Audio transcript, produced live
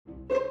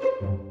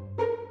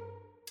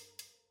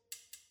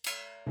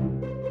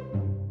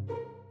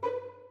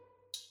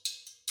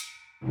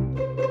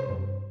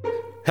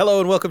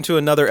Hello and welcome to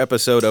another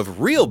episode of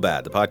Real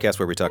Bad, the podcast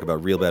where we talk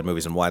about real bad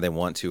movies and why they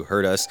want to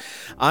hurt us.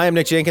 I am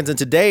Nick Jenkins, and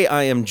today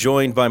I am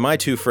joined by my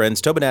two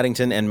friends, Tobin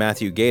Addington and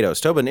Matthew Gatos.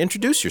 Tobin,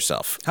 introduce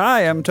yourself.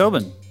 Hi, I'm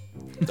Tobin.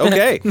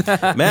 Okay.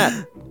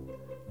 Matt.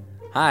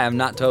 Hi, I'm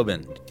not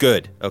Tobin.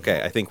 Good.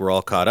 Okay, I think we're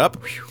all caught up.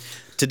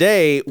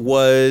 Today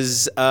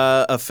was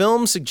a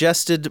film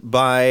suggested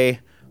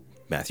by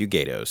Matthew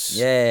Gatos.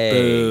 Yay.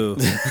 Boo.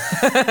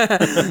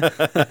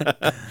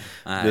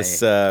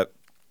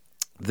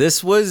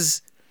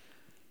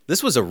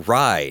 This was a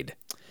ride.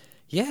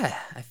 Yeah,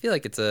 I feel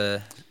like it's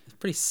a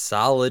pretty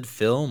solid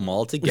film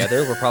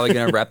altogether. We're probably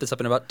going to wrap this up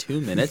in about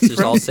 2 minutes.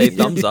 Just all say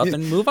thumbs up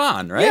and move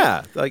on, right?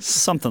 Yeah, like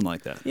Something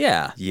like that.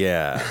 Yeah.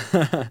 yeah.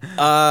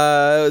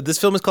 This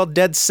film is called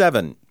Dead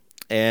 7,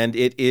 and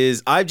it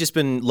is. I've just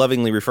been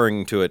lovingly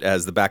referring to it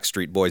as the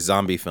Backstreet Boys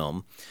zombie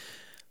film.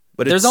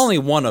 But There's only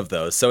one of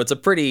those, so it's a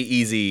pretty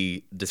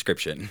easy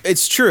description.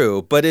 It's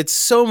true, but it's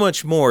so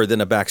much more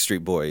than a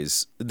Backstreet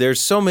Boys. There's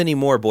so many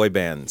more boy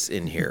bands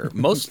in here.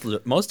 Most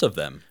of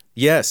them.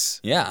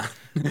 Yes. Yeah.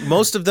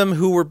 Most of them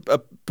who were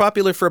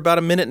popular for about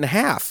a minute and a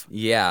half.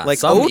 Yeah. Like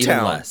some O-Town.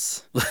 even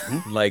less.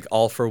 Like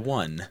All for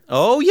One.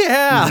 Oh,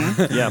 yeah.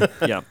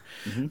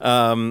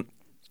 Yeah.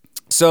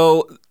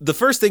 So the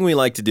first thing we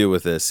like to do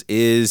with this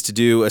is to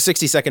do a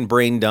 60-second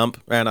brain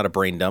dump. Not a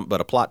brain dump,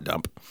 but a plot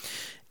dump.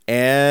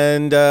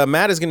 And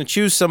Matt is going to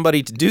choose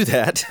somebody to do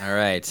that. All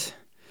right.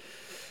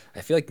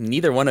 I feel like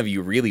neither one of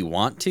you really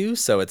want to,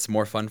 so it's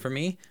more fun for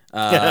me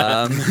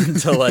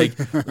to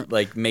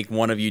like make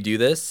one of you do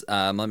this.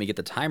 Let me get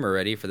the timer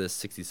ready for this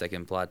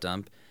 60-second plot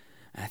dump.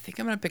 I think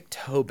I'm gonna pick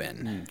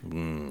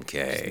Tobin.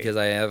 Okay. Because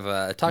I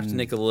have talked to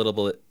Nick a little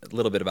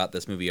bit about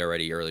this movie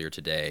already earlier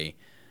today,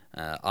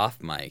 off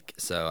mic.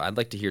 So I'd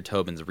like to hear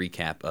Tobin's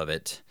recap of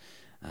it.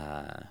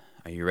 Are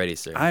you ready,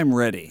 sir? I'm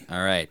ready.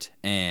 All right,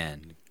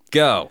 and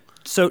go.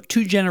 So,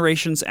 2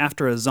 generations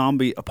after a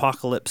zombie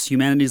apocalypse,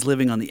 humanity's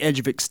living on the edge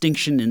of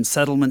extinction in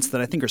settlements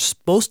that I think are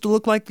supposed to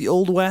look like the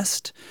Old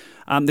West.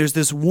 There's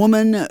this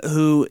woman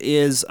who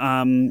is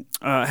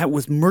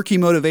with murky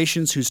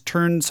motivations who's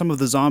turned some of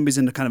the zombies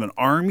into kind of an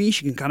army.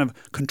 She can kind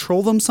of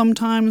control them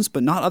sometimes,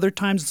 but not other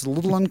times. It's a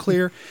little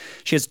unclear.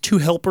 She has 2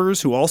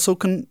 helpers who also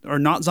are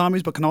not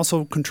zombies, but can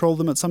also control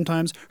them at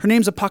sometimes. Her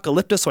name's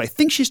Apocalypta, so I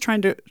think she's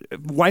trying to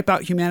wipe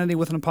out humanity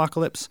with an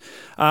apocalypse.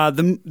 A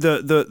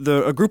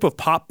group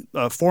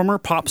of former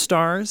pop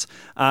stars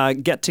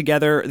get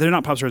together. They're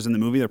not pop stars in the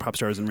movie. They're pop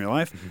stars in real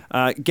life.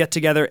 Get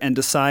together and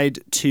decide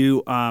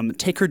to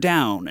take her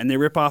down. And they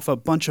rip off a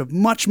bunch of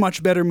much,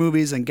 much better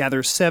movies and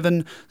gather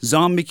 7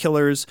 zombie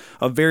killers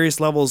of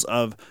various levels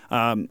of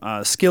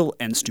skill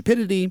and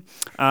stupidity.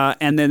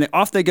 And then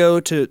off they go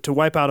to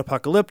wipe out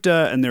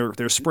Apocalypta, and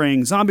they're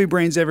spraying zombie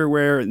brains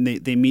everywhere. And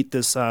they meet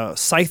this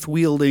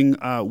scythe-wielding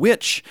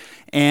witch,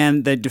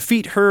 and they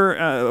defeat her,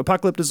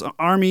 Apocalypta's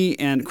army,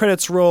 and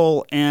credits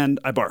roll, and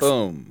I barf.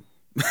 Boom.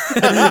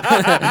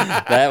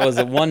 That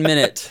was 1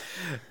 minute.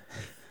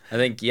 I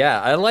think,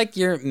 I like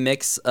your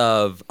mix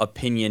of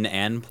opinion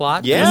and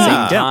plot at the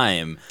same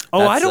time.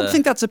 Oh, I don't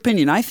think that's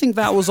opinion. I think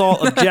that was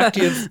all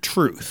objective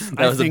truth.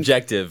 That was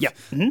objective. Yeah.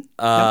 Mm-hmm.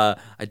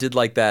 I did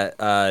like that.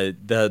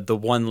 The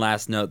one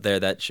last note there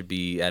that should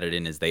be added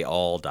in is they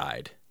all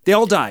died. They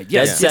all died.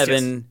 Yes. Dead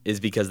 7 is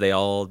because they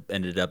all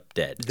ended up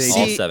dead.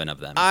 All 7 of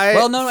them.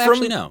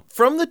 No.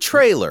 From the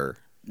trailer.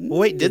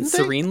 Wait, didn't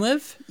Serene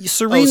live?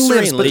 Serene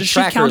lives, but The does she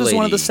count tracker as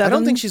one of the lady. 7? I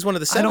don't think she's one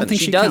of the 7. I don't think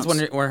She she does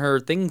counts. when her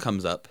thing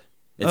comes up.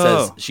 It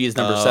says she is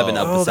number 7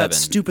 of the 7. that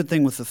stupid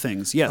thing with the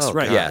things. Yes,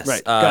 right. Yes.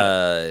 Right.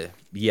 Got it.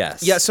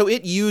 Yes. Yeah, so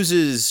it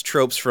uses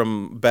tropes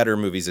from better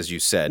movies, as you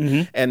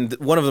said, and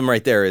one of them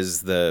right there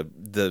is the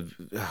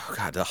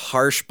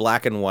harsh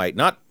black and white,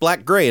 not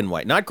black, gray, and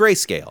white, not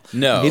grayscale.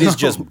 No. It is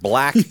just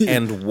black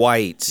and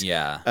white.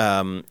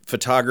 Yeah.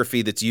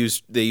 Photography that's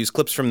used. They use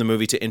clips from the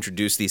movie to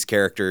introduce these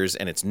characters,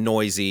 and it's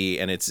noisy,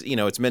 and it's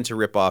meant to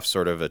rip off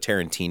sort of a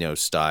Tarantino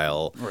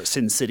style Or a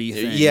Sin City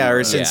thing. Yeah, or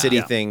a Sin City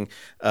Yeah. thing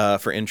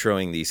for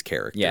introing these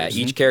characters. Yeah,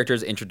 each character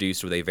is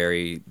introduced with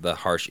the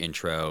harsh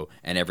intro,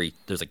 and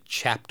there's like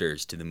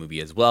chapters to the movie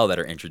as well that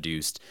are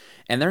introduced,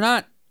 and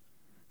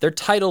they're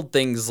titled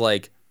things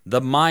like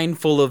The Mine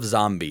Full of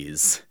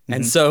Zombies.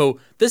 And so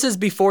this is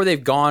before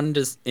they've gone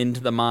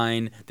into the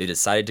mine, they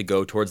decided to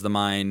go towards the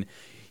mine.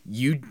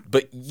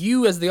 But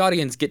you as the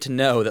audience get to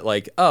know that,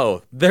 like,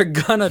 oh, they're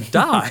gonna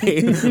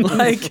die.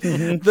 Like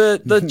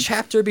the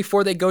chapter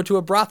before they go to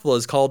a brothel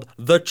is called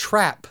The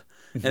Trap.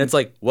 And it's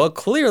like, well,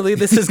 clearly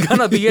this is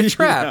going to be a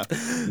trap.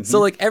 So,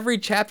 like, every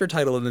chapter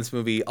title in this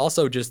movie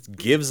also just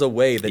gives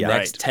away the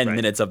next 10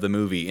 minutes of the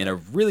movie in a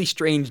really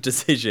strange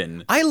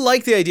decision. I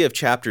like the idea of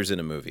chapters in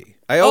a movie.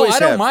 I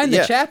don't mind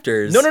the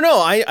chapters. No.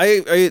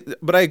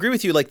 But I agree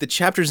with you. Like, the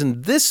chapters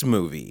in this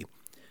movie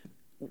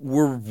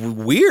were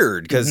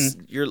weird because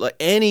you're like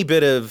any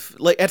bit of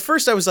like. At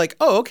first, I was like,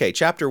 oh, okay,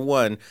 chapter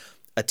 1.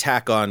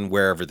 Attack on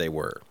wherever they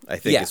were, I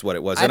think is what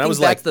it was. And I was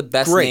like, that's the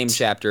best great. named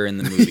chapter in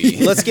the movie.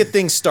 Let's get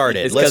things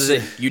started. It's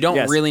because you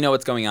don't really know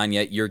what's going on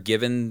yet. You're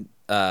given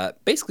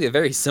basically a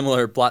very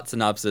similar plot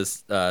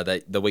synopsis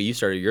that the way you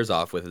started yours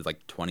off with is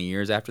like 20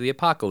 years after the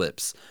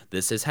apocalypse,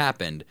 this has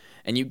happened.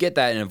 And you get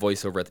that in a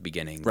voiceover at the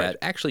beginning that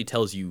actually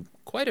tells you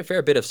quite a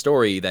fair bit of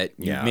story that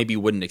you maybe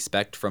wouldn't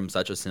expect from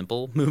such a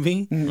simple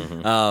movie.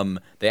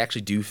 They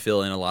actually do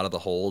fill in a lot of the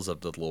holes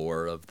of the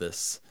lore of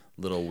this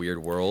little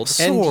weird world.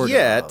 And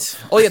yet...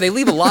 Oh, yeah, they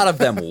leave a lot of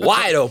them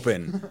wide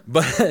open.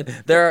 But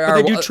there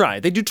are... They do try.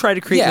 They do try to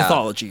create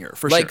mythology here,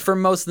 for like, sure. for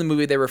most of the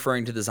movie, they're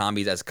referring to the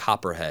zombies as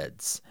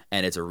copperheads.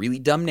 And it's a really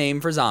dumb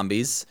name for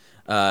zombies.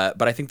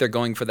 But I think they're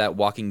going for that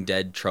Walking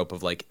Dead trope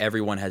of, like,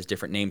 everyone has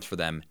different names for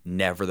them,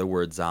 never the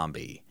word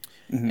zombie.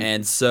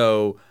 And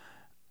so...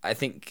 I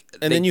think,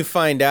 and then you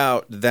find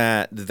out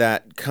that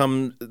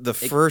the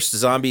first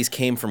zombies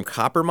came from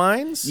copper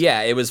mines.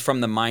 Yeah, it was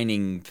from the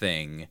mining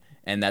thing,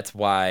 and that's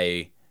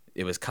why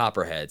it was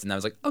copperheads. And I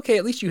was like, okay,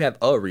 at least you have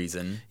a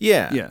reason.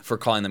 Yeah. For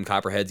calling them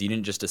copperheads. You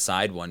didn't just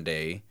decide one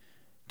day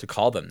to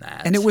call them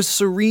that. And it was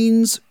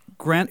Serene's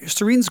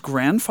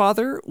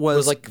grandfather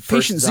was like Patient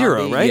first Zero,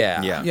 zombie? right?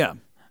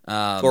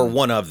 Yeah. Or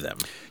one of them.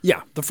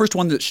 Yeah, the first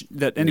one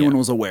that anyone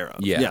was aware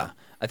of. Yeah.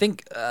 I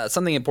think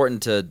something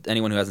important to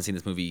anyone who hasn't seen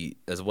this movie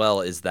as well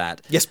is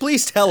that... Yes,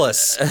 please tell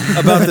us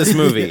about this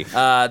movie.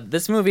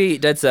 This movie,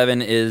 Dead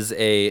 7, is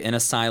an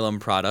Asylum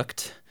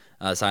product.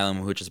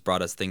 Asylum, which has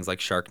brought us things like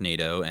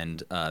Sharknado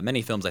and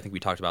many films I think we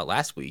talked about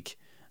last week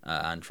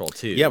on Troll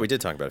 2. Yeah, we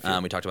did talk about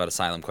it. We talked about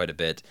Asylum quite a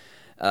bit.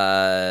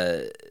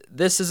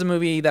 This is a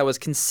movie that was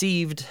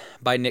conceived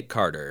by Nick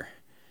Carter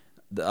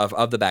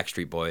of the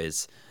Backstreet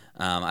Boys.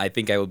 I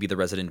think I will be the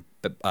resident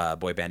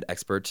boy band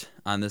expert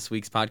on this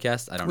week's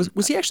podcast. I don't.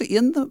 Was he actually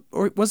in the,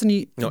 or wasn't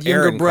he No, the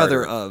younger Aaron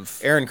brother Carter.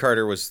 of? Aaron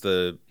Carter is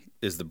the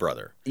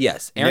brother.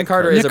 Yes, Aaron Nick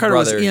Carter Carter. is Nick a Carter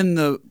brother. was in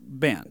the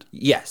band.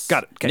 Yes,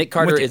 Got it. Okay. Nick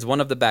Carter With you. is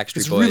one of the Backstreet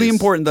It's Boys. really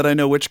important that I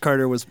know which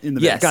Carter was in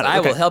the Yes, band. Got it. I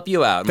Okay. will help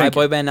you out. Thank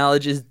My boy band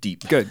knowledge is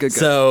deep. Good.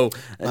 So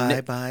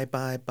Bye.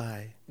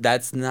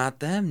 that's not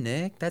them,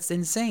 Nick. That's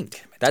NSYNC.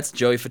 That's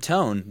Joey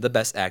Fatone, the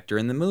best actor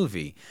in the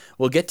movie.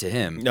 We'll get to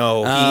him.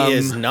 No, he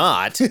is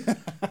not.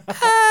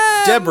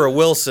 Deborah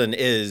Wilson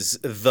is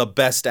the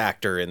best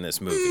actor in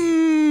this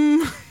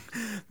movie.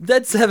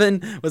 Dead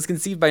 7 was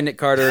conceived by Nick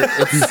Carter.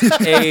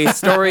 It's a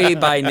story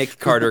by Nick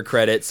Carter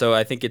credit, so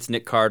I think it's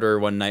Nick Carter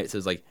one night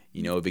says like,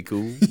 you know, it'd be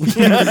cool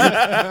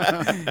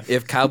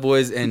if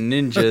cowboys and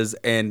ninjas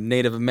and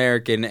Native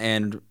American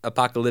and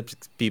apocalyptic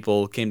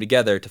people came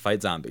together to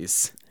fight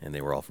zombies. And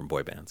they were all from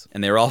boy bands.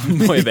 And they were all from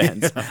boy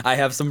bands. I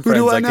have some friends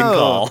do I I can know?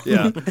 call.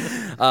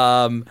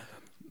 Yeah.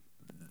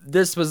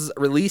 This was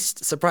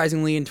released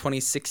surprisingly in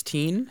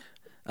 2016.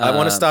 I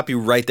want to stop you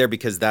right there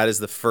because that is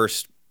the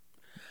first.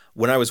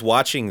 When I was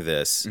watching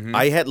this,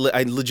 I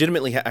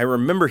legitimately I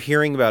remember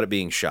hearing about it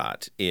being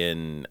shot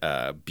in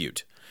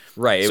Butte.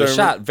 Right. It So was I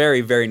shot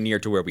very, very near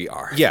to where we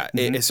are. Yeah,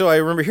 so I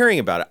remember hearing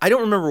about it. I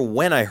don't remember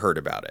when I heard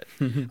about it.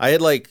 I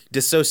had like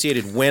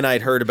dissociated when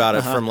I'd heard about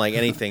it from like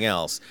anything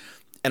else.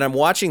 And I'm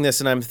watching this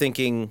and I'm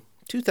thinking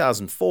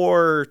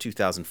 2004,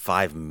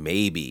 2005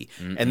 maybe.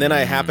 And then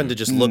I happened to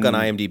just look on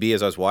IMDb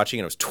as I was watching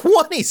and it was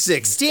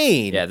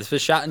 2016. Yeah, this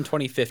was shot in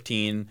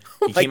 2015.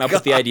 He my came up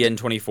with the God. idea in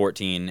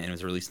 2014 and it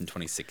was released in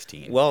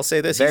 2016. Well, I'll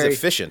say this, Very- he's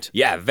efficient.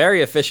 Yeah,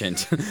 very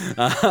efficient.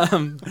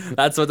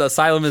 That's what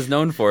Asylum is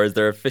known for, is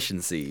their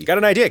efficiency. Got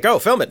an idea, go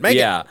film it, make it.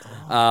 Yeah.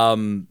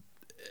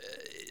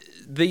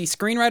 The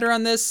screenwriter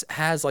on this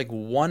has like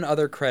one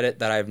other credit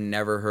that I've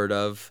never heard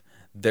of.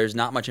 There's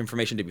not much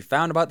information to be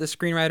found about this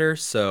screenwriter,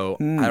 so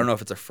I don't know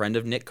if it's a friend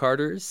of Nick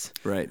Carter's.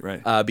 Right.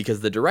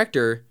 Because the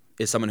director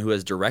is someone who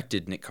has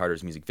directed Nick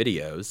Carter's music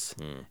videos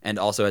and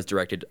also has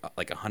directed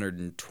like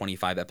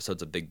 125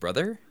 episodes of Big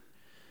Brother.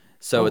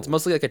 So it's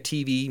mostly like a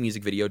TV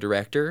music video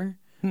director,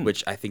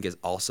 which I think is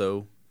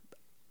also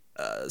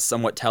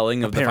somewhat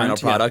telling of the final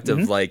Apparent, yeah. product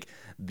of like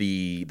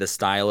the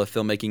style of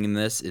filmmaking in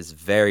this is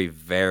very,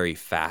 very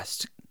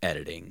fast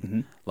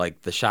editing.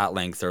 Like the shot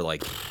lengths are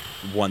like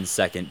 1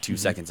 second, 2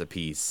 seconds a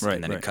piece, Right,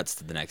 and then right. it cuts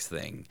to the next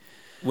thing.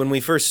 When I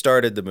first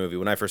started the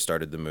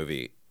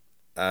movie,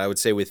 I would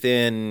say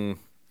within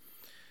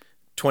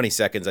 20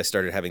 seconds, I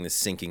started having this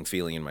sinking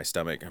feeling in my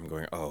stomach. I'm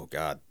going, oh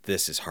God,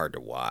 this is hard to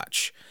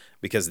watch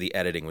because the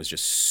editing was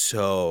just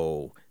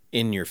so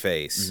in your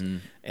face.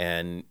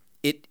 And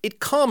it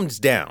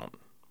calmed down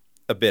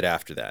a bit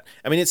after that.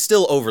 I mean, it's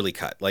still overly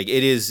cut. Like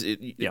it is,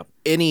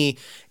 any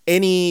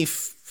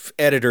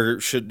editor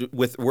should,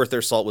 with worth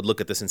their salt, would look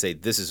at this and say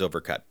this is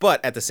overcut.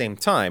 But at the same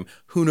time,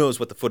 who knows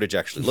what the footage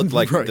actually looked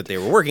like that they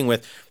were working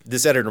with?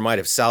 This editor might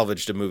have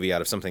salvaged a movie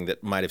out of something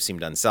that might have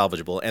seemed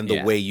unsalvageable, and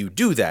the way you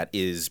do that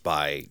is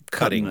by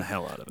cutting the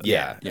hell out of it.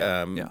 Yeah,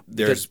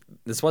 there's Because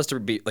this was to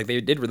be like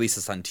they did release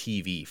this on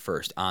TV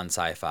first on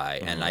Sci-Fi,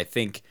 and I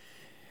think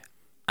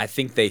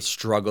they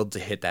struggled to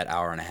hit that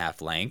hour and a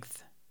half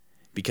length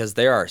because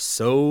there are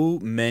so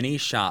many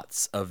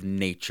shots of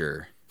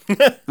nature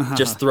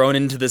just thrown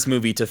into this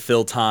movie to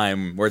fill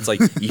time, where it's like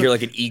you hear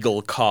like an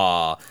eagle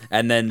caw,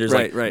 and then there's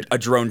like Right. a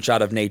drone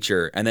shot of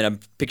nature, and then a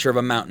picture of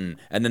a mountain,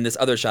 and then this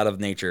other shot of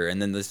nature,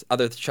 and then this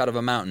other shot of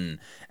a mountain,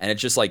 and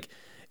it's just like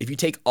if you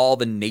take all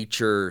the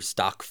nature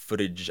stock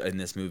footage in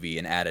this movie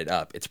and add it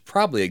up, it's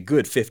probably a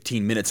good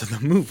 15 minutes of the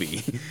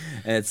movie.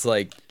 And it's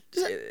like,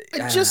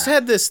 I just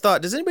had this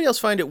thought. Does anybody else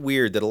find it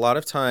weird that a lot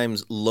of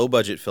times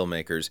low-budget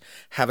filmmakers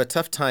have a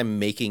tough time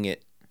making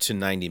it to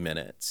 90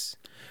 minutes?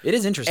 it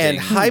is interesting. And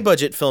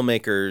high-budget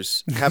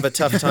filmmakers have a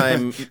tough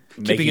time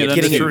Keeping it getting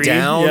under it three.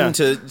 down Yeah.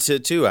 to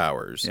 2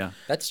 hours. Yeah.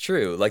 That's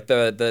true. Like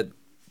the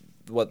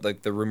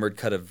rumored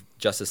cut of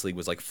Justice League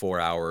was like 4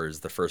 hours,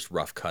 the first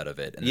rough cut of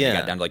it, and then Yeah. it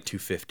got down to like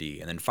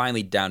 250, and then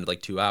finally down to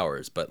like 2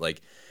 hours. But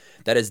like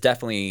that is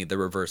definitely the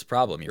reverse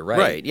problem. You're right.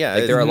 Right, yeah.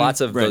 Like there are Mhm.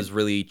 lots of Right. those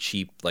really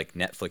cheap like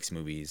Netflix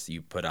movies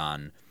you put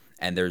on,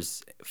 and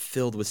there's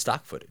filled with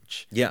stock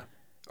footage, Yeah.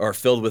 or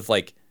filled with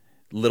like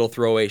little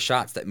throwaway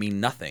shots that mean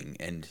nothing,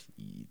 and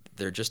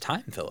they're just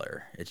time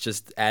filler. It's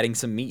just adding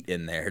some meat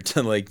in there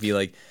to like be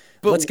like,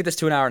 let's get this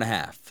to an hour and a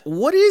half.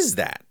 What is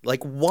that?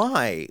 Like,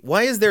 why?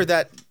 Why is there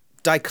that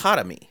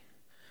dichotomy?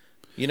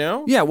 You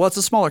know? Yeah, well, it's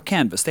a smaller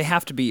canvas. They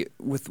have to be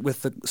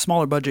with the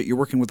smaller budget. You're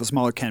working with a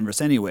smaller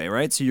canvas anyway,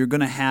 right? So you're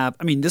going to have.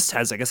 I mean, this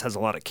has a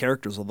lot of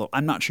characters. Although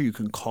I'm not sure you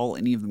can call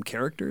any of them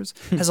characters.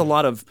 It has a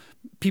lot of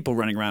people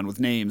running around with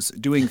names,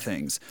 doing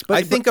things. But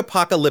I think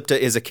Apocalypta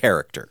is a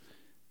character.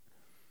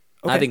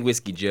 I think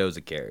Whiskey Joe's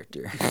a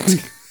character.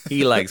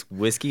 He likes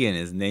whiskey, and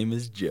his name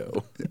is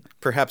Joe.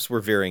 Perhaps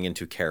we're veering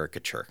into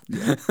caricature.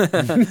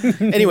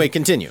 Anyway,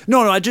 continue.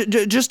 No.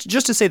 Just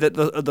to say that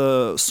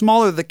the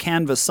smaller the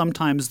canvas,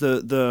 sometimes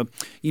the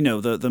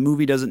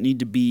movie doesn't need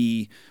to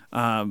be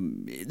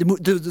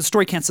the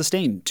story can't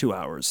sustain 2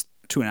 hours.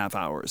 2.5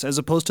 hours, as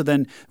opposed to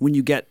then when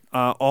you get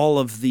all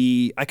of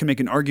the, I can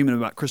make an argument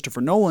about Christopher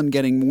Nolan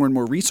getting more and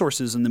more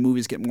resources and the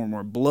movies get more and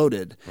more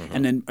bloated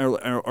and then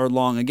are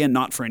long again,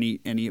 not for any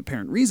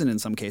apparent reason in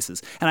some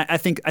cases. And I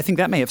think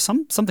that may have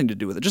something to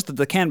do with it. Just that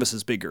the canvas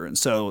is bigger, and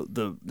so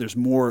there's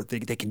more. They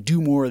can do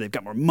more. They've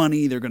got more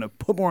money. They're going to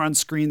put more on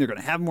screen. They're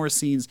going to have more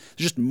scenes. There's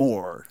just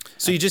more.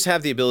 So you just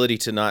have the ability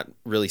to not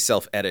really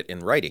self-edit in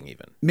writing,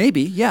 even.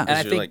 Maybe, yeah. And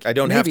I You're think like, I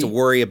don't have to maybe.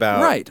 worry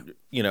about Right.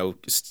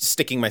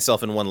 sticking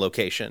myself in one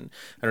location.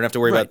 I don't have to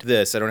worry about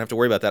this. I don't have to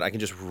worry about that. I can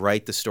just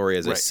write the story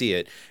as I Right. see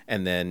it,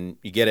 and then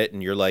you get it,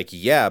 and you're like,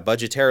 yeah,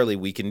 budgetarily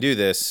we can do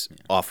this.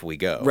 Off we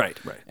go. Right.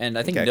 And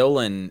I think Okay.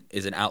 Nolan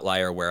is an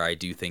outlier where I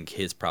do think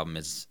his problem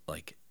is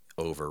like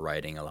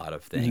overwriting a lot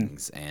of Mm-hmm.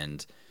 things,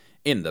 and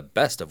in the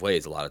best of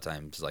ways, a lot of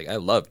times. Like I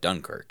love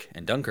Dunkirk,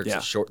 and Dunkirk's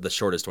Yeah. the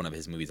shortest one of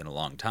his movies in a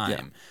long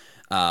time.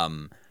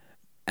 And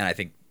I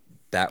think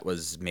that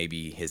was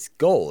maybe his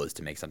goal, is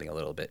to make something a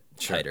little bit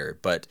tighter.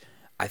 But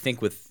I think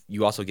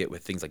you also get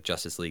with things like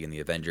Justice League and the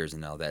Avengers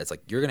and all that, it's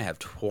like you're going to have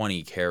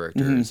 20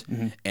 characters,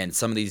 and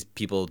some of these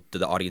people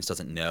the audience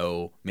doesn't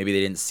know. Maybe they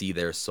didn't see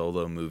their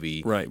solo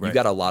movie. Right. You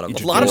got a lot of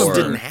A lot of them lore.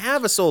 didn't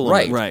have a solo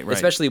Right. movie. Right.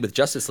 Especially with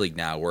Justice League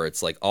now, where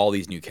it's like all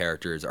these new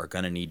characters are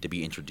going to need to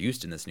be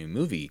introduced in this new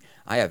movie.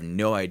 I have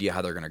no idea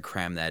how they're going to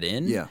cram that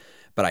in. Yeah.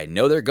 But I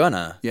know they're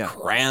gonna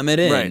cram it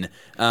in.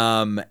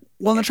 Right.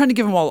 Well, they're trying to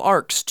give them all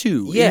arcs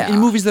too. Yeah. In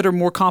movies that are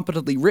more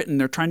competently written,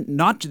 they're trying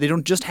they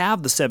don't just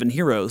have the 7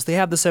 heroes. They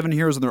have the 7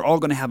 heroes, and they're all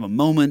going to have a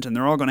moment, and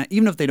they're all going to,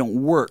 even if they don't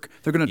work,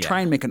 they're going to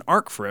try and make an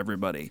arc for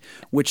everybody,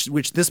 which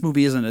this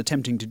movie isn't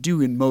attempting to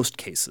do in most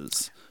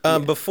cases.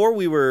 Before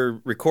we were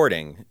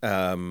recording,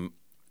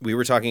 we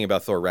were talking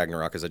about Thor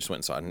Ragnarok, because I just went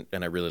and saw it,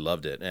 and I really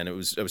loved it. And I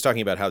was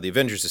talking about how The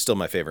Avengers is still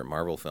my favorite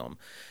Marvel film.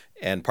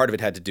 And part of it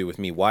had to do with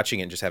me watching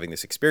it and just having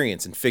this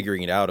experience and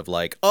figuring it out of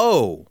like,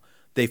 oh,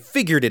 they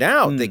figured it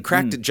out. They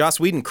cracked it. Joss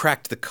Whedon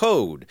cracked the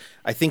code.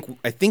 I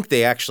think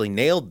they actually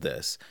nailed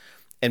this.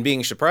 And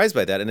being surprised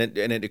by that. And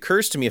it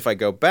occurs to me, if I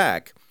go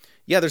back,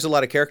 yeah, there's a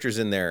lot of characters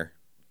in there,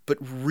 but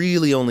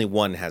really only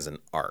one has an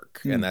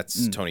arc, and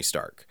that's Tony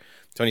Stark.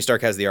 Tony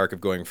Stark has the arc of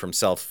going from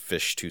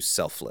selfish to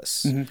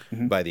selfless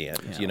by the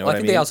end. You know what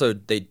I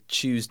mean? They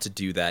choose to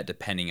do that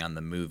depending on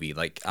the movie.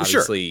 Like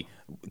obviously,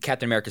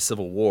 Captain America: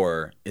 Civil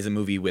War is a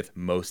movie with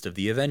most of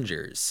the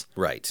Avengers,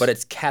 Right. But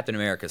it's Captain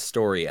America's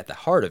story at the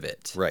heart of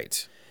it,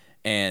 Right.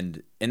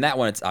 And in that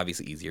one, it's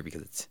obviously easier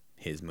because it's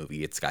his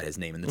movie. It's got his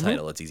name in the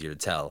title. It's easier to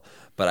tell.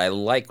 But I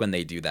like when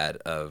they do that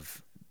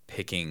of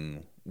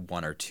picking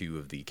one or two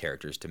of the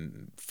characters to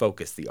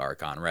focus the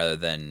arc on, rather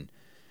than.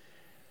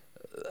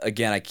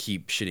 Again, I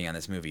keep shitting on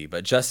this movie,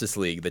 but Justice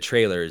League, the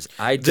trailers,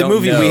 The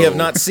movie we have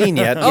not seen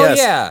yet. Oh yes.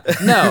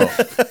 yeah,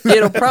 no,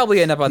 it'll probably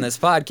end up on this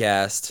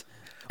podcast.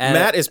 And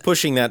Matt is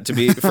pushing that to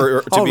be be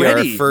our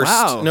Already? first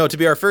Wow. to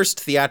be our first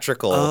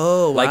theatrical.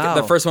 Oh, like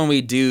the first one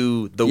we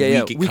do the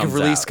week it week comes of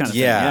release out. kind of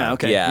Yeah. thing. Yeah,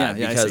 okay. Yeah, I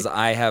because see.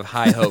 I have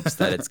high hopes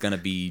that it's going to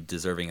be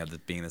deserving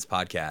of being this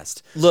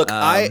podcast. Look,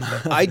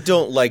 I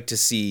don't like to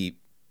see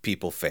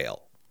people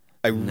fail.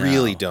 I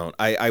really don't.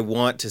 I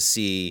want to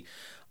see.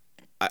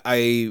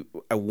 I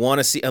want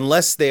to see,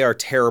 unless they are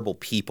terrible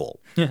people.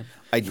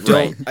 I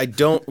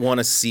don't want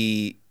to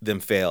see them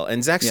fail.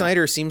 And Zack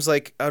Snyder seems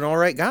like an all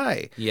right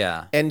guy.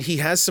 Yeah. And he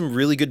has some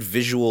really good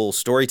visual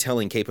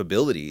storytelling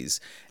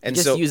capabilities. And He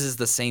just so uses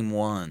the same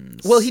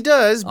ones. well, he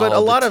does, but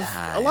all a lot the of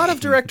time.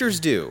 directors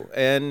do.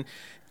 And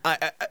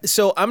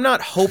So I'm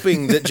not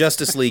hoping that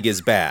Justice League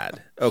is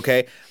bad,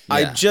 okay?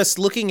 I'm just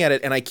looking at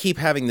it and I keep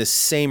having this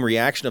same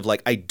reaction of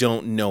like, I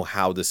don't know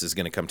how this is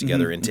going to come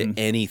together into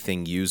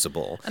anything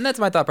usable. And that's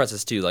my thought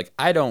process too. Like,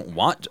 I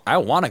want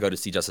to go to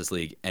see Justice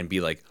League and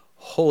be like,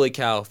 holy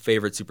cow,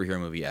 favorite superhero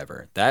movie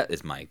ever. That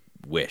is my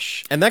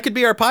wish. And that could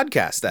be our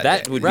podcast that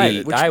That day. would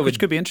Right, be, which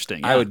could be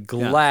interesting. I yeah. would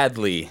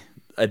gladly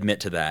admit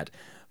to that.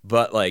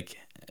 But like,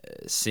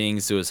 seeing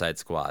Suicide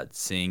Squad,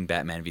 seeing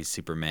Batman v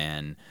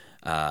Superman,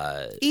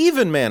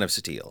 Even Man of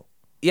Steel.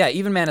 yeah,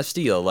 even Man of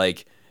Steel,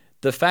 like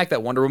the fact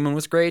that Wonder Woman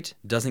was great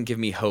doesn't give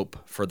me hope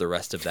for the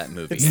rest of that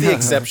movie. It's the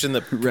exception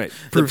that Right.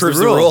 that proves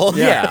the rule.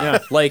 Yeah.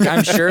 Like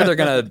I'm sure they're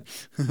gonna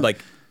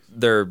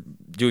they're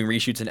doing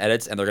reshoots and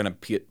edits, and they're gonna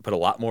put a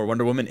lot more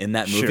Wonder Woman in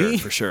that Sure, movie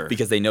for sure.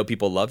 because they know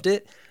people loved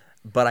it.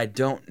 But I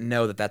don't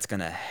know that that's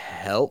gonna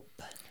help.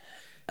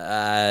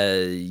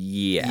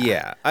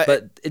 Yeah.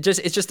 But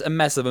it's just a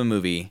mess of a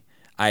movie,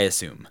 I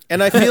assume.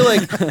 And I feel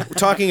like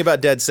talking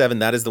about Dead 7,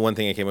 that is the one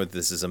thing I came with.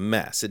 This is a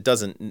mess. It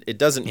doesn't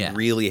Yeah.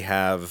 really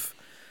have.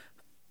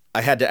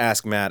 I had to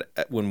ask Matt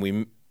when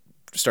we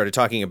started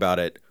talking about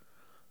it.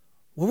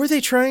 What were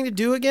they trying to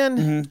do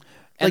again?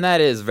 And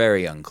that is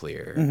very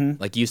unclear.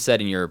 Like you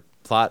said in your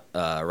plot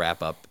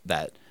wrap up,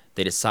 that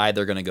they decide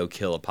they're going to go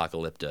kill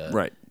Apocalypta.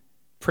 Right.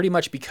 Pretty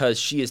much because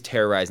she is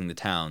terrorizing the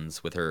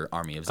towns with her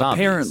army of zombies.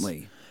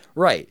 Apparently.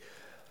 Right.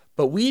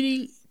 But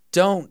we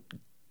don't.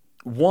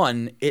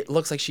 One, it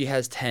looks like she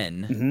has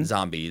 10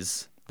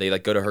 zombies. They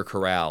like go to her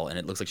corral and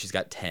it looks like she's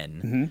got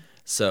 10.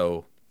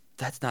 So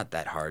that's not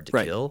that hard to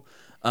Right. kill.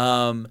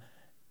 And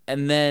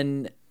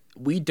then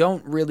we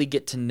don't really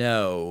get to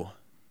know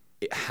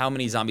how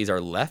many zombies are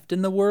left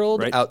in the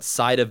world Right.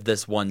 outside of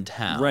this one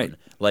town. Right.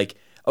 Like,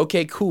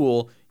 okay,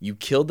 cool. You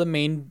killed the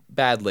main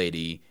bad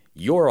lady.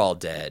 You're all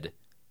dead.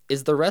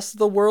 Is the rest of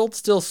the world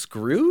still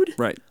screwed?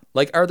 Right.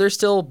 Like, are there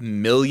still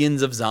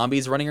millions of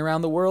zombies running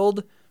around the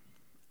world?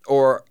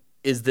 Or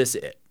is this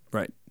it?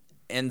 Right.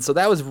 And so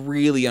that was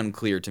really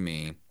unclear to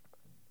me.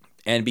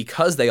 And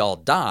because they all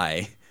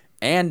die,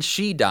 and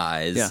she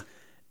dies, Yeah.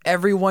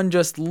 everyone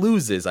just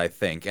loses, I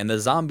think, and the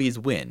zombies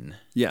win.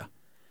 Yeah.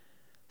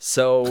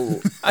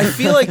 So I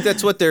feel like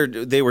that's what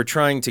they were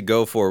trying to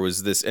go for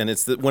was this, and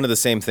it's one of the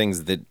same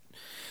things that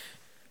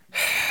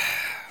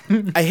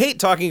I hate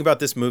talking about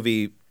this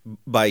movie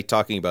by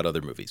talking about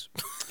other movies.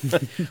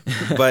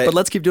 But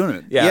let's keep doing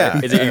it. Yeah.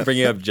 Is it you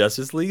bringing up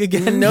Justice League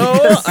again? no,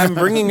 I'm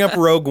bringing up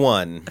Rogue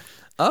One.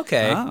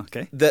 Okay. Ah,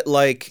 okay. That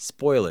like,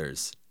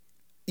 Spoilers.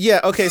 yeah,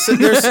 okay. So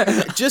there's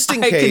just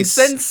in I can case.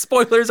 sense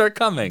spoilers are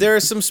coming. There are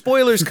some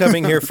spoilers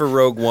coming here for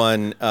Rogue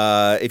One.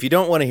 If you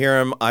don't want to hear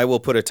them, I will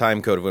put a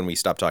time code of when we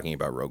stop talking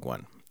about Rogue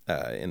One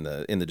in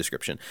the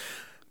description.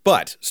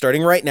 But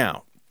starting right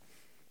now.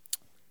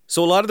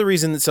 So a lot of the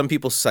reason that some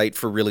people cite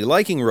for really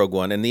liking Rogue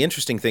One, and the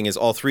interesting thing is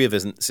all three of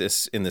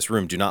us in this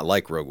room do not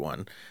like Rogue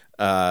One,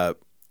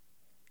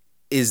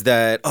 is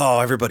that,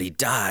 everybody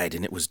died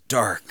and it was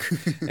dark.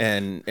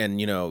 and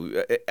you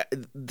know,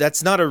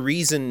 that's not a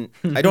reason.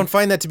 I don't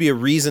find that to be a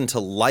reason to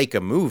like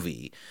a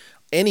movie.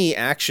 Any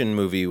action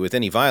movie with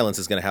any violence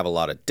is going to have a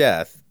lot of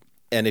death.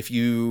 And if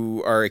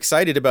you are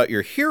excited about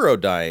your hero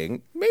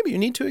dying, maybe you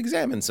need to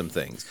examine some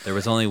things. There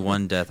was only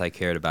one death I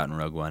cared about in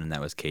Rogue One, and that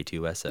was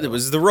K2SO. It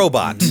was the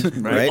robot,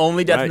 right?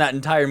 Only death in Right. that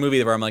entire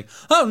movie where I'm like,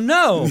 oh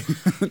no.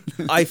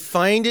 I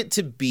find it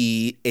to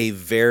be a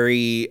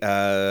very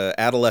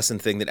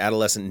adolescent thing that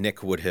adolescent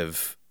Nick would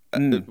have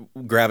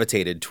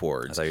gravitated I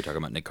towards. thought you were talking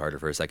about Nick Carter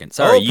for a second.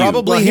 Sorry, you.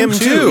 probably Well, him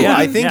too. Yeah,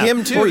 I think yeah.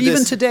 him too. Or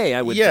even today,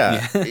 I would.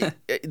 Yeah,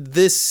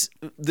 this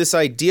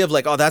idea of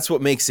like, that's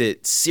what makes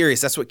it serious.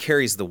 That's what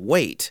carries the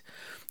weight.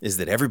 Is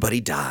that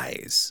everybody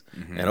dies.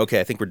 And okay,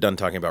 I think we're done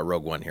talking about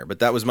Rogue One here. But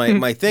that was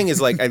my thing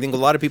is like, I think a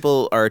lot of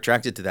people are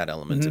attracted to that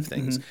element of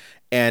things.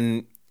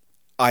 And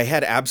I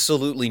had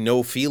absolutely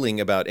no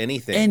feeling about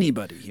anything.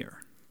 Anybody here.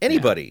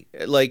 Anybody.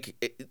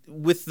 Like,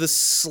 with the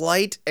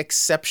slight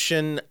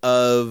exception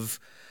of,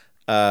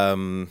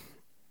 I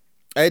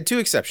had two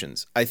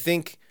exceptions. I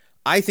think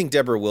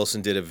Deborah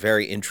Wilson did a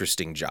very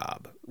interesting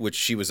job, which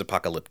she was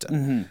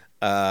Apocalypta.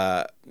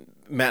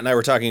 Matt and I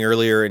were talking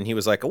earlier, and he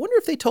was like, I wonder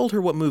if they told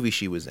her what movie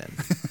she was in.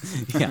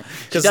 Yeah,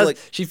 Because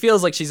she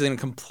feels like she's in a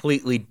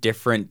completely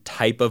different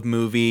type of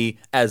movie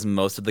as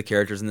most of the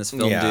characters in this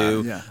film Yeah.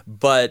 do. Yeah.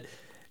 But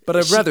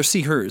I'd rather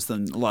see hers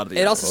than a lot of the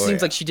it others. also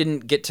seems like she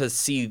didn't get to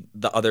see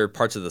the other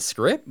parts of the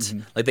script.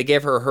 Like they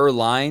gave her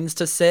lines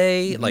to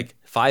say like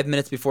 5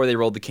 minutes before they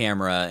rolled the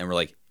camera, and were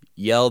like,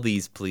 "Yell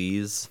these,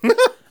 please."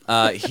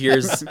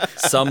 Here's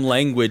some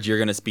language you're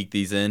gonna speak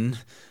these in.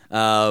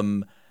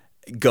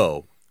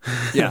 Go.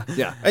 Yeah,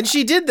 yeah. And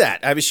she did that.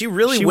 I mean, she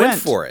really She went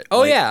went. for it. Oh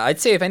Like, yeah, I'd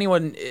say if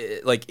anyone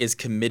like is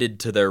committed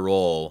to their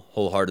role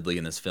wholeheartedly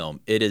in this film,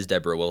 it is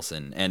Deborah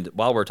Wilson. And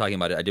while we're talking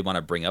about it, I did want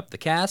to bring up the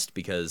cast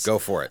because Go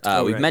for it.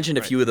 We've right, mentioned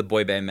a right. few of the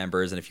boy band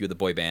members and a few of the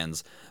boy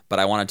bands, but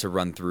I wanted to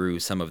run through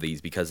some of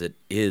these because it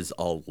is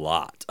a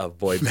lot of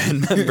boy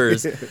band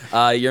members.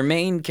 Your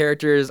main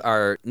characters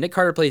are Nick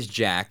Carter plays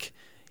Jack.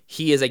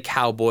 He is a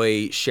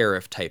cowboy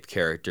sheriff type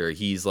character.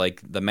 He's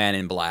like the man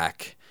in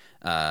black.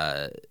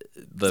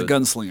 The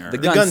gunslinger. The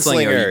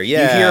gunslinger, You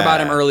yeah. hear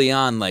about him early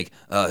on, like,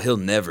 he'll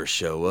never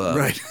show up.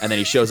 Right. And then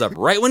he shows up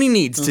right when he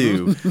needs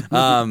to.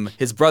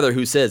 His brother,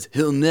 who says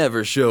he'll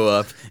never show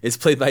up, is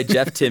played by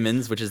Jeff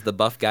Timmons, which is the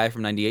buff guy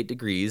from 98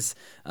 Degrees.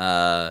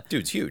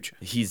 Dude's huge.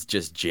 He's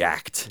just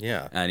jacked.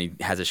 Yeah. And he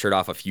has his shirt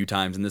off a few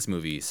times in this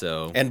movie,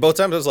 so... And both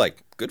times I was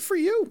like, good for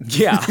you.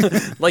 Yeah,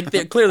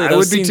 like clearly I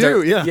those would be scenes too,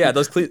 are, yeah.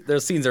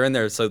 those scenes are in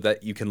there so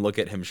that you can look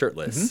at him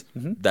shirtless.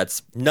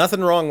 That's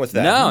Nothing wrong with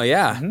that. no,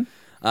 yeah.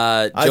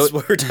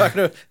 We're talking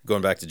about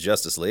going back to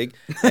Justice League,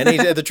 and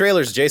the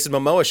trailers. Jason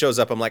Momoa shows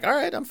up. I'm like, all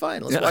right, I'm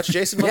fine. Let's watch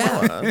Jason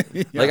Momoa.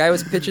 Huh? Like I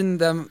was pitching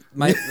them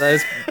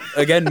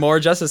again more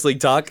Justice League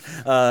talk,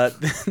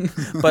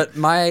 but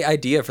my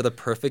idea for the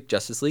perfect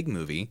Justice League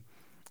movie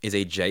is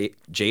a Jay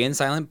and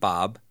Silent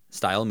Bob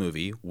style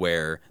movie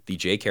where the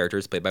Jay character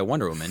is played by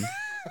Wonder Woman.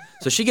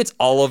 So she gets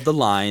all of the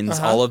lines,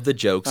 all of the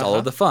jokes, all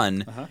of the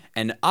fun,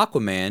 and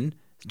Aquaman,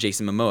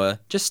 Jason Momoa,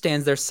 just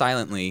stands there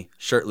silently,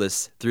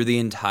 shirtless through the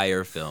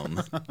entire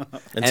film.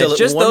 Until it's at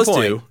just one those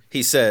point, two.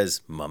 he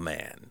says, "My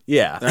man."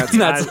 Yeah,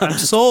 I'm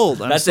sold.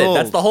 That's it.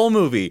 That's the whole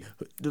movie.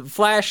 The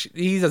Flash,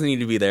 he doesn't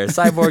need to be there.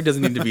 Cyborg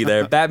doesn't need to be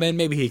there. Batman,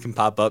 maybe he can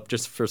pop up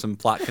just for some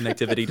plot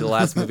connectivity to the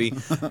last movie.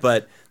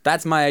 But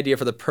that's my idea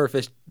for the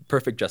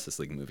perfect Justice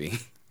League movie.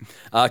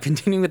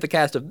 Continuing with the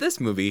cast of this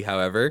movie,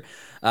 however,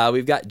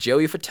 we've got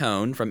Joey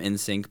Fatone from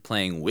NSYNC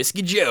playing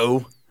Whiskey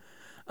Joe.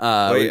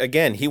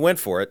 Again, he went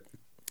for it.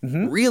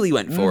 Really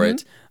went for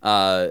it.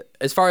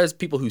 As far as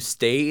people who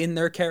stay in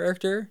their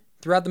character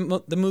throughout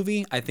the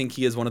movie, I think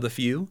he is one of the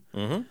few.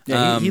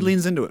 Yeah, he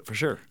leans into it for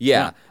sure.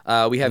 Yeah.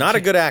 We have Not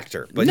a good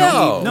actor, but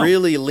No. he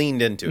really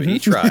leaned into it. He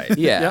tried.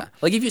 Yeah.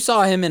 Like if you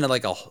saw him in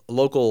a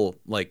local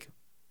like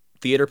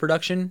theater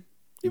production,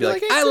 you'd be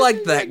like, "Hey, I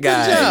like that good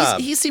guy. job."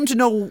 He seemed to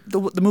know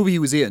the movie he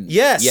was in.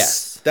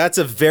 Yes, that's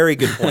a very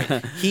good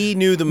point. He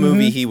knew the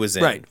movie he was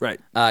in. Right.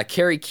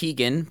 Carrie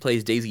Keegan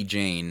plays Daisy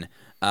Jane.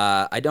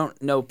 I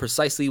don't know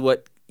precisely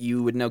what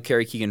you would know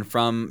Carrie Keegan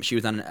from. She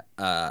was on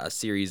a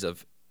series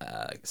of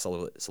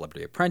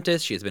Celebrity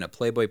Apprentice. She has been a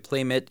Playboy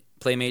Playmate.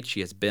 She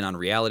has been on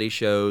reality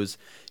shows.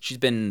 She's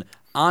been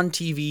on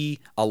TV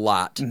a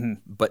lot,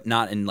 but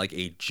not in like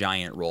a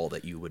giant role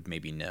that you would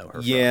maybe know her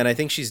Yeah, from. and I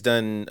think she's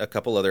done a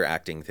couple other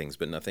acting things,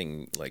 but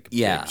nothing like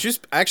Yeah. big. She's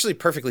actually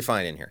perfectly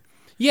fine in here.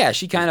 Yeah,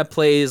 she kind of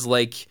plays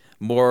like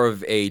more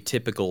of a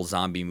typical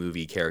zombie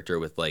movie character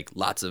with like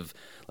lots of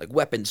like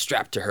weapons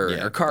strapped to her and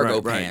her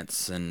cargo right.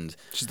 pants and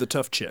She's the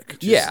tough chick.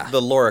 yeah.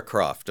 The Laura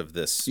Croft of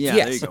this. Yeah,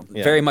 yes, there you go.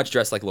 Yeah. very much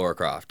dressed like Laura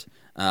Croft,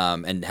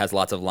 and has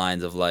lots of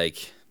lines of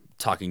like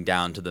talking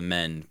down to the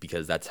men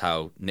because that's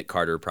how Nick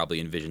Carter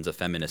probably envisions a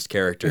feminist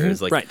character.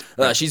 Is like,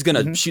 Right. she's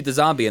gonna shoot the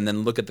zombie and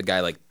then look at the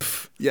guy like,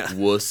 "Pff, Yeah.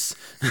 wuss.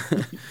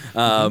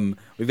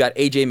 We've got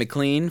AJ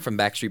McLean from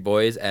Backstreet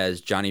Boys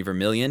as Johnny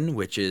Vermillion,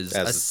 which is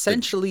As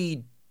essentially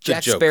the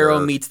Jack Joker. Sparrow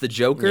meets the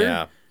Joker.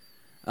 Yeah.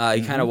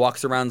 He kind of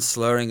walks around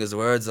slurring his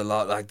words a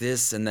lot like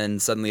this and then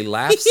suddenly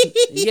laughs.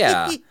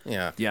 Yeah.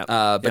 Yeah. Yeah.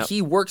 But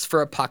he works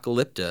for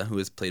Apocalypta, who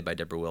is played by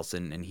Deborah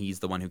Wilson, and he's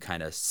the one who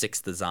kind of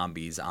sicks the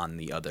zombies on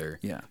the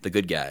the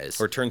good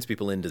guys. Or turns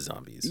people into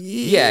zombies.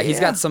 Yeah, he's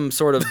got some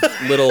sort of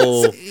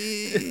little...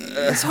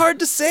 It's hard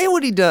to say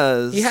what he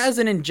does. He has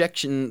an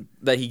injection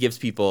that he gives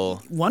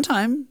people. One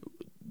time.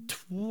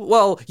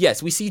 Well,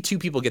 yes, we see two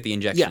people get the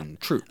injection. Yeah,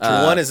 true.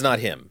 One is not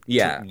him.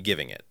 yeah.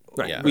 Giving it.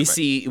 Right. Yeah. We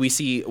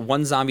see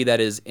one zombie that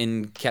is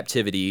in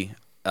captivity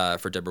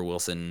for Deborah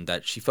Wilson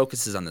that she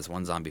focuses on this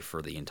one zombie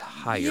for the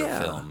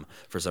entire film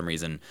for some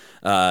reason.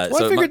 Well,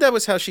 I figured that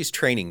was how she's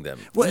training them.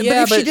 Well, Yeah,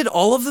 but if she but- did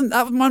all of them,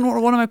 that was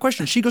one of my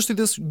questions. She goes through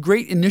this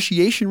great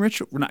initiation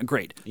ritual. Well, not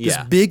great. This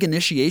Yeah. big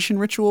initiation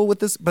ritual with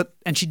this,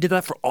 and she did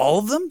that for all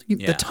of them?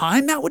 Yeah. The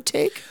time that would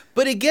take?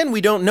 But again, we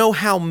don't know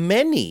how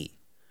many.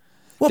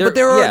 Well, but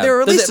there are at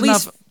there's least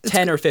enough.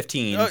 10 or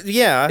 15.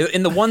 Yeah.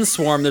 In the one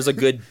swarm, there's a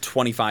good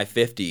 25,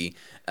 50.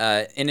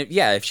 And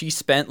if she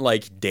spent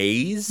like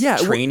days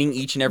training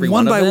each and every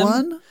one of by them,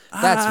 one?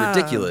 that's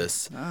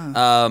ridiculous.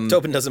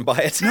 Tobin doesn't buy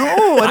it.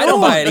 No, I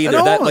don't buy it either.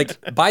 I That don't.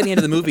 like by the end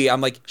of the movie,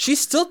 I'm like,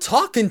 she's still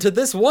talking to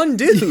this one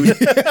dude.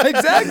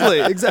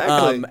 exactly.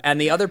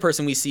 And the other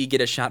person we see get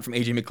a shot from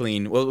AJ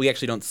McLean, well, we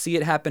actually don't see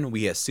it happen.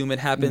 We assume it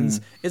happens.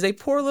 Is a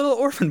poor little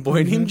orphan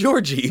boy named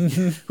Georgie,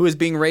 who is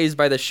being raised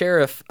by the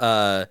sheriff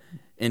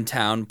in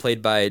town,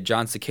 played by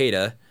John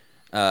Cicada.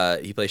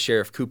 He plays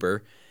Sheriff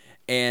Cooper,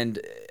 and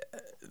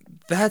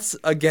that's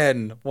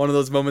again one of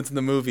those moments in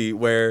the movie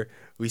where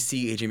we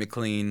see AJ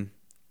McLean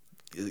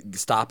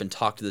stop and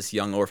talk to this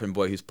young orphan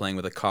boy who's playing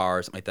with a car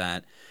or something like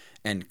that,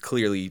 and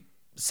clearly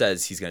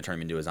says he's going to turn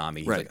him into a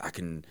zombie. He's Right. like,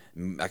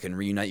 I can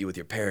reunite you with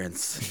your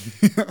parents.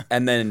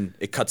 And then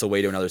it cuts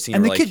away to another scene.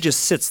 And where the like, kid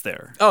just sits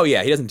there. oh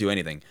yeah, he doesn't do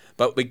anything.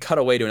 But we cut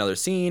away to another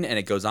scene, and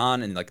it goes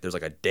on, and like there's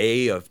like a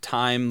day of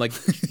time like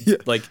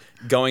like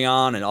going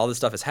on, and all this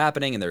stuff is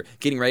happening, and they're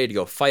getting ready to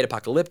go fight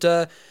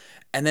Apocalypta.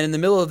 And then in the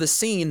middle of this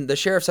scene, the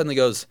sheriff suddenly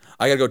goes,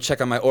 I gotta go check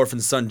on my orphan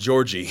son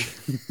Georgie.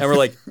 And we're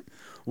like,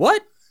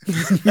 what?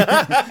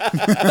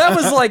 That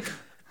was like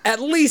at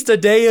least a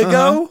day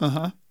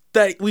ago.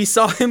 that we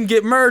saw him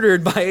get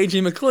murdered by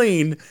A.J.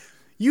 McLean.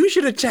 You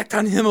should have checked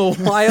on him a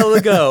while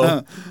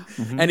ago.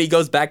 And he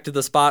goes back to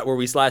the spot where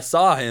we last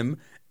saw him,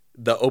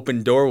 the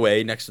open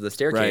doorway next to the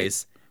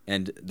staircase,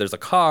 and there's a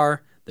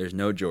car, there's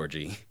no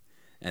Georgie.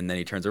 And then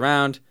he turns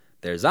around,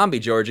 there's zombie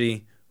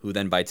Georgie, who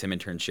then bites him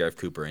and turns Sheriff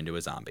Cooper into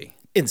a zombie.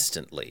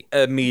 Instantly.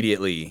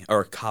 Immediately.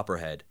 Or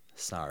Copperhead.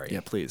 Sorry. Yeah,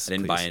 please, I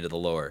didn't please. buy into the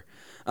lore.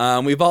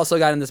 We've also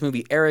got in this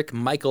movie Eric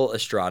Michael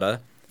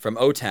Estrada from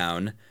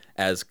O-Town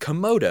as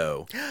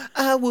Komodo.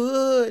 I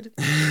would.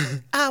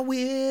 I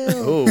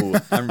will.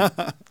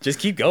 Oh, just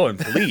keep going,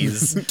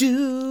 please.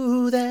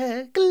 Do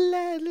that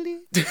gladly.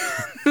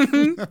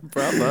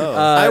 Bravo.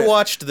 I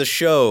watched the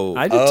show.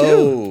 I did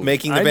too.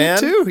 Making the I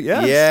Band. did too.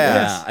 Yes. Yeah.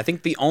 Yeah, I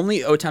think the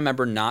only O-Town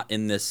member not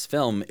in this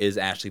film is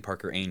Ashley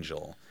Parker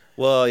Angel.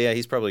 Well, yeah,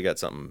 he's probably got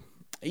something.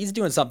 He's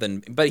doing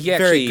something, but he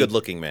Very actually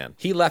good-looking man.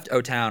 He left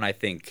O-Town, I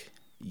think,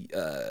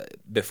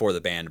 before the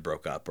band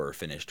broke up or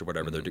finished or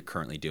whatever they're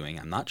currently doing.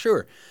 I'm not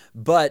sure,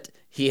 but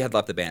he had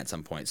left the band at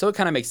some point, so it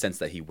kind of makes sense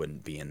that he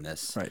wouldn't be in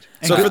this. Right.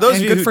 So And for those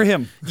of you good who- for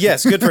him.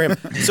 Yes, good for him.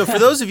 So for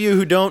those of you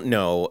who don't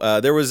know,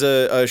 there was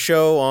a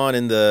show on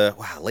in the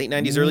late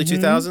 90s, early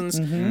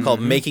 2000s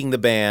called Making the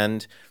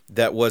Band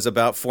that was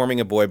about forming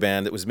a boy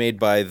band that was made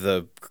by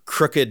the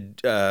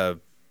crooked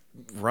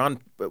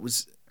it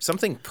was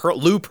something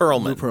Lou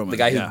Pearlman. The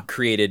guy who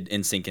created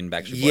NSYNC and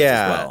Backstreet Boys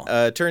Yeah. as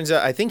well. Turns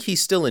out I think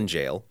he's still in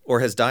jail or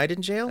has died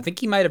in jail. I think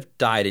he might have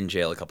died in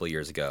jail a couple of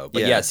years ago.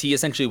 But Yeah. yes, he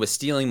essentially was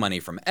stealing money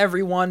from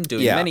everyone,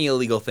 doing Yeah. many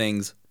illegal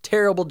things.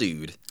 Terrible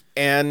dude.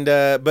 And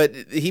but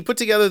he put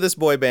together this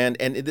boy band,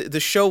 and the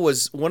show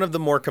was one of the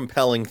more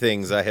compelling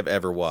things I have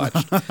ever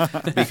watched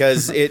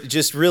because it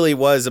just really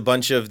was a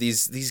bunch of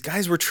these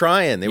guys were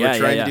trying. They were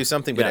trying to do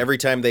something, but every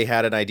time they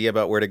had an idea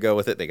about where to go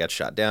with it, they got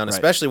shot down.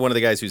 Especially one of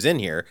the guys who's in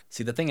here.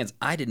 See, the thing is,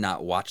 I did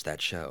not watch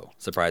that show,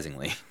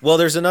 surprisingly. Well,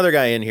 there's another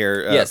guy in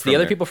here. Yes, from the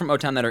other there. people from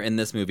O-Town that are in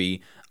this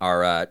movie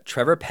are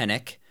Trevor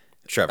Pennick.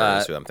 Trevor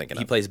is who I'm thinking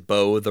He of. plays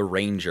Bo the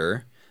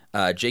Ranger.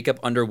 Jacob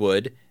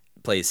Underwood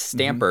plays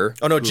Stamper.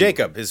 Oh no,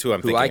 Jacob is who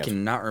I'm Who thinking I of.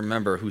 cannot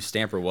remember who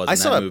Stamper was I in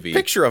saw that a movie.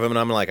 picture of him, and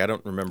I'm like, I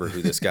don't remember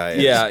who this guy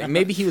is. Yeah,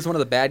 maybe he was one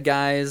of the bad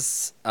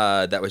guys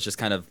that was just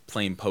kind of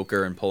playing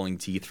poker and pulling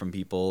teeth from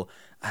people.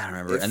 I don't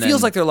remember. It And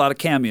feels then, like there are a lot of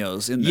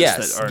cameos in this.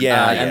 yes, That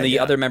are, and the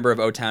other member of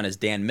O-Town is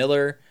Dan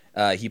Miller.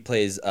 He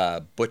plays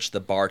Butch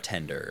the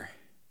bartender.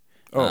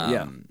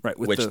 right.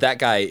 With Which that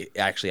guy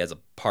actually has a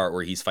part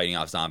where he's fighting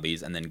off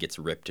zombies and then gets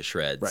ripped to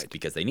shreds Right.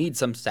 because they need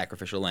some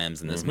sacrificial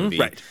lambs in this movie.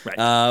 Right.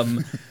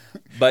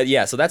 But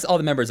yeah, so that's all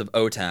the members of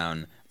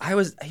O-Town.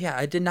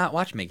 I did not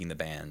watch Making the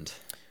Band.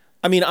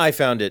 I mean, I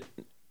found it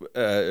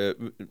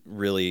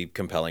really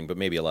compelling, but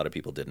maybe a lot of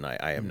people didn't.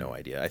 I have no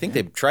idea. I think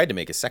they tried to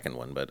make a second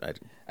one, but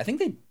I think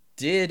they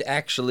did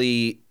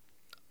actually.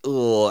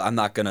 I'm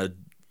not gonna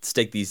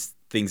stake these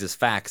things as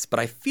facts, but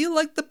I feel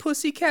like the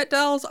Pussycat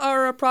Dolls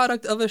are a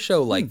product of a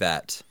show like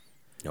that.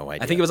 no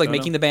idea. I think it was like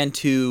Making the Band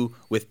 2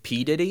 with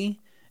P. Diddy,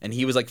 and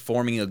he was like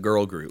forming a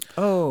girl group.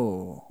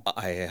 Oh.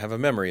 I have a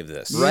memory of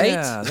this. Right?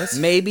 Yeah, that's-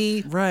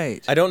 Maybe.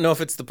 Right. I don't know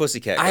if it's the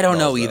Pussycat. I don't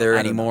know Dolls, though. either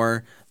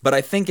anymore, but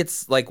I think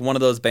it's like one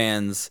of those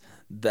bands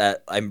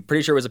that I'm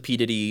pretty sure was a P.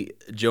 Diddy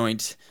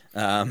joint.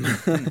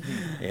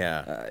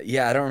 Yeah.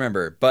 Yeah, I don't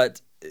remember.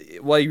 But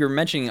while you were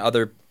mentioning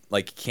other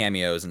like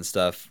cameos and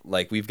stuff,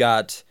 like we've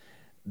got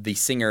the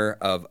singer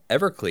of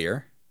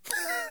Everclear,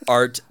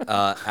 Art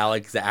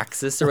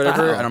Alexakis or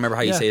whatever. I don't remember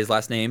how you say his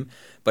last name,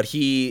 but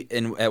he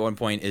at one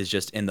point is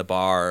just in the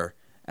bar,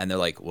 and they're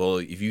like, "Well,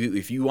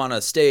 if you want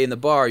to stay in the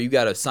bar, you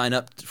got to sign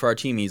up for our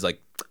team." He's like,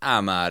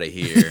 "I'm out of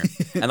here,"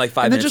 and like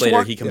 5 And then minutes just later,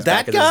 walk- he comes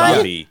That back as guy? a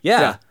zombie.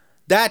 Yeah.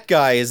 That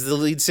guy is the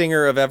lead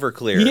singer of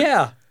Everclear.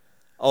 Yeah.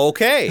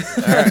 Okay.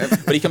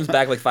 But he comes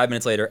back like 5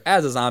 minutes later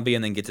as a zombie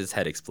and then gets his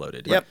head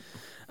exploded. Yep.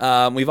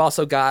 We've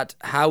also got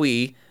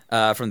Howie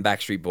from the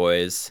Backstreet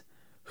Boys,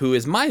 who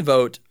is my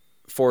vote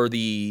for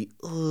the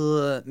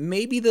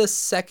maybe the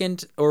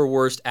second or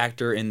worst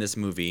actor in this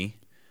movie.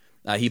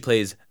 He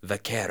plays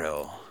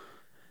Vaquero,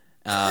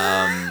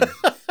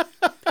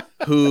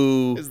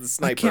 who Is the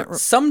sniper.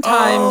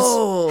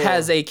 sometimes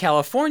has a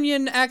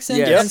Californian accent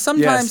Yes. and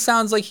sometimes Yes.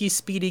 sounds like he's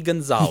Speedy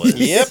Gonzalez.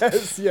 Yep.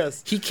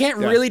 Yes. He can't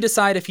really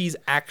decide if he's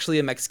actually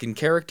a Mexican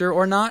character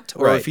or not,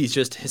 or Right. if he's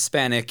just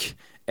Hispanic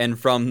and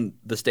from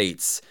the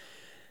States.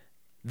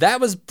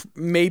 That was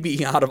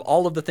maybe, out of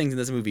all of the things in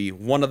this movie,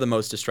 one of the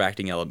most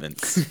distracting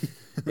elements,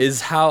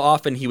 is how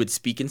often he would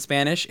speak in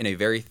Spanish in a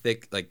very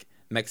thick, like,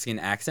 Mexican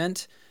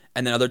accent,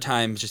 and then other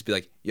times just be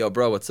like, "Yo,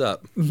 bro, what's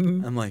up?"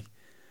 I'm like,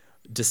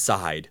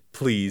 decide.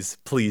 Please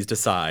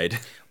decide.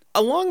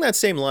 Along that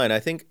same line, I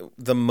think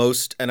the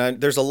most,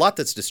 and there's a lot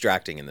that's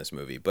distracting in this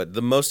movie, but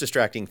the most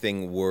distracting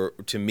thing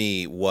to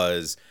me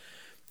was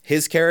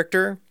his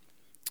character,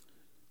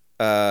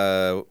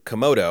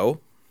 Komodo,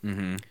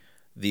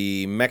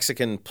 the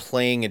Mexican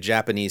playing a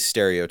Japanese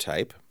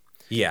stereotype.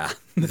 Yeah.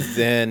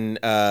 Then,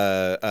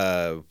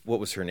 what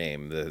was her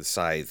name? The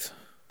Scythe.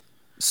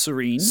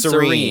 Serene.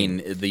 Serene,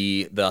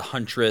 the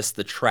huntress,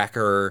 the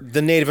tracker.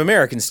 The Native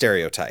American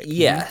stereotype.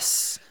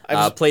 Yes.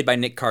 played by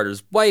Nick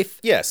Carter's wife.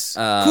 Yes.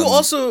 Who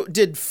also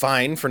did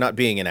fine for not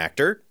being an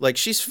actor. Like,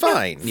 she's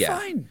fine. Yeah.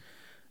 Fine.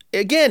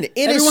 Again,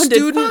 in Everyone a did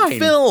student fine.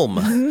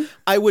 film,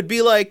 I would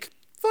be like,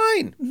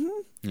 fine.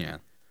 Yeah.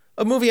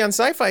 A movie on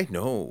sci-fi?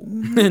 No.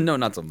 No,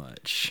 not so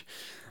much.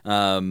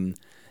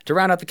 To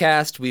round out the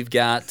cast, we've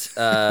got...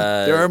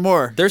 There are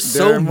more. There's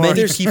There so are more.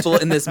 many people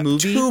in this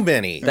movie Too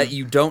many. that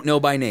you don't know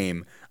by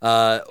name.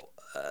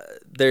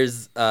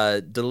 There's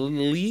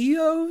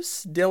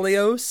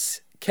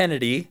Delios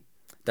Kennedy.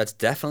 That's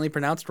definitely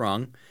pronounced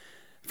wrong.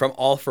 From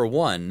All for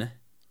One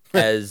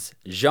as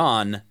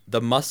Jean,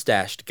 the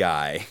mustached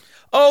guy.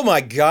 Oh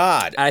my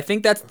God. I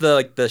think that's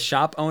the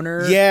shop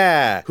owner.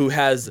 Yeah. Who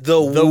has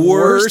The worst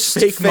worst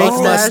fake fake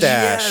mustache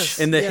mustache.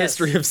 in the Yes.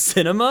 history of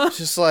cinema.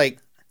 Just like,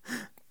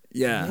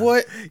 Yeah.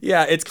 what?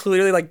 Yeah, it's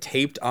clearly like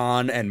taped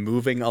on and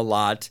moving a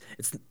lot.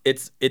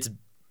 It's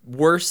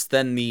worse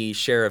than the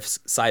sheriff's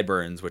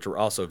sideburns, which were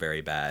also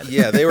very bad.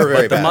 Yeah, they were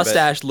very But the bad.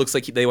 mustache looks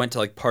like they went to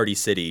like Party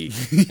City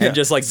and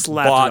just like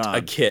slapped it bought on.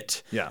 a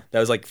kit. Yeah. That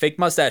was like fake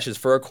mustaches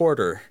for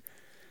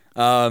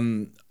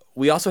 $0.25.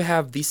 We also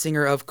have the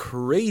singer of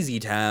Crazy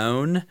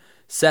Town,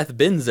 Seth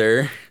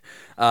Binzer,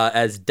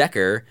 as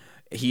Decker.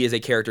 He is a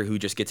character who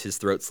just gets his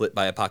throat slit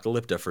by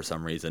Apocalypta for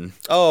some reason.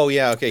 Oh,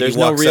 yeah, okay. There's he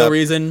no walks real up.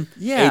 reason.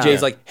 Yeah.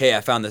 AJ's like, hey,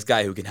 I found this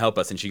guy who can help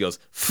us. And she goes,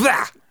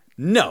 Fah!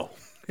 No.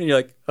 And you're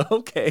like,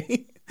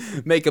 okay.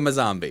 Make him a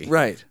zombie.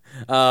 Right.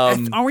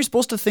 Aren't we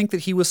supposed to think that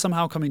he was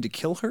somehow coming to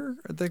kill her?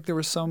 I think there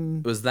was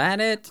some. Was that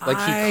it? Like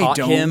he I caught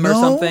don't him or know.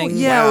 something?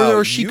 Yeah, Wow,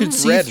 or she you could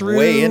see read through.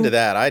 way into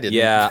that. I didn't.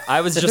 Yeah,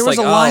 I was just There was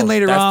like, a line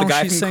later that's on. the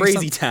guy she's from saying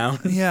Crazy Town.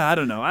 Yeah, I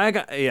don't know. I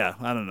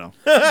don't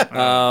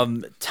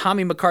know.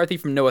 Tommy McCarthy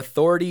from No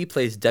Authority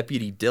plays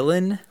Deputy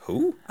Dylan.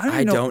 Who?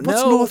 I don't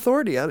What's know. No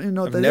Authority? I don't even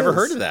know what I've that never is.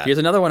 heard of that. Here's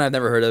another one I've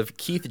never heard of.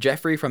 Keith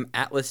Jeffrey from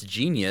Atlas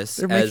Genius.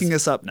 They're as- making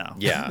this up now.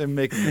 Yeah. They're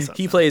making this up.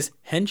 He plays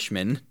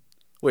Henchman,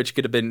 which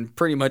could have been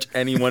pretty much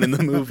anyone in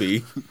the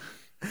movie.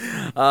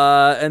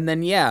 And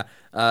then,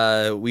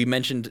 we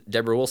mentioned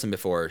Deborah Wilson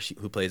before,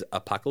 who plays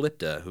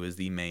Apocalypta, who is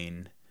the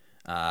main,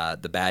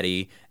 the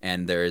baddie.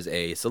 And there's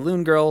a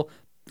saloon girl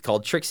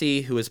called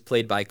Trixie, who is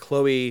played by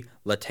Chloe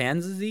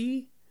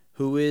Latanzi,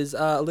 who is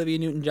Olivia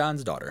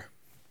Newton-John's daughter.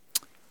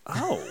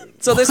 Oh.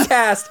 So this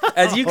cast,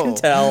 as you can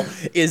tell,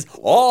 is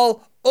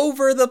all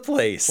over the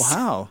place.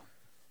 Wow.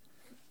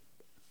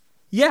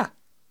 Yeah.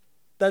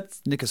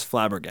 That's Nick is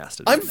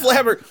flabbergasted. I'm right now.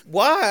 flabbergasted.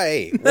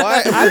 Why?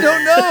 Why? I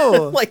don't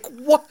know. Like,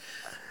 what?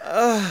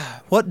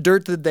 What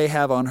dirt did they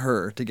have on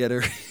her to get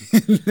her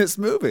in this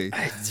movie?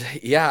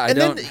 yeah, I And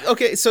don't. then,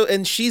 okay, so,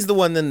 and she's the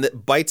one then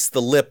that bites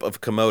the lip of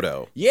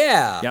Komodo.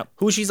 Yeah. Yep.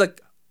 Who she's like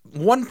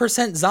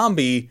 1%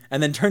 zombie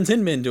and then turns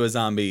him into a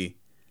zombie.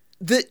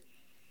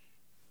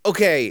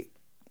 Okay,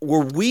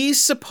 were we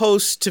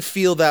supposed to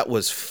feel that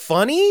was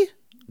funny?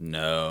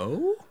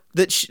 No.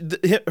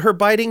 That her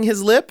biting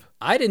his lip?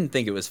 I didn't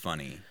think it was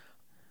funny.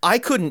 I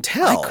couldn't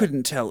tell. I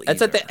couldn't tell either.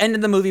 It's at the end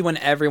of the movie when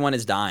everyone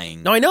is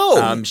dying. No, I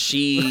know.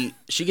 She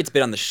gets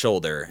bit on the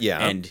shoulder.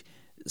 Yeah. And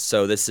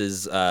so this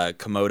is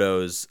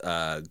Komodo's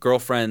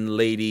girlfriend,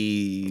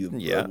 lady,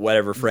 Yeah.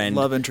 whatever friend.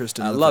 Love interest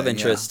in the love thing,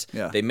 yeah. interest.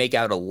 Yeah. They make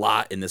out a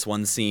lot in this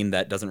one scene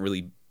that doesn't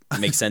really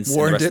make sense in the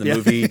Warned rest of the it, yeah.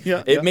 movie.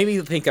 Yeah, It yeah. made me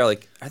think, are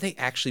they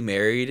actually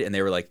married? And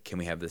they were like, can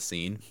we have this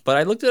scene? But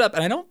I looked it up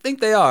and I don't think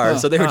they are.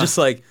 So they were just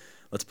like,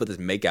 let's put this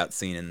makeout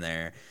scene in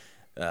there.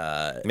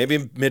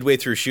 Maybe midway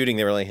through shooting,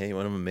 they were like, hey, you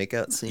want to make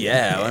out scene?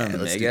 Yeah, I want to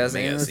let's make do out the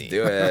scene. makeout Let's scene.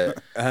 do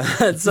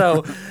it.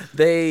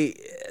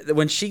 So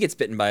when she gets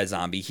bitten by a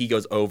zombie, he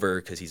goes over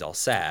because he's all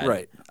sad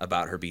Right.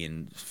 about her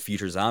being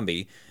future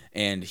zombie,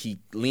 and he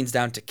leans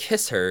down to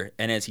kiss her,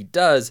 and as he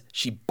does,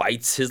 she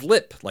bites his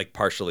lip like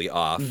partially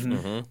off,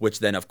 which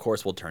then of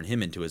course will turn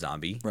him into a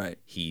zombie. Right.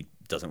 He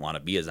doesn't want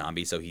to be a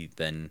zombie, so he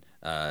then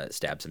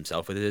stabs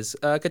himself with his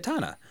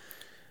katana.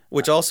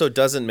 Which also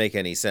doesn't make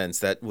any sense.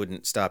 That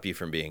wouldn't stop you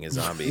from being a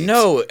zombie.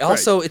 No,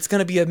 also it's going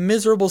to be a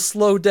miserable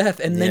slow death,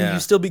 and then Yeah. you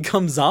still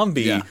become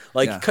zombie. Yeah,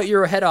 Like yeah. cut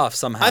your head off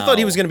somehow. I thought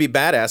he was going to be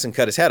badass and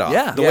cut his head off.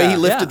 Yeah. The way he Yeah.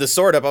 lifted Yeah. the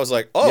sword up, I was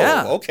like, oh,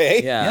 Yeah.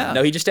 okay. Yeah. Yeah.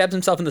 No, he just stabs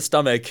himself in the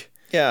stomach.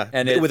 Yeah.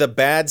 And with a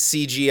bad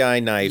CGI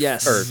knife.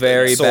 Yes. Or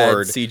Very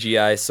sword. bad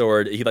CGI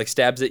sword. He like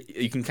stabs it.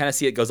 You can kind of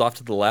see it goes off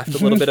to the left a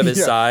little bit of his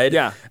Yeah. side.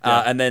 Yeah.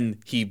 And then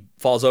he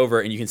falls over,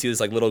 and you can see this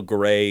like little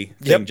gray thing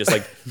Yep. just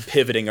like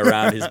pivoting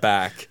around his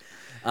back.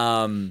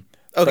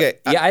 Okay.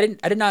 Yeah,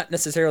 I did not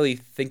necessarily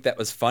think that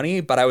was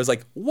funny, but I was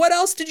like, what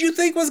else did you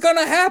think was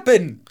gonna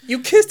happen? You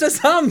kissed a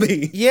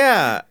zombie.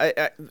 Yeah.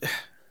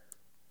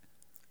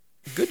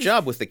 Good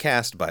job with the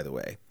cast, by the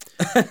way.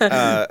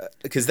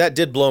 Because that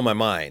did blow my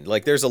mind.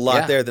 Like, there's a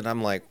lot Yeah. there that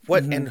I'm like,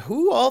 what? And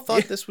who all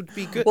thought this would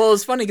be good? Well, it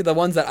was funny because the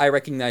ones that I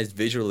recognized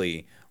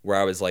visually, where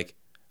I was like,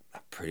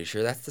 I'm pretty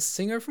sure that's the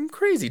singer from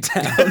Crazy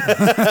Town. And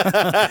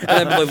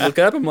then I look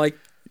it up, I'm like,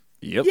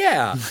 Yep.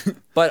 yeah.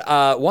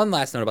 But one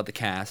last note about the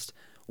cast: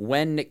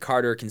 when Nick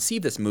Carter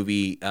conceived this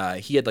movie,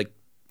 he had like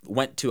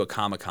went to a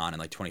Comic-Con in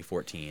like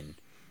 2014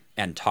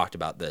 and talked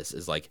about this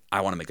as like,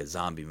 I want to make a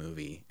zombie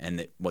movie, and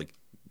it, like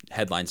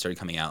headlines started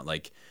coming out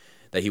like,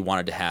 that he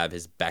wanted to have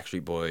his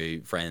Backstreet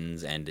Boy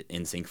friends and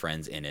NSYNC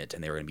friends in it,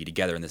 and they were going to be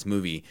together in this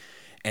movie.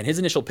 And his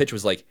initial pitch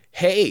was like,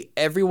 hey,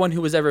 everyone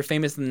who was ever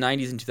famous in the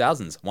 90s and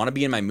 2000s, want to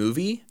be in my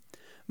movie?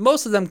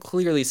 Most of them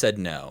clearly said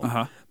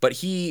no. But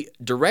he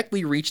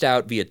directly reached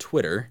out via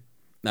Twitter,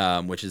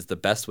 which is the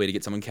best way to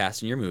get someone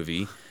cast in your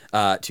movie,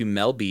 to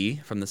Mel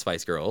B from the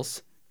Spice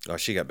Girls. Oh,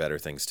 she got better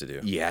things to do.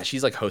 Yeah,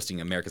 she's like hosting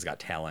America's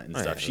Got Talent and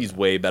stuff. She's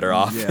way better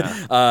off.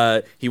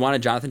 Yeah. He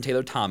wanted Jonathan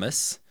Taylor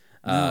Thomas,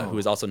 who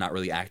is also not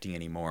really acting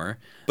anymore.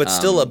 But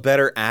still a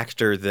better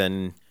actor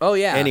than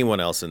anyone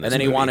else in this And then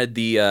movie. he wanted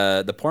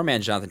the poor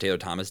man's Jonathan Taylor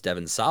Thomas,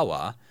 Devon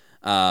Sawa,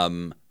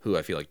 who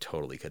I feel like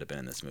totally could have been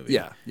in this movie.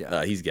 Yeah.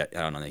 I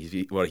don't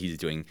know what he's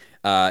doing.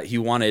 He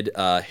wanted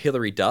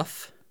Hilary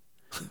Duff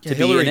to be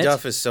Hilary in it.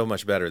 Duff is so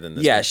much better than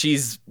this. Yeah, movie.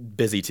 she's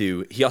busy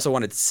too. He also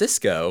wanted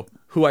Cisco,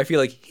 who I feel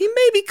like he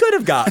maybe could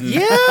have gotten.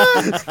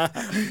 Yeah.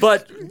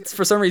 But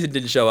for some reason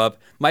didn't show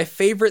up. My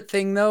favorite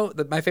thing, though,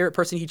 my favorite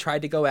person he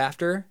tried to go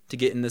after to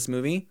get in this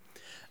movie,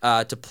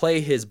 to play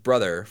his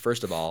brother,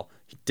 first of all,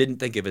 he didn't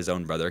think of his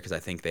own brother because I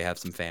think they have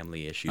some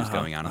family issues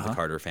going on in the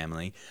Carter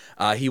family.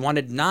 He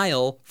wanted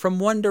Niall from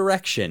One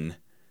Direction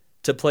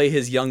to play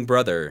his young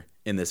brother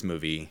in this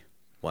movie.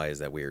 Why is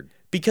that weird?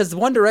 Because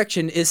One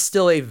Direction is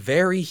still a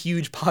very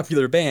huge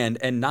popular band,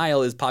 and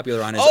Niall is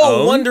popular on his own.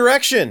 Oh, One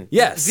Direction.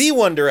 Yes. The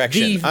One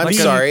Direction. I'm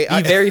sorry.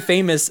 The very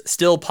famous,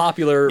 still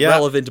popular,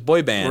 relevant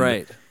boy band.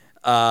 Right.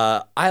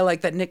 I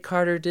like that Nick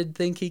Carter did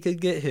think he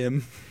could get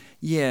him.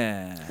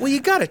 Yeah. Well,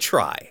 you got to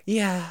try.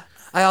 Yeah.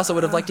 I also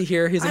would have liked to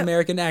hear his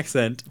American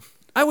accent.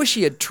 I wish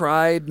he had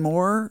tried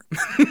more.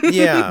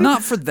 Yeah.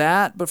 Not for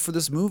that, but for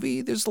this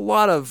movie. There's a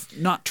lot of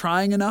not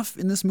trying enough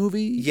in this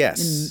movie.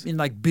 Yes. In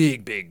like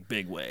big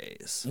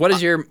ways. What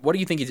do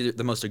you think is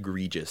the most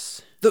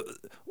egregious?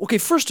 Okay,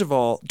 first of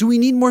all, do we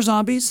need more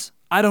zombies?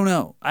 I don't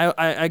know.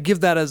 I give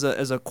that as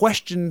a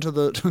question to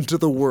the to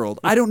the world.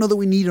 I don't know that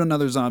we need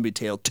another zombie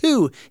tale.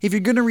 2, if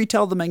you're going to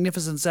retell the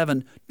Magnificent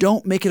Seven,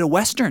 don't make it a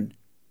Western.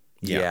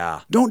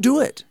 Yeah. Don't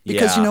do it.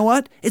 Because you Yeah. know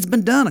what? It's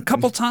been done a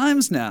couple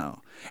times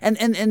now. And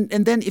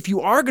then if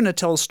you are going to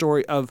tell a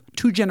story of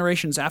 2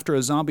 generations after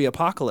a zombie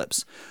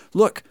apocalypse,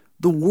 look,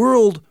 the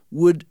world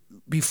would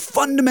be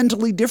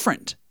fundamentally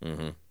different.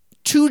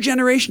 2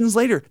 generations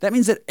later, that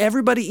means that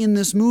everybody in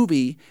this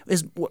movie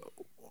is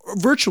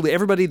virtually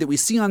everybody that we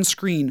see on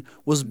screen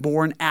was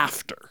born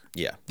after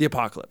the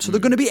apocalypse. So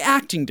they're going to be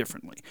acting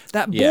differently.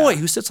 That boy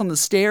who sits on the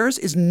stairs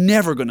is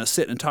never going to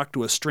sit and talk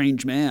to a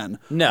strange man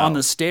on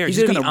the stairs.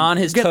 He's going to be on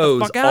his get toes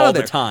the fuck out all of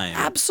the there. time.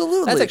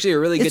 Absolutely. That's actually a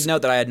really good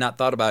note that I had not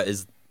thought about,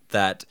 is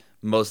that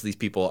most of these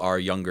people are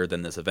younger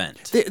than this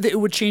event. It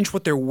would change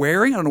what they're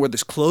wearing. I don't know where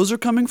these clothes are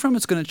coming from.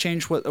 It's going to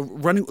change what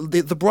running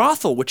the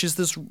brothel, which is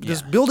this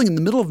building in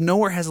the middle of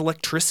nowhere, has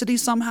electricity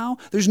somehow.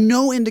 There's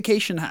no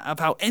indication of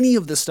how any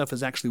of this stuff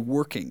is actually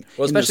working.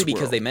 Well, in this especially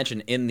because world. they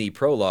mention in the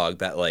prologue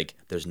that like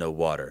there's no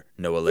water,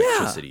 no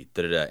electricity,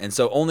 and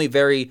so only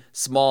very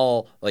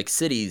small like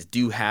cities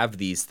do have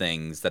these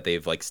things that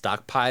they've like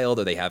stockpiled,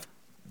 or they have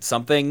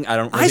something. I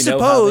don't really know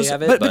how they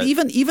have it. But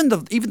even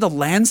the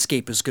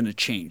landscape is going to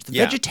change. The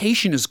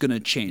vegetation is going to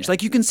change.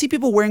 Like you can see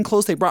people wearing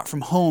clothes they brought from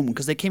home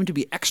because they came to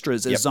be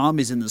extras as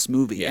zombies in this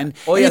movie. And,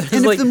 if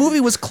the movie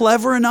was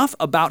clever enough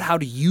about how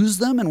to use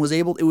them and was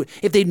able,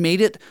 if they'd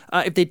made it,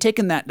 if they'd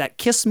taken that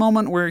kiss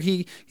moment where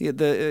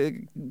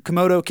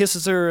Komodo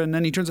kisses her and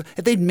then he turns,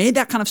 if they'd made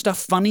that kind of stuff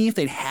funny, if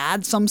they'd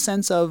had some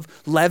sense of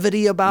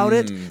levity about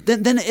it,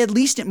 then at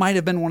least it might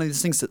have been one of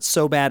these things that's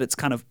so bad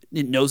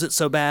it knows it's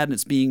so bad and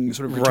it's being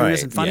sort of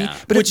gratuitous and funny. Yeah.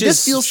 But Which this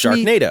is feels to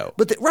me- Sharknado.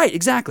 But right,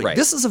 exactly. Right.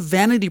 This is a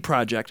vanity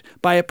project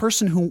by a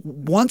person who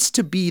wants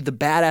to be the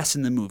badass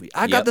in the movie.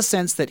 I got the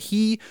sense that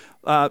he,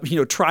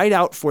 tried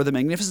out for the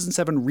Magnificent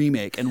Seven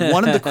remake and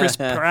wanted the Chris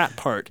Pratt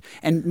part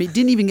and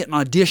didn't even get an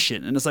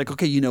audition. And it's like,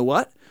 okay, you know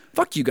what?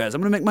 Fuck you guys.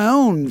 I'm going to make my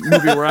own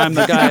movie where I'm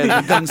the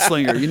guy, the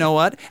gunslinger. You know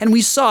what? And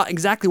we saw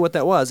exactly what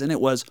that was, and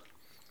it was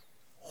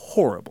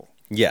horrible.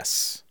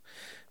 Yes.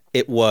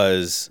 It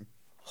was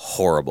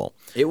horrible.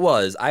 It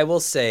was. I will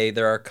say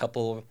there are a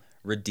couple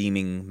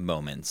redeeming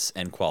moments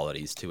and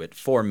qualities to it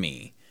for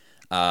me.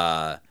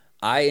 I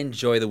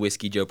enjoy the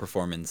Whiskey Joe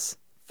performance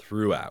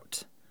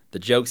throughout. The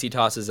jokes he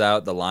tosses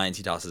out, the lines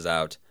he tosses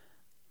out.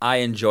 I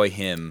enjoy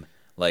him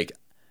like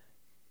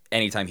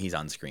anytime he's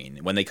on screen.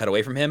 When they cut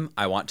away from him,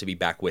 I want to be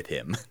back with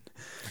him.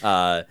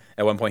 At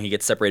one point, he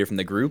gets separated from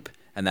the group,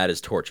 and that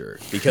is torture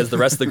because the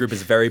rest of the group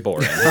is very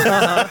boring.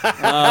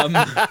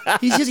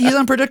 He's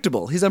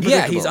unpredictable. He's unpredictable.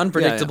 Yeah, he's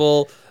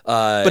unpredictable.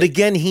 But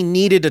again, he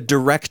needed a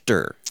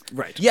director.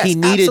 Right. Yes, he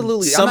needed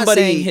absolutely. I'm not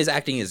somebody. saying his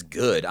acting is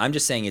good. I'm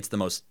just saying it's the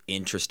most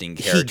interesting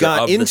character. He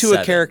got of the into a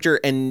seven. character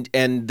and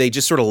they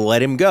just sort of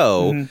let him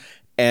go,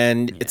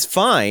 and it's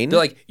fine. They're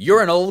like,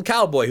 "You're an old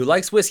cowboy who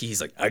likes whiskey." He's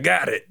like, "I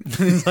got it."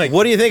 He's like,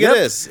 what do you think of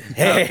this?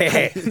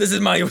 "Hey, this is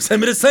my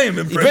Yosemite Sam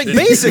impression."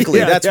 Basically,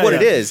 that's what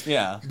it is.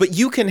 Yeah. But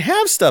you can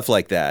have stuff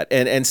like that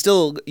and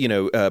still,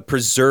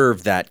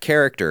 preserve that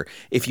character.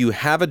 If you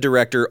have a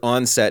director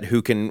on set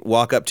who can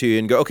walk up to you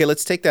and go, okay,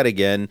 let's take that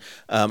again.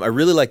 I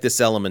really like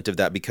this element of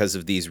that because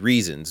of these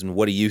reasons. And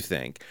what do you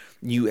think?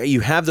 you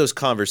have those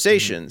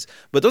conversations,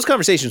 but those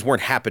conversations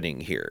weren't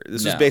happening here.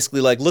 This was No. basically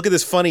like, look at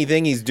this funny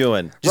thing he's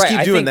doing. Just keep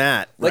I doing think,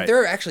 that. Like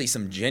there are actually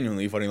some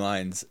genuinely funny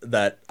lines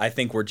that I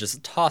think were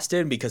just tossed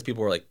in because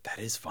people were like, "That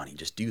is funny,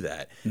 just do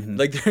that."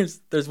 Like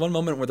there's one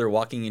moment where they're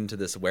walking into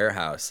this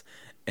warehouse,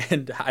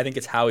 and I think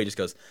it's Howie just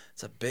goes,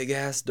 "It's a big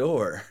ass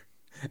door."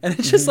 And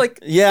it's just like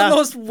Yeah. the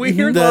most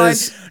weird That line.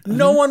 is-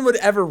 No one would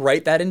ever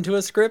write that into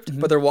a script,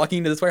 but they're walking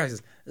into this warehouse. He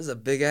goes, "This is a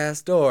big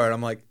ass door," and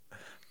I'm like,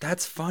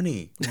 "That's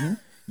funny."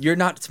 You're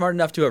not smart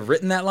enough to have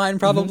written that line,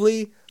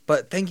 probably,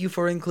 but thank you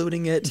for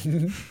including it.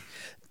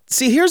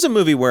 See, here's a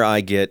movie where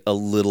I get a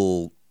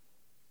little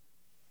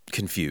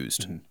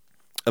confused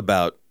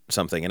about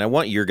something, and I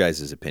want your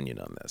guys' opinion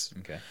on this.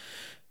 Okay.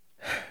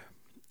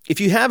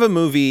 If you have a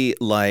movie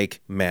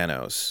like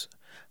Manos,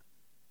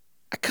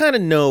 I kind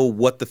of know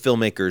what the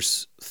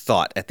filmmakers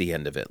thought at the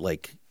end of it.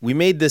 Like, we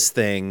made this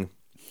thing,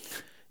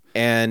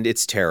 and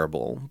it's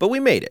terrible, but we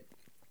made it.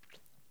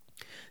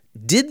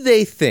 Did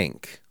they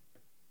think,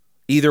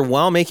 either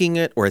while making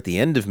it or at the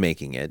end of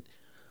making it,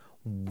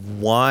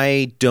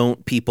 why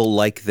don't people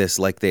like this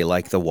like they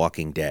like The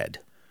Walking Dead?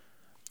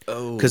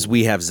 Oh. Because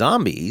we have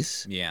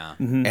zombies, Yeah.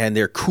 and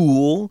they're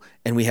cool,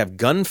 and we have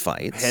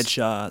gunfights.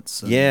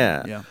 Headshots. and-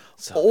 Yeah. Yeah.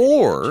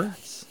 Or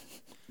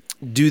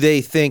do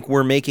they think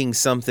we're making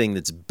something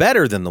that's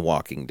better than The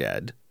Walking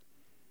Dead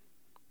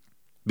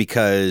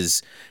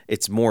because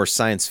it's more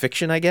science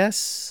fiction, I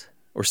guess,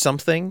 or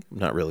something? I'm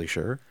not really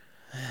sure.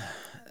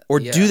 Or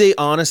do Yeah. they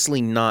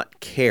honestly not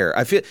care?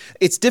 I feel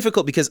it's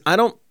difficult because I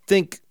don't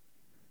think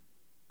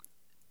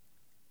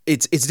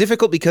it's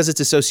difficult because it's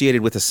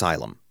associated with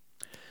Asylum.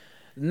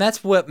 And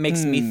that's what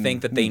makes me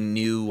think that they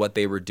knew what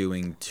they were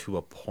doing to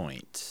a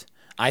point.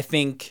 I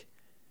think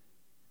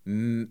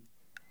this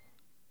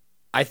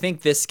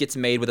gets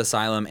made with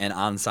Asylum and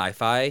on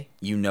Sci-Fi,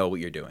 you know what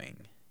you're doing.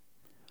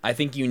 I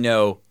think you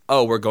know,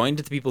 oh, we're going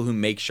to the people who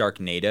make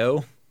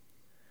Sharknado.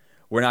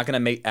 We're not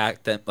going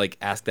to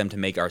ask them to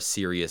make our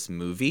serious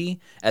movie.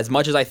 As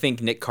much as I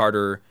think Nick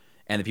Carter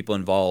and the people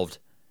involved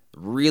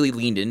really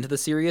leaned into the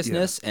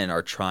seriousness and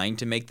are trying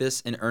to make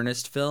this an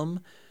earnest film.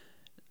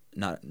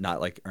 Not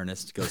like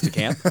Ernest Goes to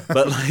Camp,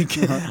 but like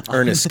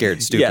Ernest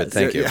Scared Stupid.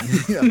 Thank you.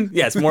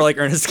 Yeah, it's more like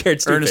Ernest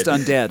Scared Stupid. Ernest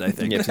Undead, I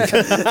think.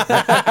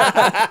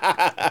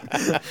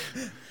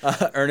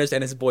 Ernest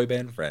and his boy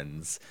band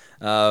friends.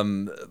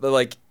 But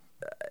like,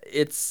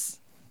 it's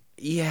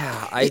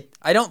I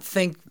don't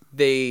think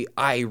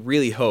I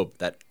really hope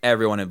that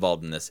everyone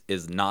involved in this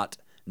is not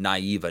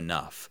naive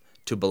enough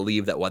to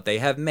believe that what they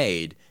have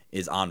made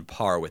is on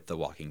par with The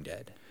Walking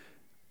Dead.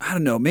 I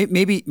don't know.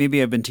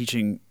 Maybe I've been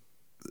teaching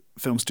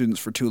film students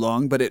for too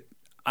long, but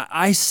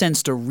I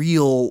sensed a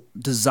real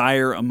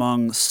desire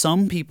among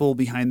some people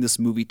behind this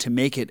movie to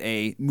make it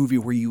a movie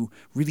where you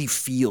really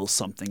feel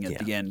something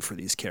at the end for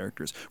these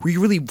characters, where you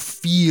really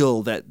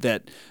feel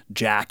that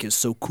Jack is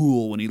so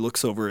cool when he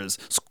looks over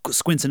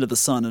squints into the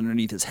sun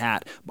underneath his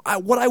hat.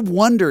 What I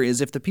wonder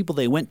is if the people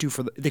they went to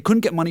they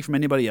couldn't get money from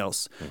anybody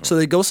else, so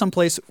they go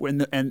someplace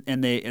and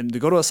they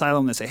go to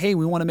Asylum and they say, hey,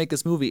 we want to make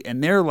this movie,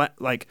 and they're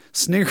like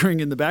sniggering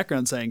in the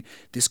background saying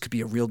this could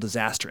be a real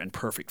disaster and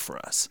perfect for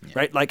us,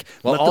 right? Like,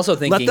 Well, also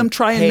let them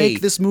try and hey, make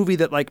this movie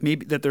that like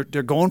maybe that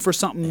they're going for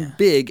something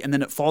big, and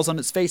then it falls on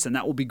its face, and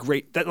that will be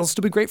great. That'll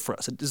still be great for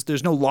us.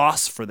 There's no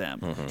loss for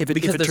them if it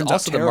because there's turns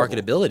also out the terrible.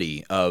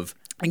 marketability of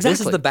this is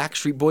Exactly. the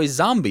Backstreet Boys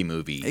zombie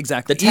movie.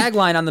 Exactly. The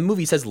tagline on the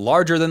movie says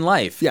 "larger than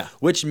life." Yeah.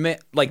 which means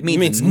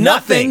Means nothing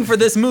nothing. for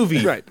this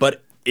movie, Right.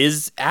 but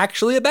is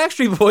actually a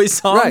Backstreet Boys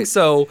song. Right.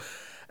 So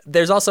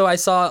there's also I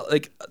saw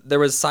like there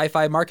was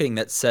sci-fi marketing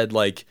that said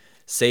like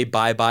say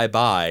bye bye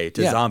bye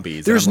to Yeah.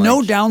 zombies. There's And I'm no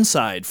like,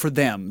 downside for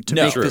them to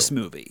No. make True. this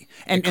movie,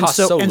 and costs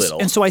so so little.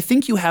 and so I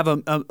think you have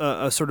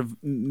a sort of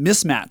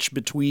mismatch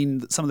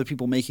between some of the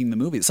people making the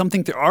movie. Some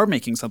think they are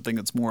making something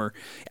that's more.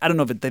 I don't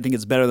know if they think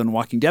it's better than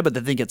Walking Dead, but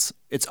they think it's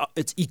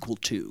equal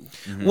to.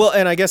 Well,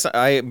 and I guess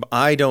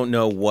I don't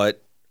know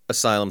what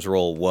Asylum's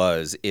role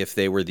was, if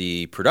they were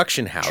the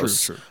production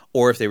house True.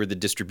 or if they were the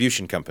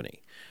distribution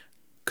company.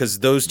 Because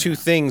those two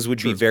things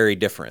would be very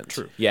different.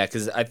 True. Yeah,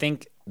 because I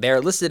think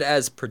they're listed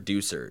as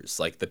producers.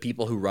 Like the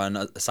people who run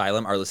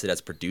Asylum are listed as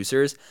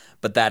producers,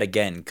 but that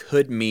again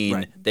could mean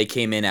Right. they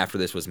came in after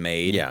this was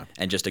made Yeah.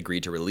 and just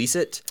agreed to release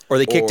it. Or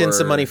they kicked in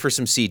some money for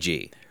some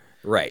CG,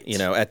 right.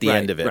 at the Right,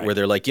 end of it, right. where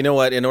they're like, you know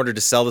what, in order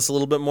to sell this a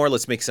little bit more,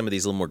 let's make some of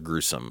these a little more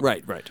gruesome.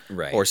 Right.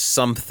 Right. Or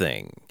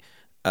something.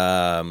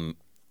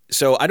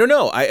 So I don't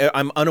know.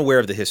 I'm unaware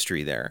of the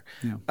history there.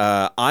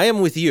 I am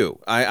with you.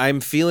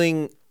 I'm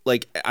feeling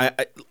like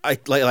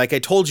I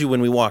told you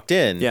when we walked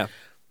in. Yeah.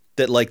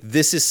 That like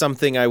this is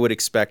something I would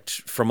expect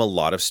from a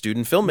lot of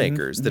student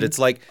filmmakers. That it's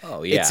like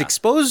Oh, yeah. it's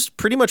exposed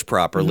pretty much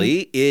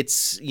properly.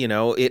 It's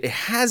it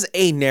has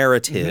a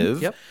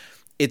narrative. Yep.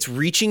 It's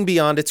reaching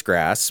beyond its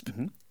grasp.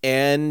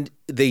 And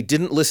they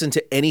didn't listen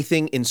to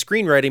anything in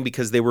screenwriting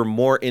because they were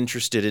more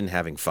interested in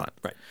having fun.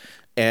 Right.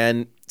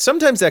 And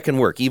sometimes that can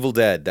work. Evil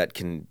Dead, that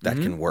can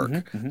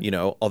work.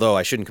 Although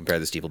I shouldn't compare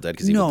this to Evil Dead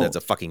because Evil No. Dead's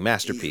a fucking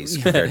masterpiece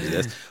compared to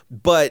this.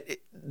 But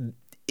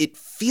it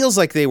feels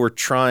like they were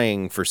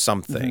trying for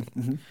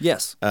something.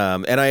 Yes.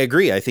 And I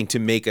agree. I think to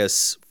make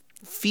us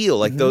feel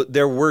like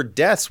there were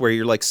deaths where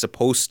you're like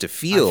supposed to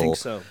feel I think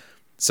so.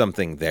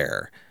 something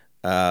there.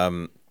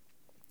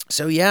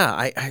 So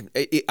yeah,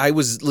 I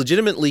was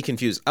legitimately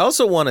confused. I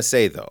also want to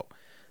say though,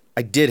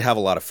 I did have a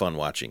lot of fun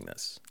watching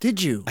this.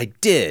 Did you? I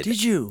did.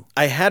 Did you?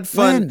 I had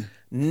fun.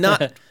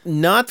 When?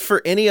 Not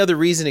for any other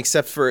reason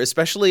except for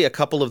especially a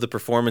couple of the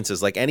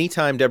performances. Like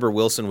anytime Deborah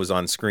Wilson was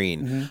on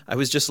screen, I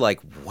was just like,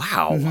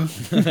 wow,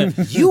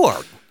 you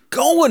are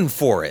going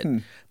for it.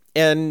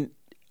 And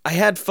I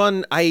had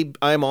fun.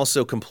 I'm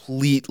also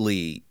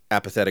completely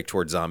apathetic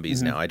towards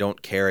zombies now. I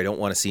don't care. I don't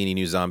want to see any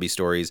new zombie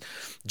stories.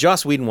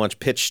 Joss Whedon once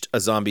pitched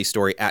a zombie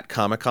story at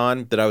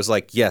Comic-Con that I was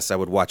like, yes, I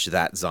would watch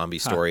that zombie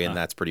story, and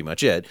that's pretty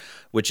much it,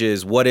 which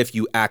is what if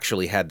you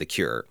actually had the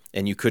cure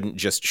and you couldn't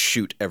just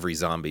shoot every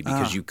zombie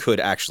because you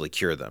could actually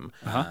cure them.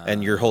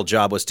 And your whole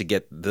job was to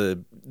get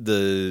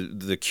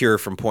the cure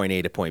from point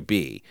A to point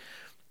B.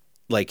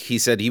 Like he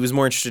said, he was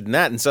more interested in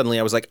that, and suddenly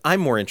I was like, I'm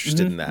more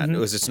interested in that.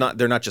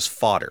 They're not just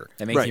fodder.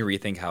 That makes me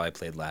rethink how I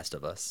played Last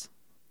of Us.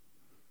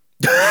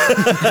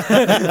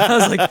 I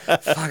was like,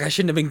 fuck, I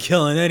shouldn't have been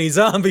killing any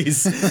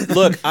zombies.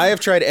 Look, I have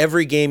tried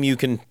every game you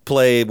can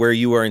play where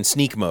you are in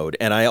sneak mode,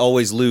 and I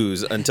always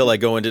lose until I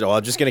go into,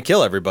 I'm just going to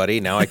kill everybody.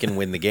 Now I can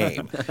win the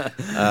game.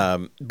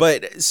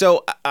 But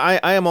so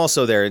I am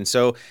also there. And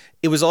so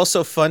it was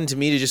also fun to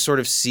me to just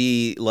sort of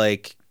see,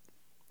 like,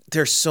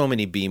 there's so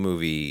many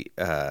B-movie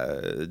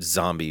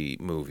zombie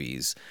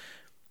movies.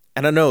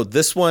 And I know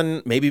this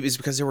one, maybe it was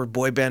because there were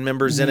boy band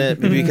members in it.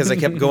 Maybe because I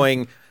kept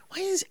going, why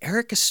is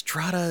Eric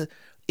Estrada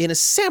in a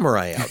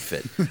samurai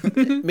outfit?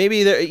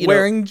 Maybe they're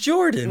wearing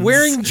Jordans.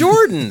 Wearing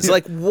Jordans.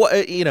 Like, what?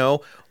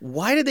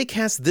 Why did they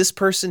cast this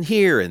person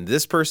here and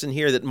this person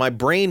here? That my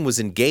brain was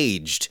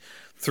engaged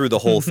through the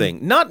whole thing.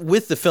 Not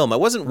with the film. I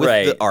wasn't with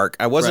the arc.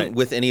 I wasn't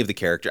with any of the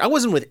characters. I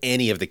wasn't with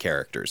any of the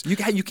characters. You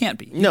can't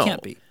be. You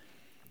can't be.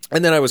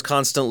 And then I was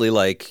constantly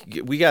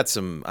like, we got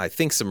some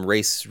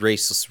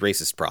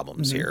racist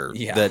problems here.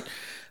 Yeah. That,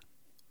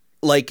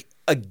 like,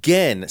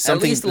 again,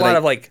 something at least a lot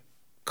of like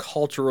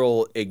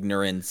cultural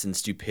ignorance and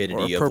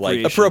stupidity or of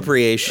like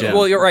appropriation.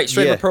 Well, you're right,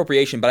 straight up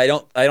appropriation, but I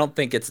don't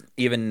think it's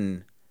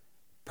even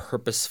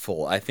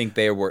purposeful. I think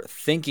they were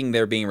thinking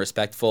they're being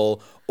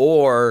respectful,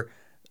 or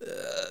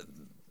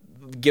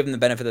given the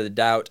benefit of the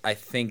doubt, I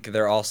think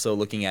they're also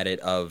looking at it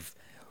of,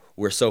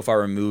 we're so far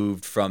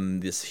removed from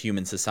this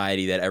human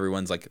society that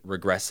everyone's like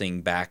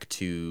regressing back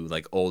to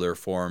like older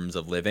forms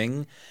of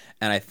living.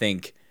 And I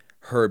think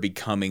her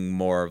becoming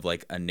more of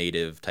like a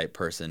native type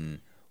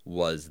person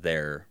was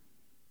their,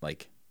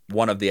 like,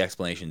 one of the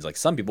explanations. Like,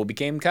 some people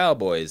became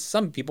cowboys,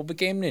 some people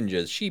became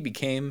ninjas. She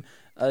became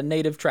a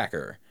native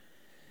tracker.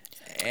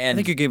 And I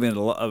think you're giving it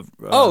a lot of...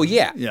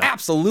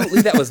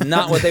 absolutely. That was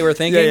not what they were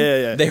thinking.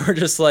 Yeah. They were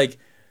just like,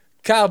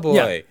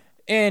 cowboy,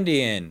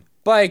 Indian,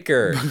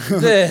 biker,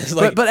 this,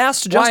 like, but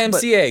ask Justin,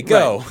 YMCA,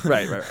 go.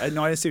 Right.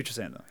 No, I see what you're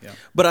saying, though. Yeah.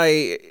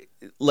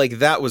 But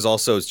that was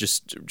also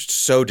just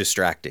so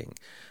distracting,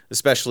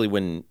 especially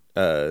when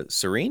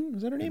Serene,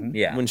 is that her name?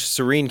 Yeah. When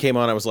Serene came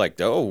on, I was like,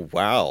 oh,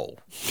 wow.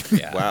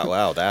 Yeah.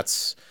 wow,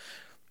 that's...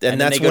 And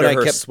that's then they go when to I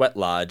her kept... sweat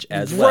lodge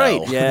as well.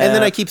 Right. Yeah. And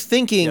then I keep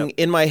thinking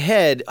in my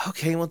head,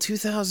 okay, well,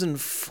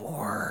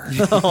 2004.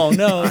 Oh,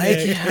 no. I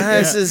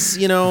guess is,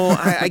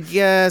 I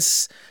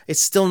guess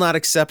it's still not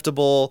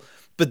acceptable.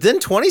 But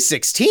then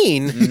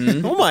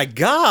 2016, oh my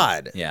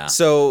God. Yeah.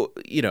 So,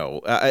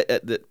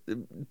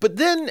 but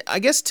then I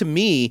guess to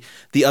me,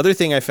 the other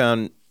thing I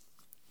found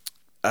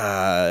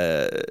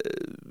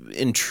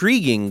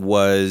intriguing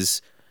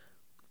was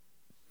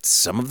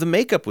some of the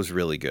makeup was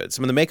really good.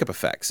 Some of the makeup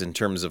effects in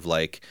terms of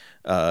like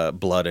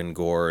blood and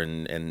gore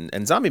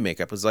and zombie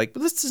makeup was like,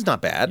 well, this is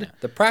not bad. Yeah.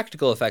 The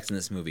practical effects in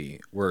this movie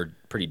were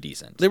pretty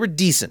decent. They were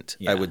decent,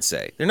 I would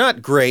say. They're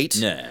not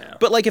great. No.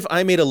 But like if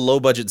I made a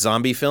low budget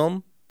zombie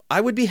film, I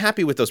would be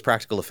happy with those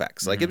practical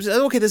effects. Like, it was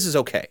okay, this is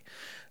okay.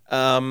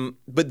 But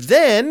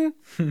then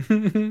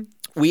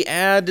we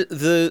add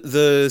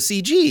the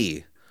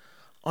CG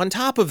on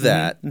top of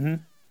that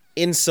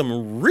in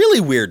some really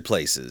weird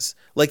places.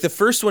 Like the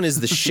first one is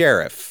the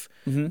sheriff,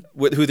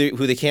 who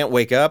they can't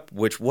wake up.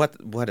 Which what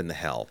in the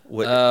hell?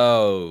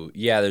 Oh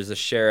yeah, there's a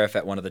sheriff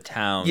at one of the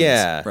towns.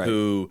 Yeah,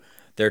 who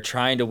they're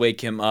trying to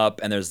wake him up,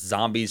 and there's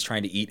zombies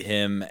trying to eat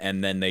him,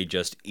 and then they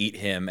just eat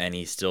him, and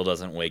he still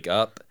doesn't wake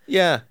up.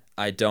 Yeah.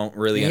 I don't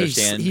really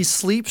understand. He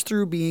sleeps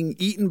through being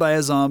eaten by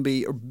a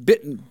zombie or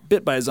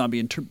bit by a zombie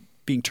and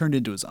being turned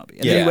into a zombie,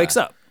 and then he wakes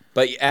up.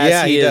 But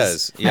as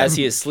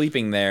he is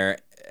sleeping there,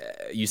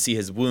 you see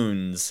his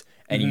wounds,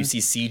 and you see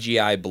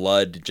CGI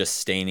blood just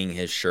staining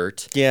his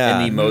shirt. Yeah.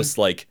 In the most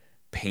like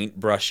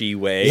paintbrushy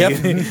way.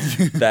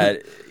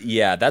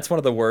 Yep. That's one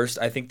of the worst.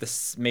 I think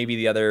this may be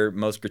the other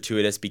most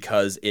gratuitous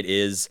because it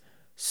is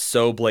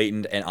so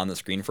blatant and on the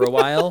screen for a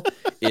while.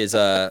 Is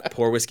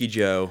Poor Whiskey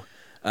Joe.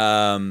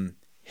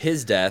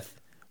 His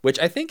death, which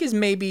I think is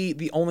maybe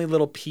the only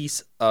little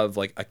piece of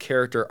like a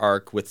character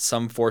arc with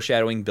some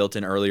foreshadowing built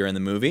in earlier in the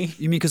movie.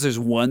 You mean because there's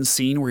one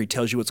scene where he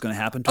tells you what's going to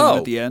happen to him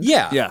at the end?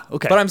 Yeah. Yeah,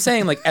 okay. But I'm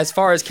saying, like, as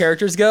far as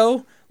characters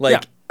go,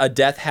 like, a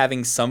death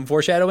having some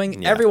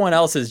foreshadowing, everyone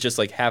else is just,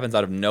 like, happens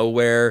out of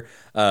nowhere.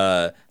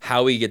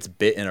 Howie gets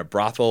bit in a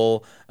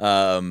brothel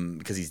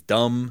because he's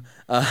dumb.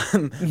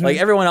 Like,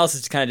 everyone else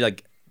is kind of,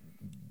 like,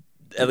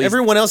 at least...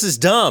 Everyone else is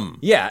dumb.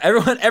 Yeah,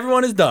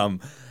 everyone is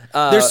dumb.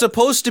 They're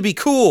supposed to be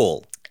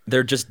cool.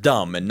 They're just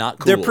dumb and not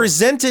cool. They're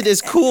presented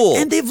as cool.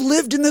 And they've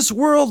lived in this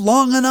world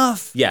long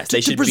enough. Yes, they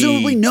to should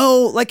presumably be...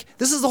 know. Like,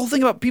 this is the whole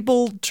thing about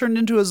people turned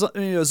into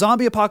a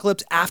zombie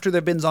apocalypse after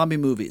there've been zombie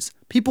movies.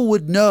 People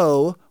would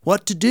know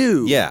what to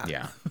do. Yeah.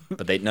 Yeah,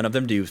 but none of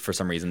them do for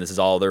some reason. This is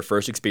all their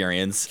first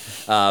experience.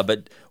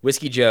 But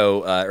Whiskey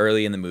Joe,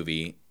 early in the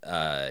movie,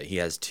 he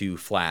has 2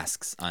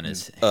 flasks on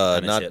his hips.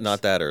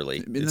 Not that early.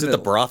 It's at the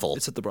middle. brothel.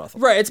 It's at the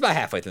brothel. Right, it's about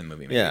halfway through the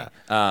movie. Maybe.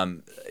 Yeah.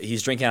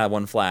 He's drinking out of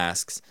 1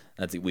 flask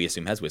that we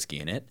assume has whiskey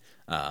in it,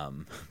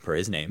 per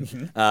his name.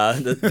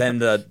 Then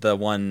the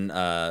one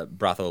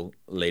brothel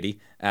lady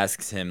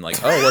asks him,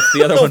 like, "Oh, what's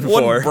the other one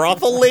for?"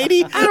 Brothel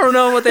lady? I don't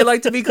know what they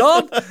like to be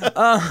called.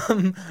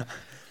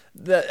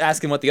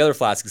 Ask him what the other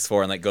flask is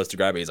for, and like goes to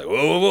grab it. He's like,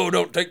 "Whoa, whoa,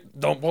 whoa!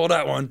 Don't pull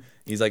that one."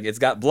 He's like, "It's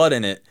got blood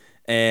in it,"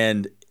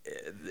 and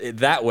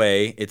that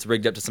way it's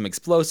rigged up to some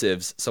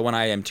explosives. So when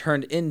I am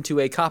turned into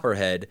a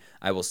copperhead,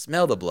 I will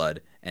smell the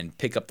blood and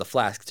pick up the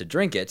flask to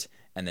drink it,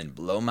 and then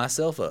blow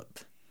myself up,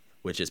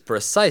 which is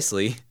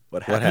precisely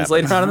what happens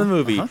later on in the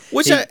movie.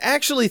 Which I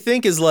actually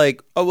think is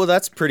like, oh, well,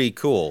 that's pretty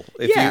cool.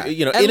 If Yeah,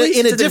 you know, at least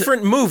in a it's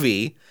different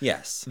movie,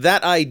 Yes.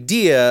 that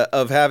idea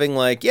of having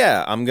like,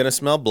 yeah, I'm going to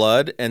smell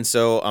blood, and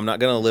so I'm not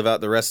going to live out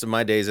the rest of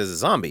my days as a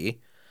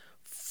zombie.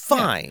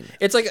 Fine.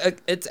 It's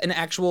like it's an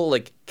actual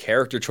like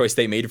character choice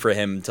they made for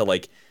him to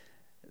like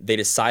they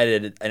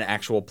decided an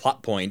actual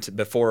plot point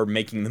before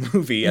making the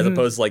movie as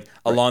opposed to like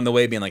along the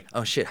way being like,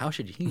 oh shit, how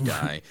should he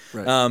die?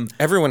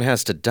 Everyone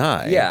has to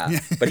die. Yeah.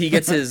 But he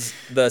gets the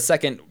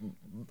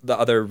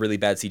other really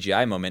bad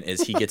CGI moment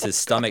is he gets his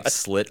stomach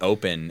slit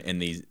open in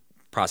the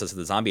process of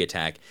the zombie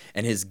attack,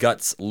 and his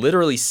guts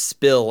literally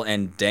spill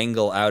and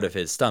dangle out of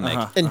his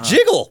stomach. And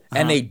jiggle.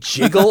 And they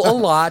jiggle a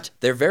lot.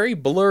 They're very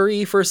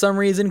blurry for some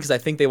reason because I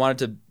think they wanted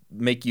to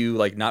make you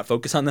like not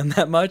focus on them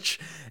that much.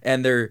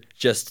 And they're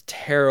just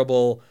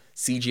terrible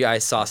CGI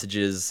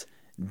sausages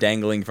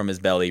dangling from his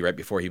belly right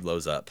before he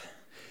blows up.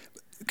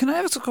 Can I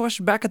ask a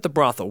question back at the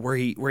brothel where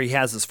he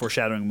has this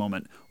foreshadowing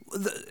moment?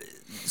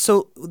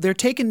 So they're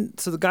taken.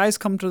 So the guys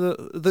come to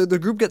the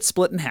group gets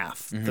split in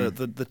half.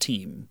 The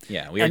team.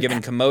 Yeah, we are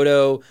given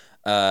Komodo,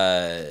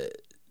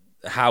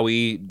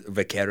 Howie,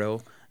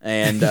 Vaquero,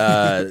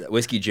 and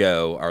Whiskey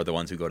Joe are the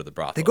ones who go to the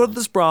brothel. They go to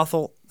this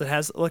brothel that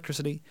has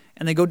electricity,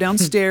 and they go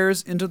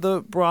downstairs into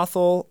the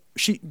brothel.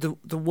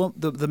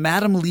 The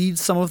madam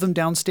leads some of them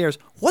downstairs.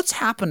 What's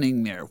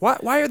happening there?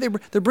 Why are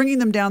they're bringing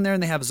them down there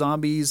and they have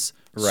zombies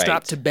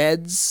strapped to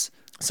beds?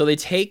 So they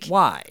take...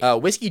 Why?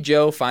 Whiskey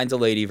Joe finds a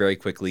lady very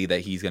quickly that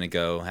he's going to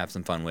go have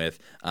some fun with.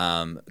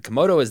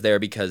 Komodo is there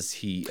because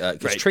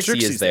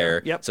Trixie is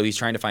there. Yep. So he's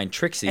trying to find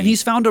Trixie. And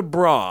he's found a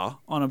bra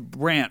on a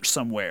branch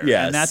somewhere.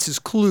 Yes. And that's his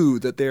clue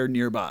that they're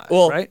nearby.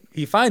 Well, right?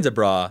 he finds a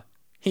bra.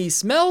 He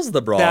smells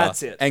the bra.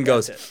 That's it. And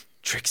That's goes, it.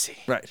 Trixie.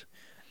 Right.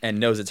 And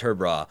knows it's her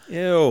bra.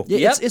 Ew. Yeah,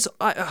 Yep. it's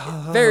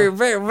Very,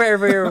 very, very,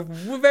 very,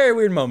 very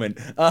weird moment.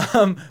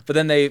 But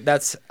then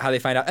that's how they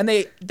find out. And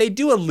they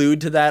do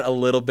allude to that a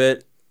little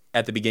bit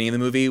at the beginning of the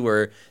movie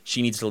where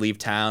she needs to leave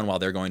town while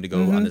they're going to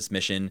go on this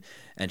mission.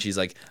 And she's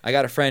like, I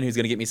got a friend who's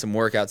going to get me some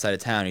work outside of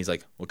town. He's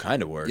like, what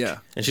kind of work? Yeah.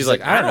 And she's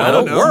like, I I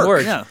don't don't know. know.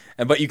 Work. Yeah.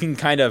 But you can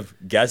kind of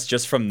guess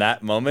just from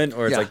that moment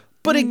or it's Yeah. like,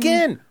 But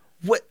again,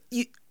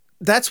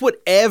 that's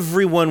what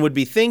everyone would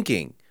be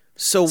thinking.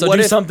 So So what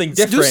do if, something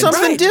different. Do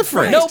something Right,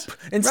 different. right. nope.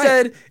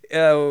 Instead,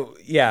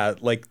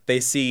 like they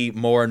see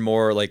more and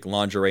more like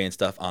lingerie and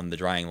stuff on the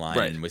drying line,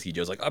 Right. and Whiskey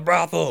Joe's like, a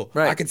brothel.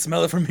 Right. I can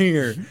smell it from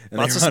here. And they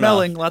lots of run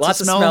smelling, off. lots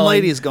of smelling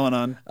ladies going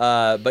on.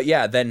 But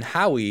yeah, then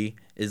Howie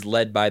is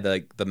led by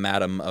the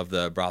madam of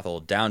the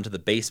brothel down to the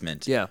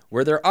basement. Yeah.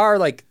 Where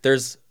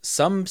there's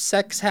some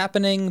sex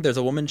happening. There's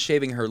a woman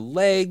shaving her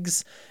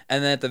legs,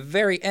 and then at the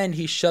very end,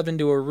 he's shoved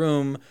into a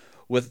room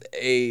with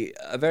a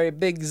very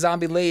big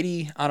zombie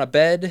lady on a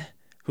bed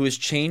who is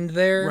chained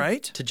there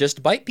Right. to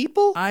just bite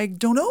people. I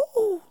don't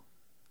know.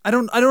 I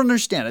don't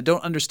understand. I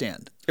don't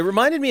understand. It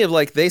reminded me of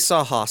like they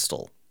saw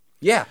Hostel.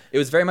 Yeah, it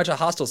was very much a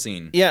hostile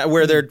scene. Yeah,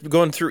 where they're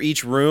going through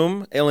each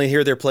room. I only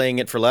hear they're playing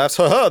it for laughs.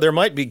 Ha, there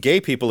might be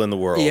gay people in the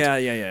world. Yeah.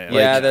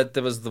 Yeah, that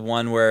was the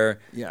one where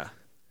Yeah.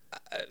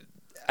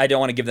 I don't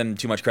want to give them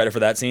too much credit for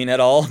that scene at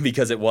all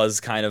because it was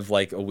kind of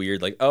like a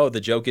weird, like, oh, the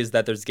joke is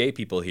that there's gay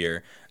people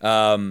here.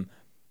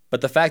 But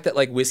the fact that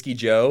like Whiskey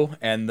Joe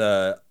and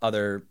the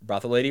other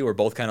brothel lady were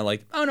both kind of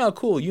like, oh no,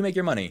 cool, you make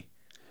your money.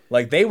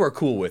 Like they were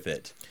cool with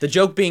it. The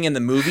joke being in the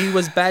movie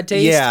was bad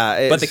taste.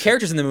 Yeah, but the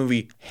characters in the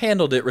movie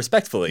handled it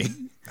respectfully.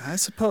 I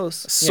suppose.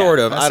 Sort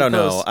of. I I don't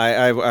know. suppose.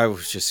 I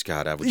was just,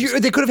 God, I would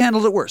just... They could have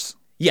handled it worse.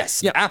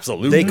 Yes, Yep.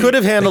 absolutely. They could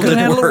have handled could've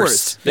it handled it worse.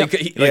 worse. They could,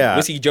 like, Yeah.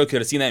 Whiskey Joe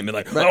could have seen that and been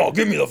like, "Oh,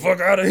 get me the fuck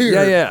out of here!"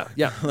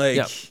 Yeah. Like,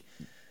 Yeah.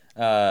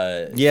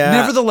 Yeah.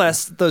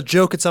 Nevertheless, the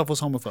joke itself was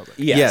homophobic.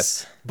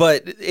 Yes.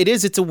 But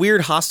it's a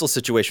weird hostel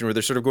situation where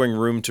they're sort of going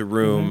room to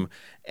room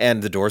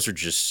and the doors are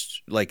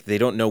just like they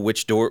don't know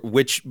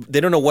they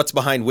don't know what's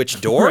behind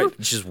which door,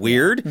 which is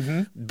weird.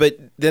 But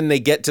then they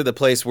get to the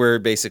place where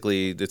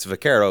basically it's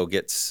Vaquero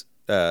gets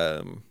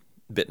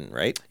bitten,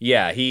 right?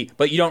 Yeah,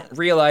 but you don't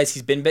realize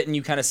he's been bitten.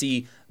 You kind of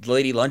see the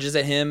lady lunges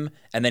at him,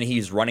 and then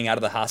he's running out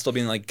of the hostel,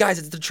 being like, "Guys,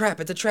 it's a trap!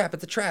 It's a trap!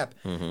 It's a trap!"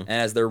 And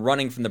as they're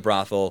running from the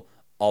brothel,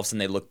 all of a sudden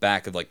they look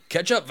back of like,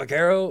 "Catch up,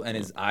 Vaquero!" And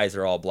his eyes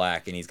are all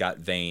black, and he's got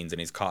veins, and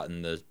he's caught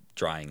in the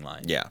drying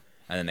line. Yeah.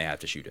 and then they have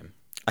to shoot him.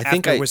 I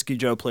think After Whiskey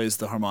Joe plays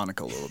the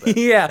harmonica a little bit.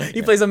 Yeah,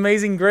 he plays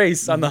Amazing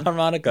Grace on the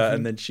harmonica,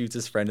 and then shoots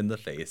his friend in the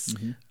face.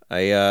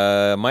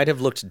 I might have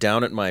looked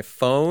down at my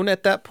phone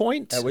at that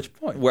point. At which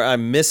point? Where I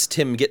missed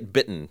him get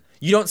bitten.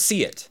 You don't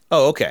see it.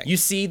 Oh, okay. You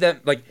see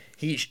that like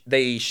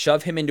they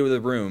shove him into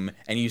the room,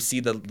 and you see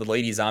the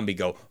lady zombie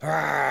go,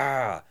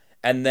 "Ah!"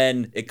 And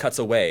then it cuts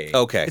away.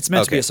 Okay. It's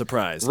meant to be a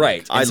surprise.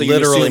 Right. I And so you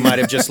literally assume- might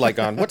have just like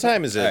gone, what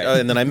time is it? Right. Oh,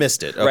 and then I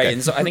missed it. Okay. Right,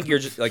 and so I think you're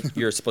just like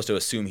you're supposed to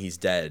assume he's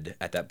dead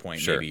at that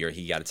point, Sure. maybe, or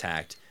he got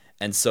attacked.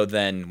 And so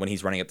then when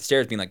he's running up the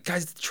stairs, being like,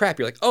 "Guys, it's a trap,"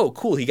 you're like, "Oh,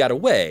 cool, he got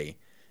away."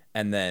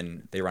 And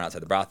then they run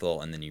outside the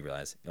brothel, and then you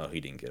realize, oh, he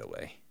didn't get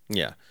away.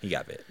 Yeah. He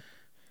got bit.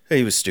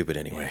 He was stupid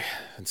anyway.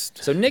 It's-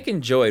 So Nick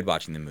enjoyed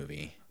watching the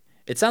movie.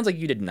 It sounds like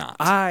you did not.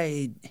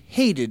 I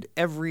hated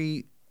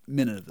every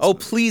minute of this Oh,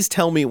 movie. please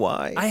tell me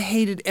why. I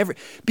hated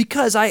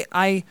because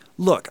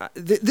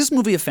this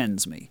movie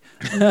offends me.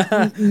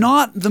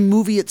 Not the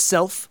movie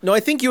itself. No, I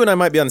think you and I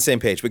might be on the same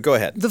page, but go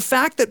ahead. The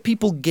fact that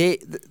people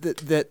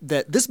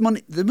that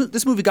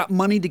this movie got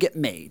money to get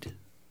made,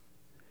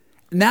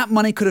 and that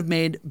money could have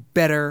made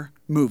better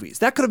movies.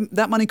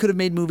 That money could have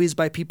made movies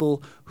by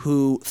people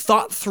who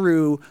thought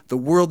through the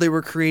world they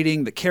were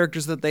creating, the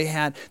characters that they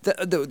had.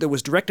 That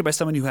was directed by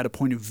someone who had a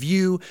point of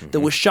view.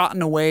 That was shot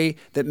in a way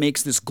that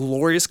makes this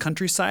glorious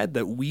countryside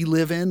that we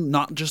live in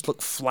not just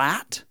look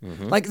flat.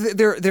 Like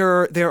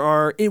there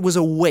are. It was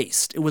a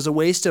waste. It was a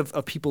waste of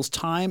people's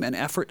time and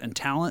effort and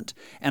talent.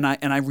 And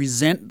I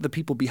resent the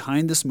people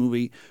behind this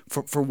movie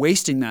for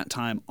wasting that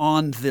time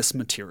on this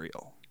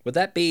material. Would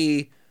that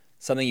be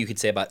something you could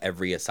say about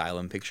every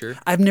Asylum picture?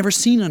 I've never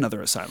seen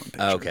another Asylum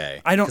picture.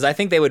 Okay. I don't. Because I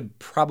think they would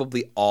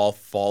probably all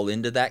fall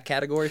into that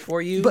category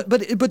for you.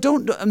 But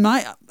don't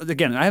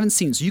again. I haven't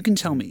seen, so you can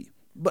tell me.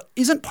 But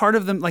isn't part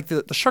of them like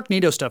the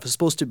Sharknado stuff is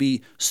supposed to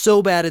be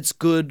so bad it's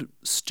good,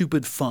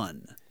 stupid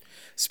fun?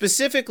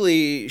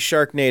 Specifically,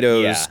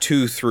 Sharknado's Yeah.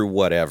 2 through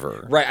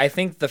whatever. Right. I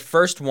think the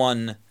first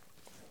one,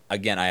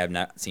 again, I have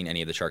not seen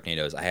any of the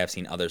Sharknadoes. I have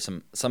seen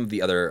some of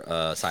the other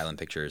Asylum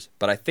pictures.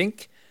 But I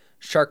think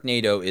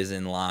Sharknado is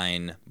in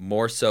line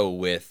more so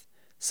with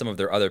some of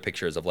their other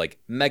pictures of like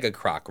Mega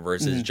Croc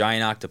versus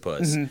Giant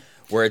Octopus,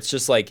 where it's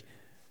just like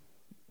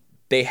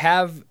they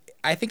have.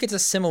 I think it's a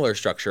similar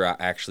structure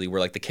actually, where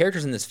like the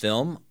characters in this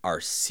film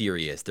are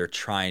serious. They're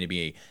trying to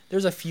be.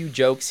 There's a few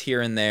jokes here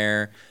and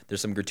there.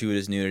 There's some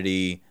gratuitous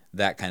nudity,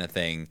 that kind of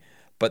thing,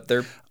 but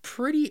they're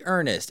pretty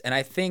earnest. And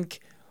I think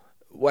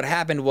what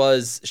happened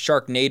was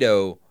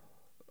Sharknado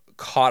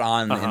caught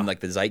on in like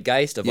the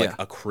zeitgeist of like Yeah.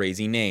 a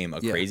crazy name,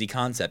 a crazy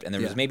concept, and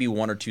there was maybe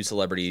one or two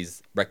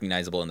celebrities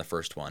recognizable in the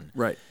first one.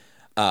 Right.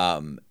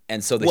 And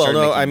so they Well, started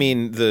no, making, I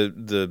mean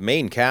the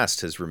main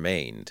cast has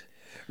remained.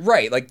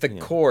 right, like the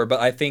core, but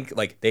I think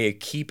like they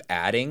keep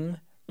adding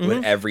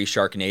with every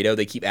Sharknado,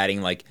 they keep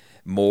adding like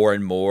more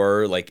and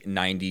more like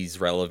 90s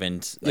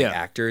relevant like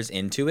actors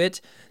into it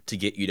to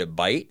get you to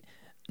bite.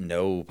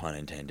 No pun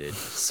intended.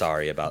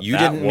 Sorry about You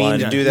that didn't one. mean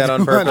to do that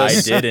on I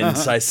purpose.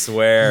 didn't, I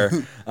swear.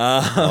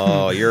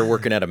 Oh, you're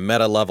working at a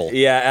meta level.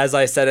 Yeah, as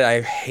I said it,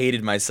 I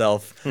hated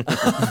myself.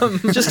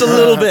 Just a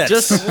little bit.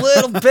 Just a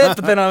little bit,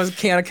 but then I was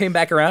kind of came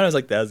back around. I was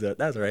like,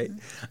 that's right.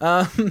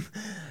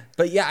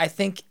 But yeah, I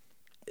think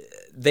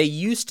they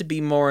used to be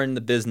more in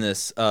the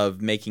business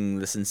of making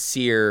the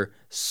sincere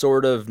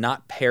sort of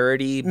not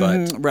parody,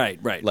 but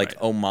Right. like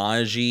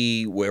homage,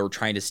 where we're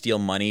trying to steal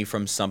money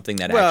from something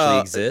that Well,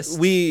 actually exists.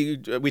 We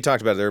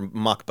talked about it. They're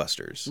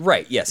mockbusters.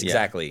 Right. Yes,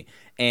 exactly.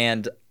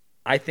 And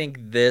I think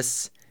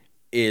this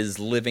is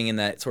living in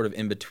that sort of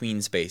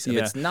in-between space. If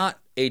it's not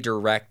a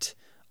direct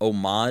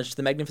homage to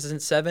the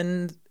Magnificent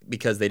Seven,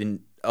 because they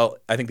didn't. Oh,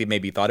 I think they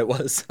maybe thought it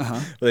was.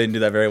 But they didn't do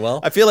that very well.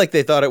 I feel like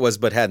they thought it was,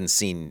 but hadn't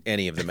seen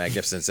any of the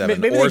Magnificent Seven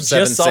Maybe or they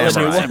Seven just saw the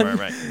new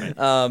Samurai.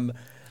 one. Right.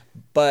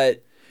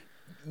 But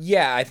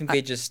yeah, I think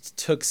they just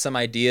took some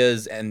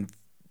ideas and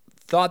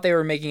thought they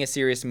were making a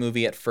serious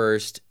movie at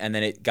first, and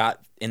then it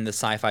got in the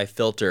sci-fi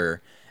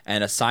filter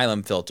and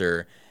Asylum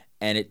filter,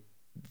 and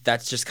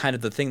that's just kind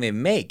of the thing they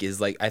make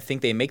is like I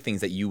think they make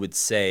things that you would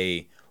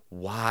say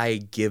why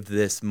give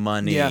this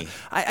money? Yeah,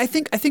 I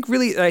think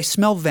really I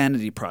smell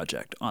vanity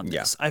project on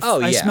this. Yeah.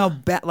 I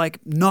smell like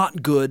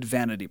not good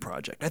vanity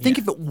project. I think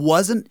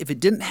if it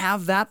didn't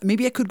have that,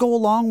 maybe I could go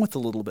along with a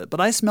little bit. But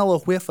I smell a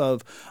whiff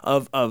of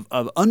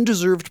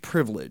undeserved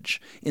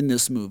privilege in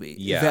this movie.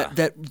 Yeah.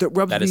 that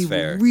rubs That is me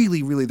fair.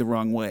 really, really the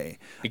wrong way.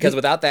 Because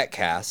without that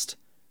cast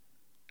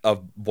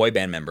of boy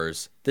band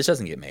members, this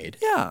doesn't get made.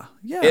 Yeah,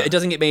 yeah. It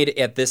doesn't get made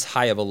at this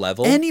high of a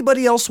level.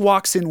 Anybody else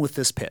walks in with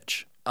this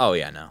pitch, Oh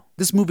yeah, no.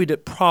 this movie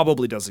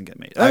probably doesn't get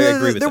made. I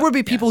agree with There that. would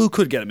be people who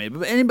could get it made,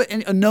 but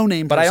a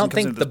no-name. But I person don't comes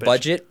think into the this pitch.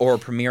 budget or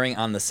premiering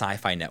on the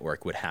Sci-Fi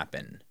Network would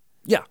happen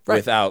Yeah, right.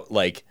 without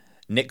like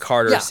Nick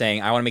Carter Yeah.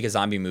 saying, "I want to make a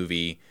zombie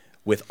movie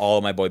with all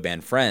of my boy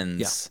band friends."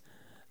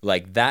 Yeah.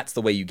 Like that's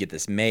the way you get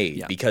this made,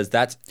 Yeah. because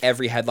that's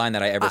every headline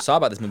that I ever saw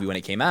about this movie when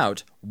it came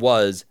out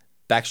was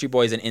Backstreet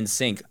Boys and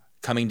NSYNC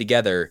coming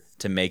together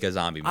to make a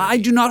zombie movie. I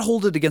do not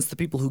hold it against the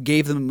people who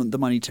gave them the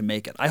money to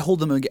make it. I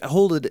hold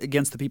it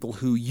against the people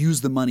who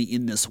use the money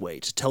in this way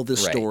to tell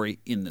this Right. story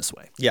in this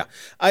way. Yeah,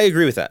 I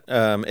agree with that.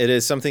 It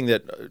is something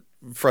that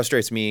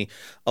frustrates me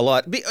a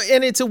lot.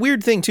 And it's a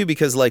weird thing, too,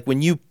 because like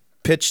when you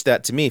pitched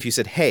that to me, if you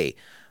said, hey,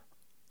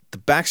 the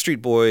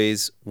Backstreet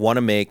Boys want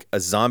to make a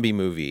zombie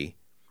movie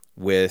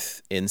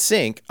with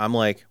NSYNC, I'm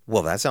like,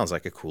 well, that sounds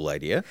like a cool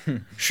idea.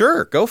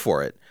 Sure, go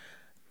for it.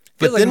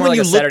 Feels But like then more when like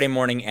you a look, Saturday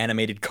morning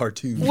animated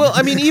cartoon. well,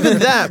 I mean, even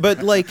that,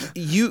 but like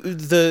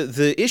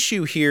the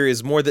issue here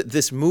is more that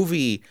this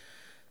movie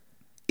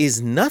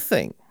is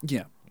nothing.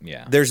 Yeah.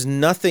 yeah. There's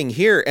nothing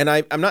here, and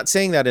I'm not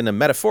saying that in a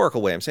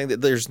metaphorical way. I'm saying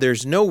that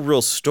there's no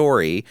real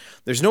story,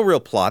 there's no real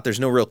plot, there's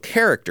no real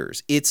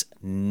characters. It's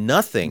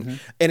nothing,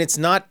 and it's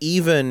not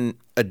even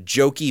a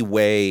jokey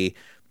way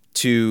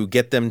to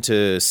get them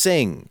to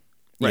sing.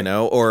 You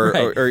know, or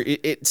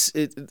it's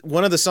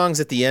one of the songs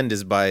at the end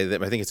is by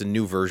them. I think it's a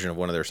new version of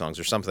one of their songs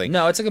or something.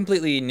 No, it's a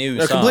completely new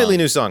song. A completely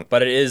new song.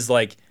 But it is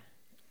like,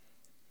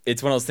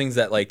 it's one of those things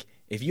that like,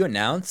 if you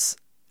announce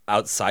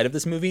outside of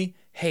this movie,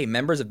 hey,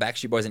 members of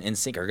Backstreet Boys and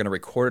NSYNC are going to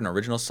record an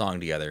original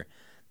song together,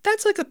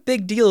 that's like a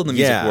big deal in the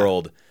music Yeah.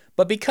 world.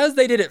 But because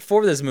they did it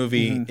for this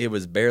movie, it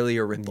was barely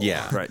a ripple.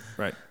 Yeah.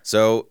 Right.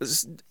 So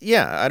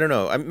yeah, I don't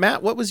know.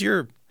 Matt, what was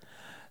your?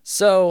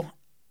 So,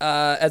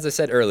 as I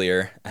said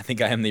earlier, I think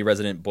I am the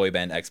resident boy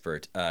band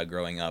expert.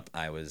 Growing up,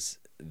 I was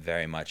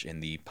very much in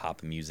the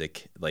pop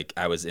music. Like,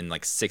 I was in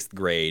like 6th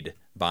grade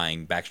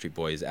buying Backstreet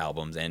Boys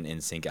albums and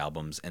NSYNC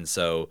albums. And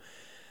so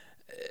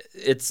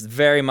it's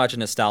very much a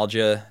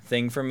nostalgia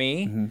thing for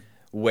me,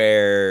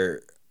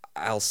 where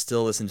I'll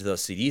still listen to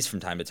those CDs from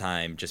time to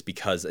time just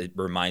because it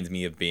reminds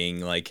me of being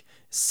like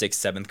 6th,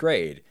 7th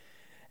grade.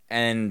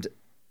 And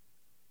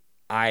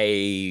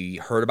I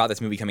heard about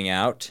this movie coming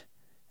out,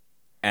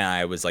 and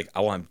I was like,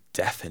 oh, I'm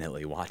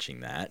definitely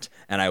watching that.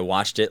 And I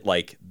watched it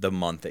like the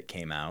month it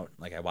came out.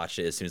 Like, I watched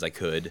it as soon as I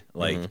could,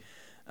 like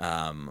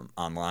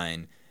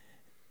online.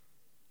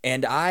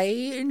 And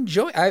I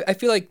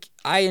feel like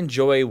I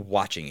enjoy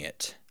watching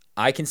it.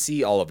 I can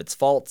see all of its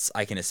faults.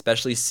 I can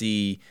especially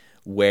see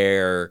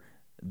where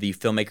the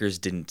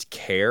filmmakers didn't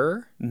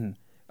care.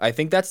 I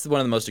think that's one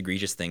of the most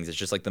egregious things. It's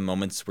just like the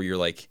moments where you're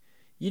like,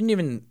 you didn't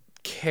even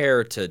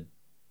care to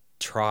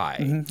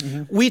try.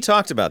 We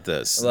talked about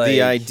this. Like-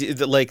 The idea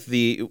that like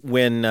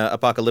when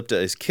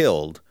Apocalypta is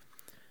killed.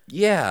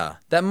 Yeah,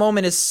 that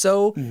moment is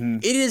so.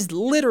 It is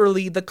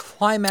literally the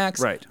climax.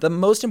 Right. The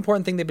most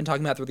important thing they've been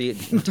talking about through the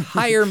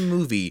entire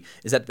movie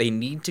is that they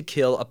need to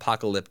kill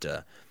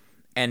Apocalypta.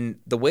 And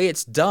the way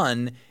it's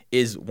done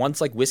is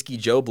once like Whiskey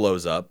Joe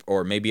blows up,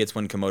 or maybe it's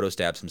when Komodo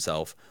stabs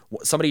himself,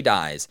 somebody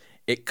dies.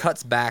 It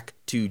cuts back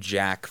to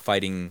Jack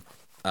fighting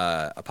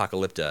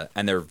Apocalypta,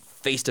 and they're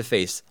face to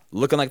face,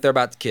 looking like they're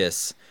about to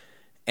kiss,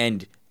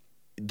 and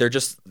they're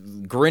just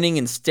grinning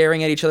and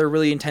staring at each other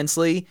really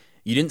intensely.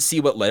 You didn't see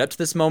what led up to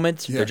this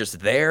moment. They're just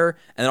there,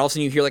 and then all of a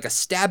sudden you hear like a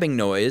stabbing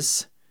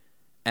noise,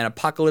 and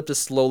Apocalypta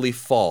slowly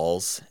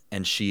falls,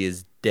 and she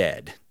is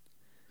dead.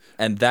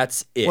 And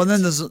that's it. Well,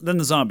 then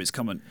the zombies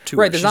come in too.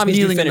 Right, the zombies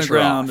do kneeling in finish the her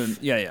ground, off. and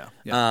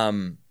yeah.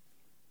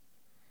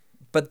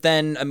 But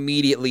then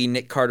immediately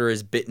Nick Carter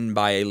is bitten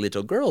by a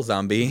little girl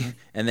zombie,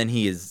 and then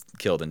he is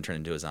killed and turned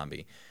into a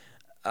zombie.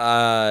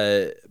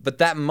 But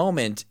that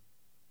moment,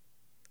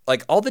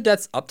 like all the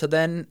deaths up to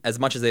then, as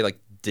much as they like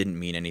didn't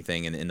mean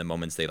anything, and in the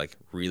moments they like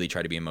really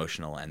try to be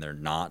emotional and they're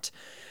not,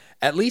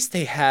 at least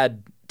they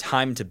had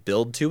time to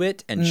build to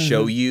it and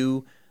show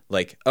you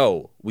like,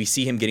 oh, we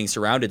see him getting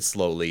surrounded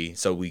slowly,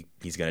 so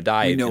he's gonna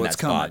die. We know in it's that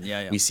spot. coming.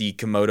 Yeah. We see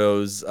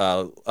Komodo's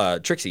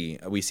Trixie.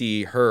 We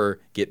see her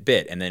get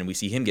bit, and then we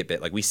see him get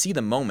bit. Like, we see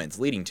the moments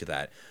leading to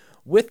that,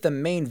 with the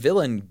main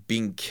villain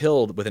being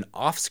killed with an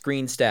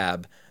off-screen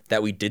stab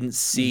that we didn't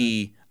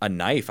see a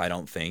knife, I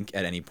don't think,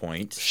 at any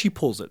point. She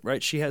pulls it,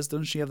 right?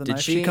 Doesn't she have the Did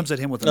knife? she? She comes at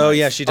him with a Oh knife.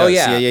 yeah, she does. Oh,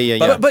 yeah.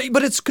 Yeah.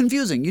 But it's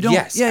confusing. You don't.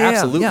 Yes, yeah,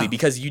 absolutely, yeah.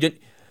 because you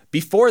didn't.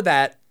 Before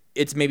that,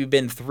 it's maybe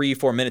been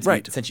 3-4 minutes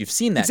Right. since you've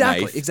seen that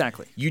Exactly, knife.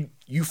 exactly.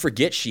 You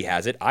forget she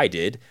has it. I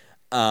did.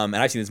 And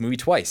I've seen this movie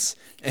twice.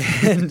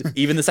 And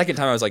even the second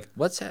time I was like,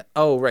 what's that?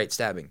 Oh, right,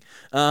 stabbing.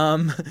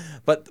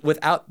 But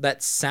without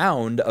that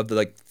sound of the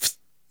like,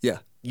 Yeah.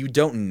 you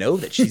don't know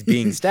that she's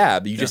being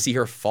stabbed. You just see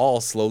her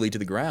fall slowly to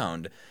the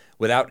ground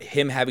without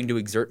him having to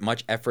exert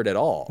much effort at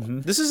all.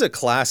 This is a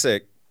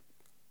classic,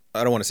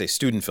 I don't want to say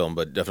student film,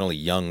 but definitely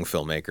young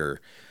filmmaker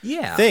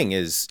thing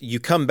is you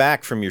come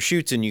back from your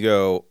shoots and you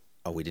go,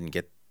 oh, we didn't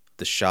get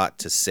the shot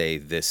to say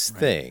this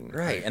thing.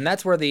 Right. And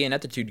that's where the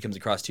ineptitude comes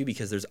across too,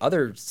 because there's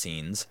other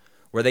scenes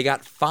where they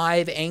got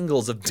 5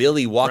 angles of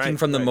Billy walking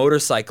from the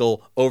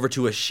motorcycle over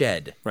to a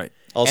shed. Right.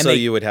 Also,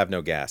 you would have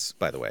no gas,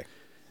 by the way.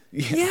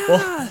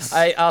 Yes.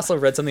 I also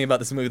read something about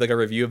this movie, like a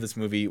review of this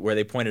movie, where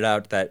they pointed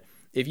out that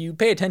if you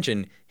pay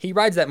attention, he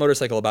rides that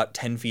motorcycle about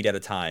 10 feet at a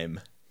time.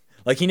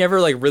 Like, he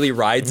never, like, really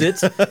rides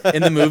it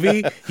in the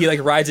movie. He,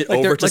 like, rides it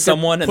over to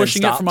someone and then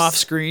pushing stops. it from off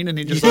screen, and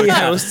he just like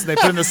coasts, and they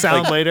put in the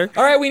sound later.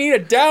 All right, we need a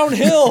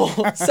downhill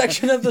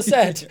section of the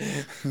set.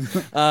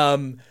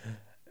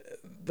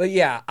 But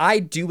yeah, I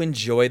do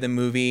enjoy the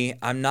movie.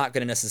 I'm not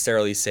going to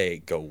necessarily say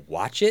go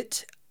watch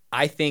it.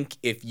 I think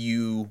if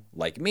you,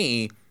 like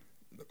me,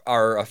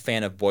 are a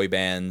fan of boy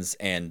bands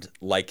and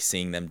like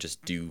seeing them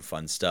just do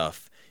fun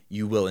stuff,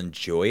 you will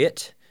enjoy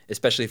it.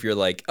 Especially if you're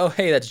like, oh,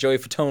 hey, that's Joey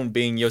Fatone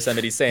being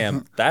Yosemite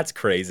Sam. That's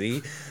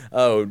crazy.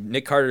 Oh,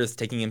 Nick Carter is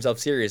taking himself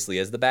seriously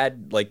as the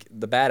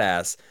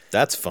badass.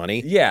 That's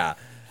funny. Yeah.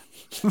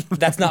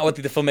 That's not what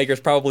the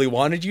filmmakers probably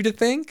wanted you to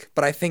think,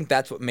 but I think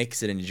that's what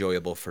makes it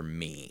enjoyable for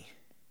me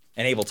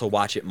and able to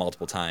watch it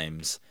multiple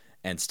times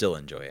and still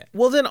enjoy it.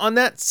 Well, then on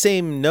that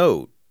same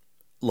note,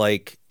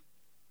 like,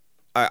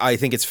 I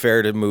think it's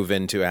fair to move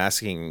into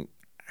asking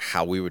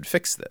how we would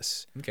fix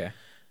this. Okay.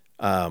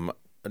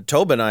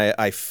 Tobin,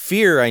 I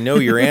fear I know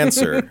your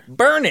answer.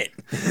 Burn it.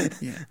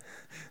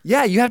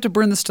 Yeah, you have to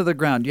burn this to the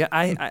ground. Yeah,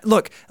 I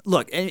look.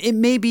 It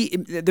may be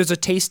there's a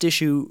taste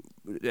issue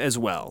as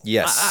well.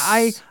 Yes.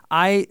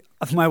 I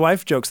my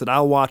wife jokes that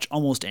I'll watch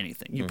almost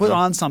anything. You put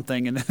on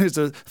something and there's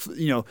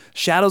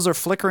shadows are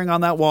flickering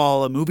on that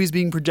wall, a movie's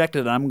being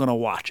projected, and I'm going to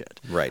watch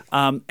it. Right.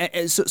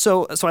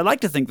 So I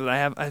like to think that I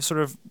have sort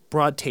of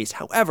broad taste.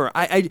 However,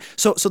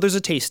 so there's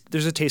a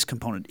taste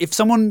component. If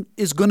someone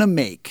is going to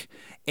make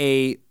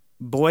a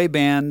boy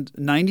band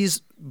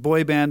 90s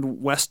boy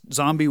band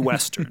zombie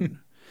western,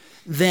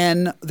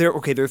 then there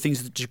are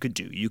things that you could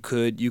do. You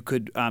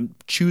could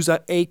choose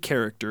a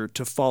character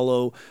to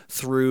follow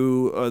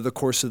through the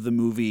course of the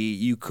movie.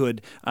 You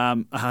could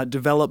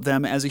develop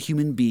them as a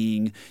human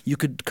being. You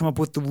could come up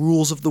with the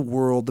rules of the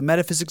world, the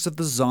metaphysics of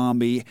the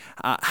zombie.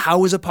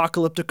 How is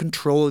Apocalypto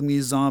controlling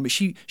these zombies?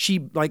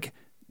 She like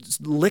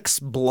licks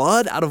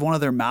blood out of one of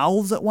their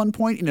mouths at one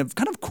point in a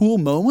kind of cool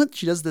moment.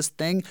 She does this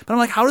thing, but I'm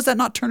like, how does that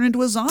not turn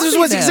into a zombie? This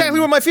was exactly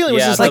what my feeling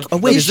was. Yeah, just like, oh,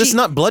 wait, is this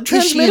not blood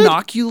transmitted? Is she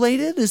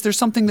inoculated? Is there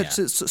something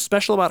that's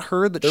special about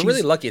her that They're she's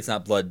really lucky it's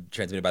not blood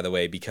transmitted, by the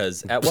way,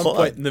 because at one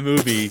point in the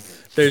movie,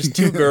 there's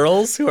 2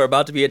 girls who are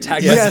about to be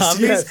attacked by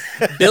zombies.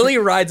 Billy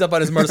rides up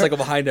on his motorcycle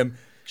behind him,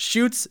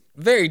 shoots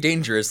very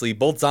dangerously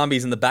both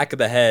zombies in the back of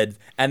the head,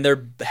 and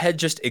their head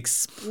just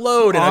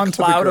explode in a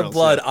cloud of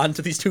blood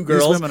onto these 2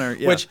 girls,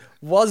 which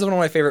was one of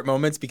my favorite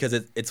moments because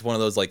it's one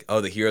of those like, oh,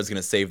 the hero's going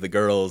to save the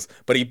girls,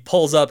 but he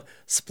pulls up,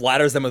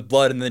 splatters them with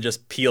blood, and then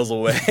just peels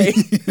away.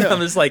 I'm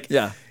just like,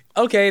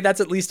 okay,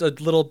 that's at least a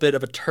little bit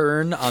of a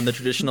turn on the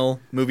traditional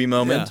movie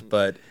moment,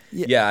 but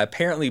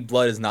apparently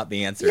blood is not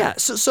the answer. Yeah,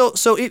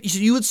 so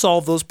you would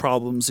solve those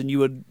problems, and you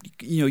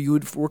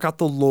would work out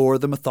the lore,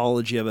 the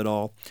mythology of it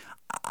all.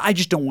 I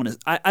just don't want to.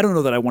 I don't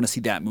know that I want to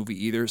see that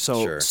movie either.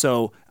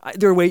 So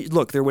there are ways.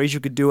 Look, there are ways you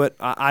could do it.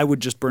 I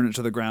would just burn it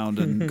to the ground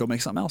and go make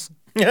something else.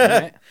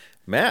 Right.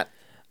 Matt,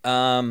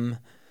 a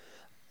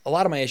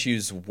lot of my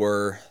issues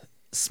were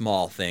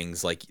small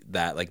things like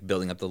that, like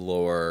building up the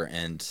lore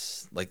and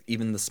like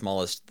even the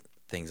smallest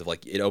things of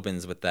like it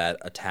opens with that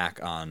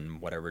attack on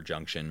whatever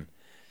junction,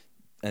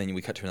 and then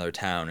we cut to another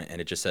town and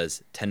it just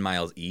says 10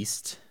 miles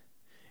east.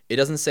 It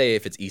doesn't say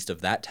if it's east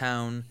of that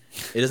town.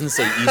 It doesn't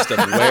say east of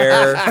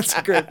where. That's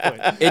a great point.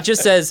 It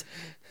just says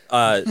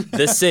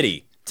this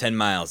city 10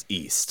 miles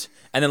east,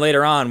 and then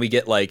later on we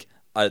get like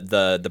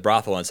the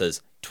brothel and it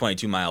says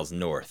 22 miles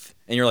north,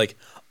 and you're like,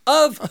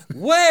 of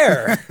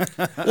where?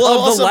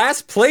 Well, of the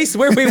last place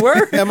where we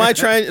were. am I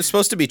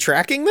supposed to be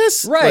tracking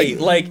this? Right.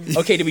 Like,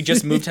 okay, did we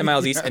just move 10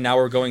 miles east and now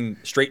we're going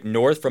straight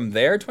north from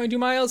there 22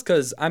 miles?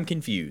 Because I'm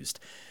confused.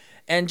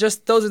 And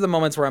just those are the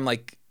moments where I'm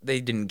like, they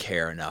didn't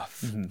care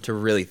enough to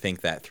really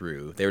think that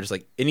through. They were just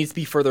like, it needs to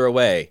be further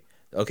away.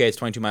 Okay, it's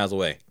 22 miles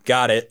away.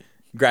 Got it.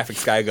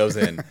 Graphics guy goes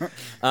in.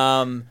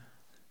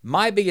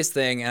 My biggest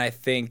thing, and I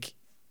think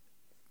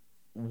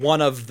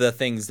one of the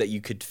things that you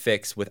could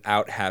fix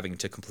without having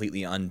to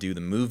completely undo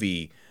the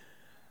movie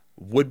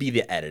would be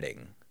the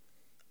editing.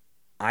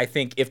 I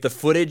think if the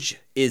footage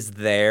is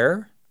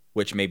there,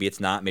 which maybe it's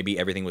not, maybe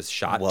everything was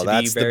shot to be very... Well,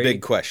 that's the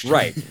big question.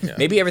 Right. Yeah.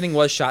 Maybe everything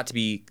was shot to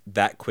be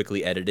that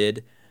quickly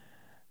edited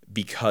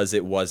because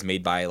it was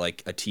made by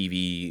like a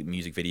TV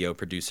music video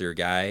producer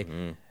guy.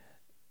 Mm-hmm.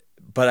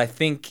 But I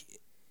think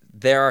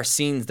there are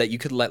scenes that you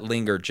could let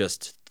linger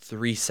just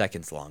 3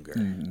 seconds longer.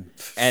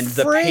 And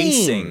the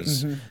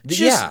pacing.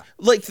 Just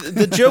like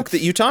the joke that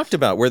you talked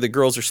about where the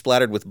girls are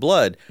splattered with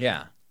blood.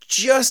 Yeah.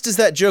 Just as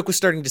that joke was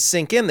starting to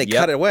sink in, they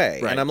cut it away.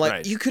 Right, and I'm like,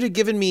 right. you could have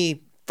given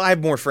me 5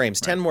 more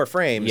frames, 10 more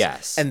frames.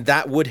 Yes. And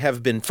that would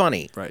have been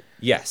funny. Right.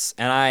 Yes.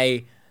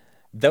 And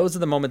those are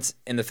the moments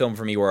in the film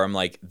for me where I'm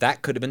like,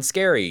 that could have been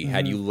scary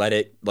had you let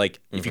it, like,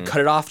 if you cut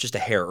it off just a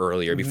hair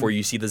earlier before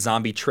you see the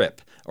zombie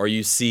trip or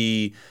you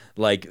see,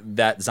 like,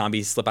 that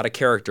zombie slip out of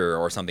character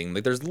or something.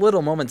 Like, there's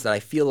little moments that I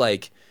feel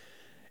like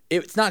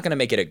it's not going to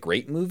make it a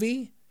great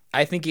movie.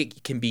 I think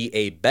it can be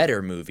a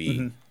better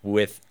movie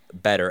with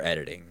better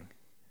editing.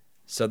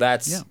 So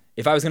that's,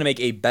 if I was going to make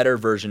a better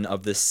version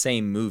of the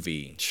same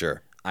movie,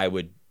 Sure. I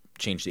would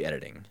change the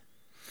editing.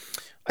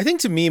 I think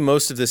to me,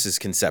 most of this is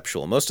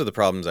conceptual. Most of the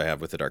problems I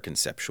have with it are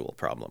conceptual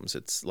problems.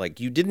 It's like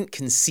you didn't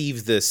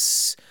conceive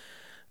this.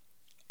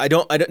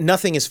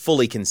 Nothing is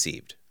fully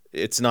conceived.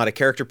 It's not a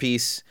character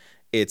piece.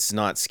 It's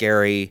not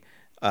scary.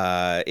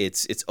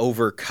 It's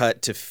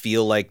overcut to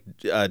feel like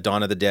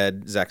Dawn of the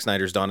Dead, Zack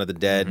Snyder's Dawn of the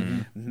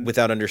Dead,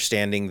 without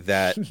understanding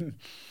that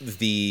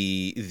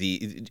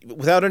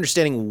without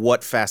understanding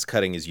what fast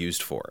cutting is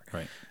used for.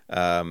 Right.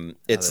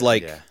 It's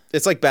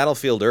like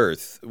Battlefield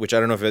Earth, which I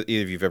don't know if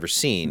either of you've ever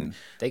seen.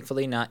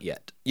 Thankfully, not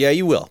yet. Yeah,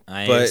 you will.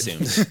 I but,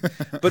 assume.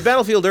 But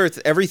Battlefield Earth,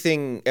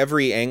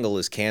 every angle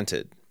is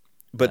canted.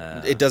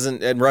 But it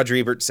doesn't, and Roger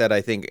Ebert said,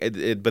 I think,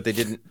 but they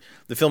didn't,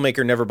 the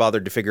filmmaker never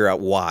bothered to figure out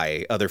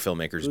why other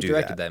filmmakers Who do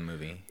directed that. that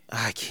movie?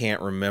 I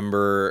can't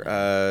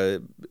remember.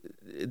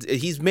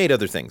 He's made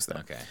other things,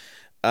 though. Okay.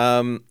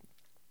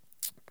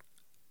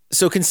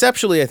 So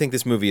conceptually, I think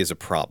this movie is a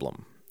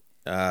problem.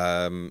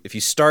 If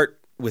you start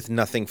with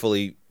nothing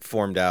fully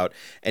formed out,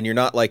 and you're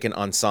not like an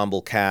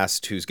ensemble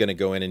cast who's going to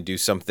go in and do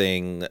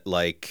something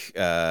like...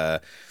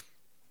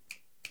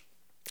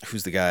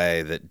 who's the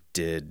guy that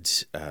did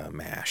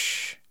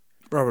MASH?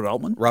 Robert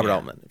Altman? Robert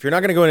Altman. If you're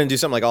not going to go in and do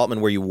something like Altman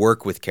where you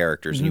work with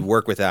characters and you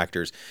work with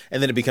actors and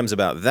then it becomes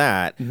about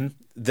that,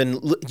 then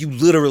you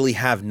literally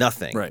have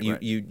nothing. Right,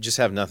 You just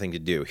have nothing to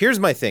do. Here's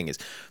my thing is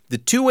the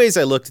 2 ways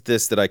I looked at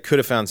this that I could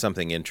have found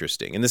something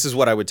interesting, and this is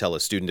what I would tell a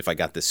student if I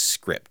got this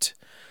script.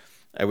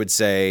 I would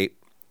say,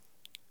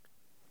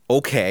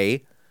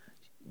 okay,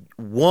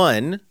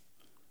 one,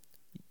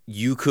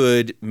 you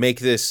could make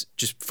this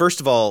just, first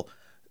of all,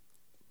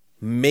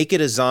 make it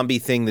a zombie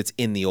thing that's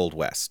in the Old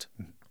West.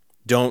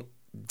 Don't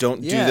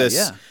do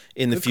this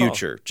in the Good call.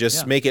 future.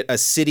 Just make it a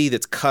city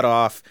that's cut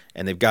off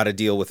and they've got to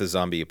deal with a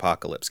zombie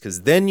apocalypse.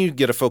 Because then you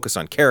get to focus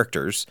on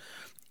characters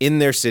in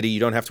their city. You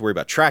don't have to worry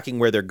about tracking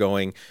where they're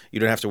going. You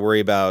don't have to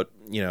worry about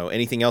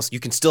anything else. You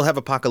can still have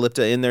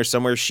Apocalypta in there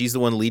somewhere. She's the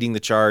one leading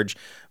the charge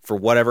for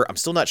whatever. I'm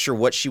still not sure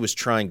what she was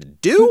trying to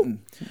do.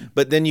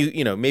 But then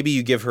maybe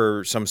you give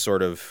her some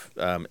sort of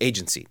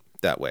agency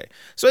that way.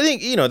 So I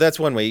think, that's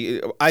one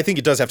way. I think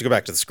it does have to go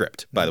back to the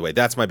script, by the way.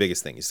 That's my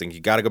biggest thing. You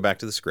got to go back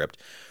to the script.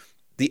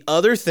 The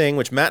other thing,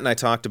 which Matt and I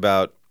talked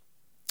about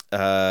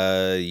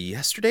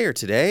yesterday or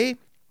today,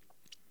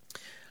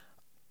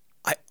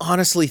 I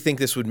honestly think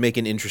this would make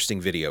an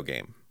interesting video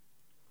game.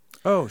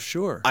 Oh,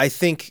 sure. I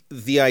think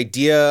the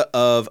idea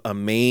of a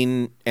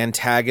main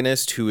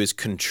antagonist who is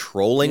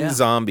controlling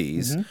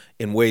zombies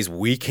in ways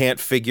we can't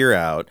figure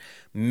out,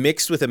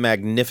 mixed with a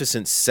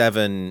Magnificent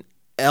Seven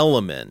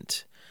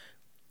element,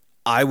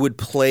 I would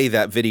play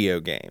that video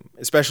game,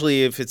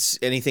 especially if it's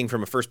anything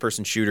from a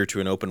first-person shooter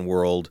to an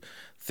open-world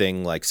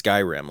thing like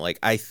Skyrim. Like,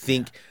 I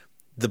think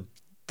the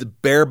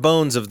bare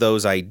bones of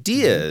those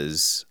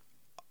ideas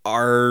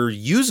are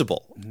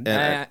usable.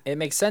 And It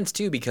makes sense,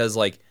 too, because,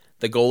 like,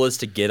 the goal is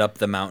to get up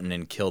the mountain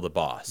and kill the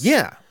boss.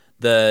 yeah.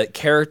 The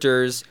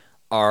characters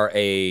are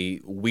a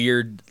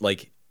weird,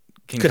 like,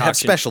 concoction. Could have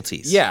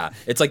specialties. Yeah.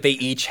 It's like they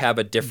each have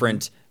a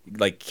different,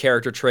 like,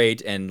 character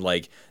trait and,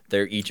 like,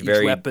 they're each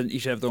very...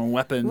 Each have their own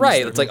weapons.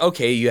 Right. It's like,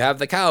 okay, you have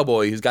the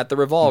cowboy who's got the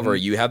revolver.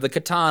 You have the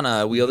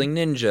katana wielding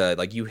ninja.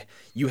 Like,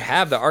 you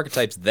have the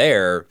archetypes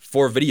there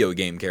for video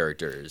game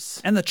characters.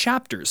 And the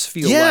chapters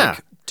feel Yeah.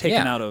 like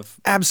taken Yeah. out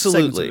of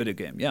Absolutely. segments of video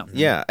game. Yeah.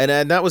 Yeah,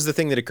 and that was the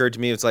thing that occurred to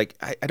me. It's like,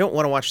 I don't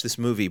want to watch this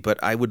movie,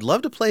 but I would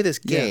love to play this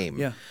game.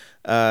 Yeah.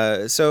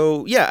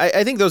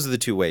 I think those are the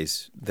 2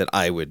 ways that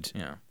I would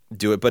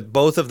do it. But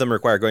both of them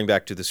require going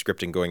back to the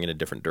script and going in a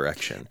different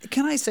direction.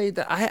 Can I say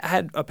that I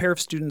had a pair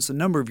of students a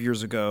number of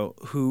years ago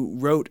who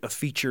wrote a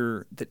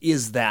feature that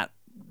is that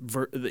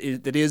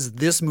is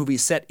this movie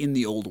set in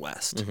the Old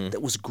West.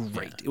 That was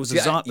great. It was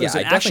Yeah, it was I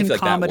an definitely action feel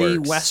like that comedy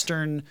works.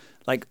 Western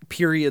like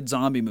period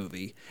zombie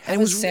movie, and it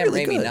How was has Sam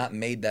really Raimi good. not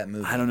made that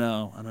movie? I don't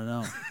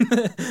know.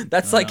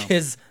 That's like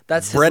his.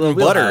 That's his Bread and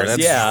little butter.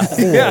 wheelhouse. That's-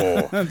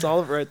 Yeah. That's all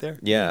of it right there.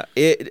 Yeah,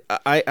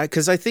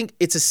 because I think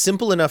it's a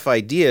simple enough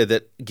idea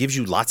that gives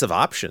you lots of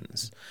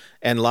options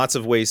and lots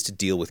of ways to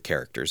deal with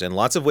characters and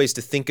lots of ways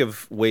to think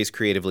of ways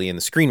creatively in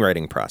the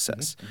screenwriting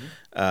process.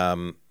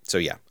 So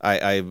yeah,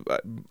 I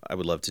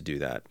would love to do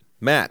that.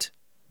 Matt,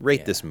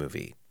 rate this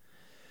movie.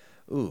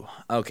 Ooh.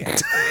 Okay.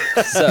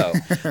 So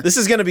This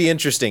is going to be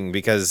interesting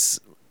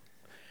because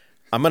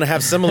I'm going to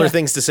have similar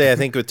things to say, I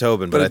think, with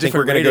Tobin, but a I think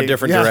we're going to go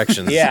different different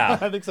rating. directions. Yeah.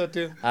 I think so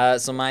too.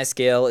 So my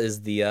scale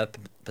is the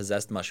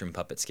possessed mushroom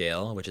puppet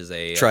scale, which is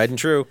a Tried and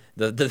true.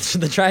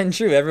 the tried and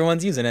true.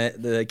 Everyone's using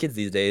it. The kids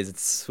these days,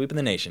 it's sweeping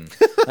the nation.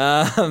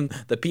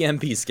 The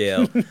PMP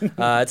scale.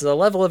 It's a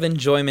level of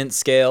enjoyment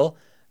scale.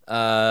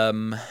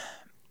 I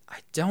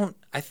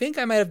think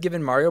I might have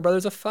given Mario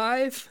Brothers a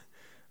 5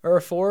 or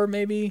a 4,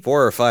 maybe.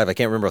 4 or 5. I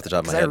can't remember off the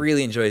top of my Because I head.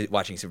 really enjoy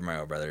watching Super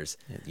Mario Brothers.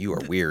 You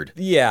are weird.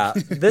 Yeah,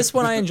 this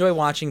one I enjoy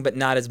watching, but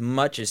not as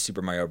much as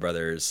Super Mario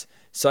Brothers.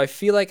 So I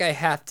feel like I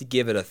have to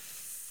give it a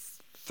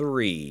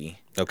 3.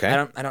 Okay. I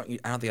don't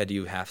think I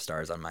do half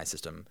stars on my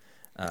system.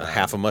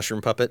 Half a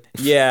mushroom puppet.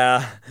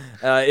 Yeah.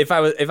 If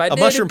I A did,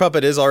 mushroom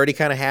puppet is already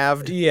kind of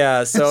halved.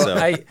 Yeah. So,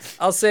 So.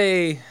 I'll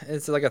say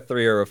it's like a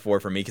 3 or a 4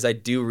 for me because I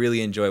do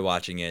really enjoy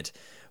watching it,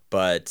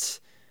 but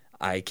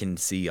I can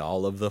see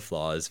all of the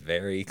flaws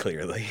very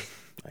clearly.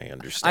 I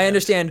understand. I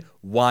understand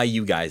why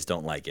you guys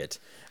don't like it.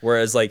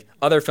 Whereas like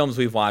other films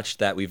we've watched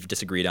that we've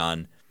disagreed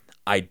on,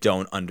 I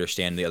don't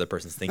understand the other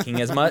person's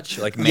thinking as much.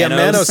 Like Manos. Yeah,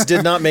 Manos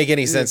did not make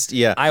any sense.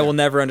 Yeah. I will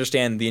never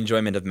understand the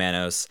enjoyment of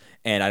Manos,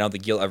 and I don't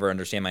think you'll ever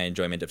understand my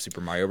enjoyment of Super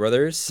Mario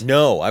Brothers.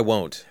 No, I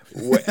won't.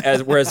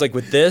 Whereas like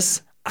with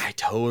this, I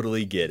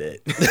totally get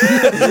it.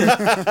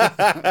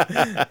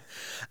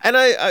 And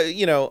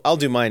I'll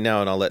do mine now,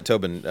 and I'll let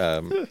Tobin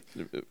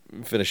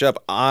finish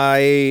up.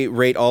 I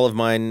rate all of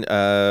mine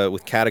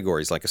with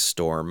categories like a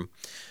storm.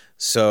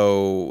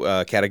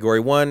 So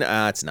category 1,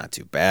 it's not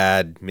too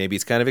bad. Maybe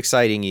it's kind of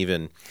exciting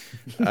even.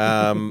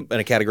 And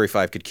a category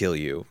 5 could kill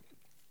you.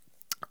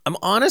 I'm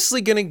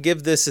honestly going to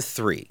give this a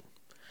 3.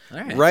 All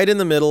right. Right in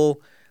the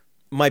middle.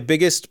 My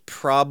biggest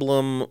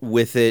problem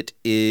with it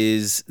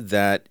is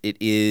that it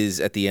is,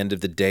 at the end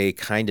of the day,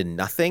 kind of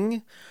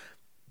nothing.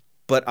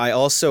 But I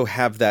also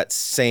have that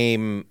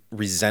same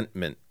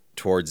resentment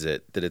towards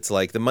it, that it's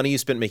like the money you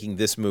spent making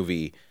this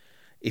movie,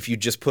 if you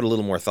just put a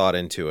little more thought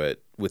into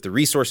it, with the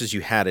resources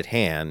you had at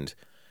hand,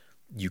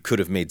 you could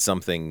have made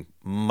something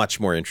much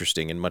more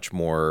interesting and much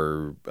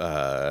more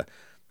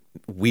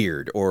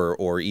weird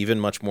or even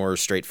much more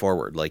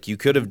straightforward. Like you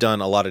could have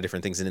done a lot of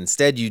different things, and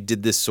instead you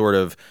did this sort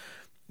of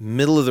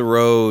middle of the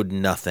road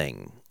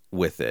nothing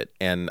with it.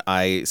 And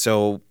I'm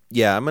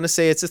going to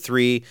say it's a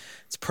 3.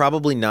 It's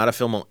probably not a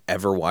film I'll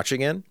ever watch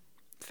again.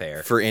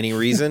 Fair. For any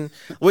reason.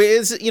 Well,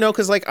 it's,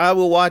 because like I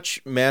will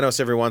watch Manos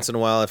every once in a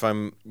while if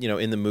I'm,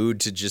 in the mood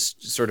to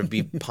just sort of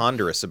be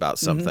ponderous about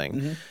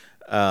something.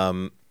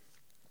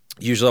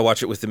 Usually I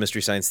watch it with the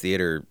Mystery Science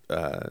Theater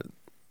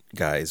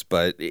guys,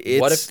 but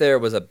it's... What if there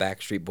was a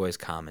Backstreet Boys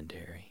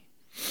commentary?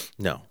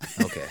 No.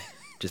 Okay.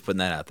 Just putting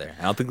that out there.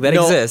 I don't think that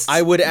No, exists.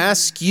 I would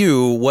ask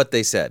you what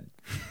they said.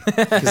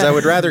 Because I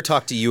would rather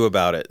talk to you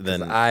about it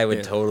than... I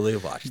would totally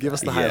watch Give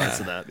us the highlights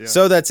of that. Yeah.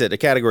 So that's it. A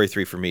category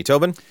 3 for me.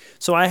 Tobin?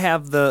 So I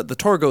have the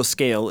Torgo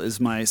scale is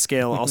my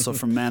scale also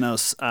from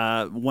Manos.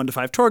 1 to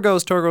 5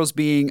 Torgos. Torgos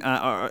being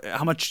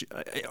how much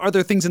are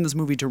there things in this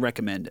movie to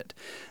recommend it?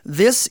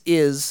 This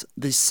is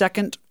the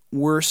second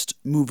worst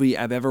movie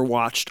I've ever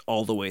watched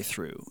all the way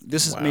through.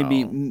 This has made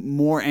me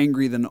more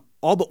angry than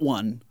all but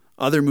one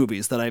other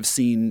movies that I've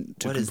seen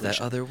to What is that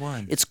completion. other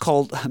one? It's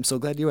called, I'm so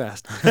glad you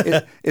asked.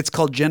 It's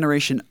called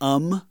Generation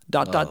starring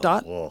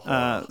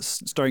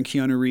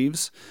Keanu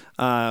Reeves.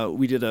 I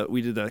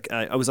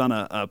was on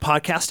a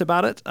podcast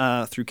about it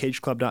through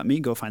cageclub.me.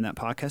 Go find that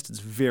podcast. It's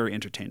very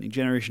entertaining.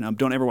 Generation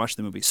Don't ever watch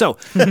the movie. So,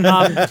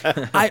 how many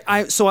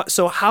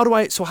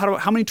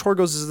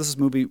Torgos is this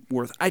movie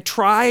worth? I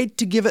tried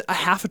to give it a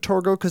half a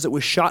Torgo because it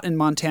was shot in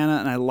Montana,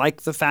 and I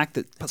like the fact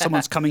that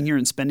someone's coming here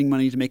and spending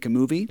money to make a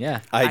movie.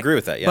 Yeah. I agree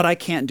with that, yeah. But I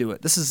can't do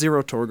it. This is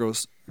 0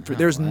 Torgos.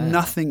 There's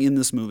nothing in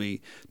this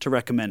movie to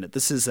recommend it.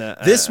 This is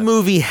This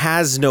movie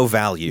has no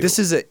value. This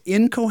is an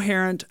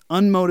incoherent,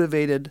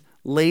 unmotivated,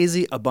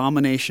 lazy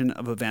abomination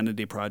of a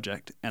vanity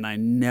project, and I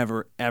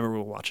never, ever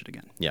will watch it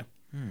again. Yeah.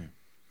 All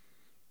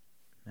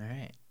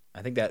right.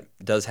 I think that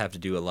does have to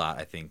do a lot,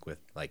 I think, with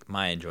like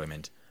my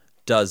enjoyment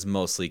does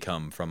mostly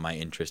come from my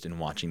interest in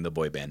watching the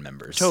boy band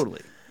members. Totally.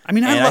 I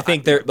mean, I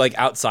think they're like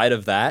outside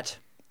of that,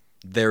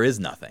 there is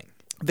nothing.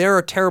 there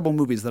are terrible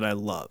movies that I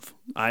love.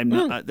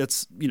 But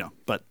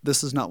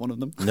this is not one of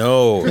them.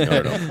 No.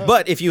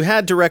 But if you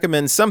had to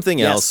recommend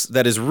something else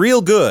that is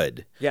real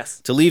good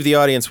to leave the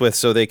audience with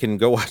so they can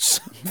go watch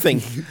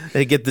something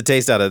and get the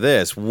taste out of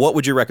this, what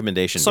would your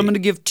recommendation be? So I'm going to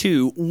give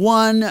two.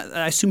 One,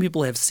 I assume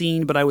people have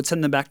seen, but I would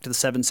send them back to The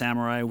Seven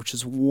Samurai, which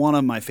is one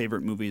of my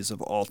favorite movies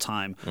of all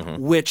time,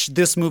 which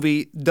this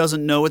movie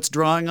doesn't know it's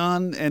drawing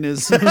on, and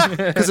is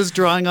because it's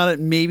drawing on it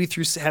maybe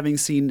through having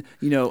seen,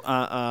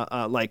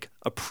 like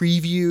a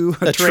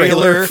preview, a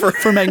trailer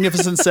for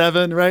Magnificent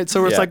Seven, right?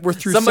 So it's like we're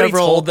through Somebody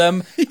several. told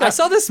them, I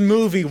saw this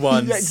movie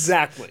once. Yeah,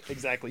 exactly.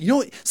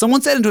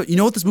 Someone said into it, you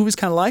know what this movie's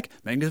kind of like?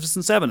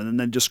 Magnificent Seven, and then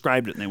they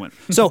described it, and they went.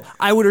 So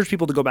I would urge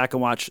people to go back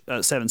and watch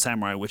Seven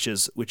Samurai, which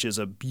is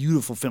a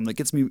beautiful film that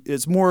gets me.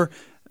 It's more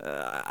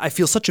I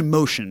feel such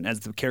emotion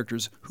as the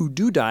characters who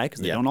do die,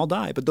 because they don't all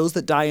die, but those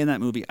that die in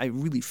that movie, I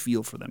really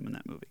feel for them in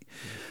that movie.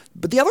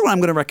 But the other one I'm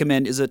going to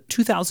recommend is a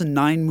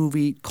 2009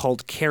 movie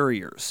called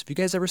Carriers. Have you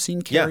guys ever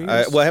seen Carriers?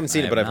 Yeah, I haven't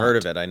seen it, but I've heard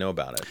of it. I know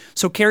about it.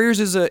 So Carriers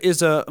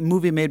is a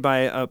movie made by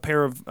a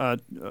pair of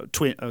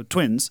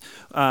twins,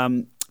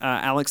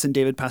 Alex and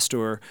David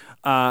Pasteur,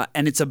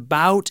 and it's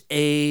about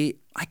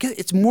I guess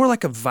it's more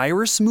like a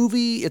virus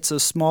movie. It's a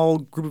small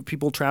group of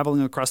people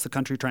traveling across the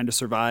country trying to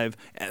survive,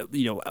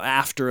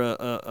 after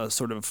a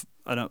sort of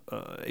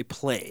a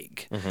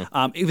plague.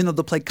 Even though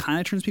the plague kind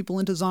of turns people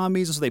into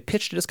zombies, so they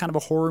pitched it as kind of a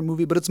horror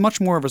movie, but it's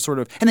much more of a sort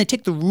of, and they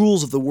take the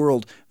rules of the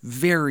world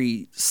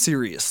very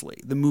seriously.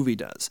 The movie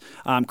does.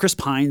 Chris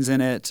Pine's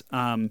in it.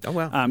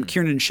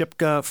 Kiernan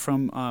Shipka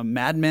from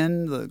Mad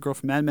Men, the girl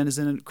from Mad Men, is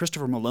in it.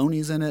 Christopher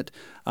Maloney's in it.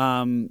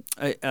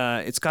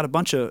 It's got a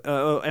bunch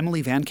of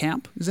Emily Van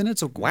Camp is in it.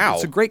 So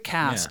it's a great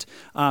cast,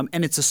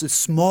 and it's a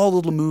small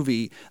little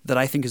movie that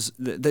I think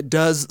that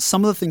does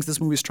some of the things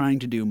this movie is trying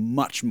to do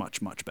much,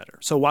 much, much better.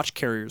 So watch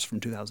Carriers from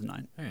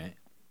 2009. All right.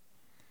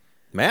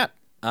 Matt?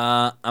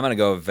 I'm going to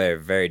go a very,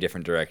 very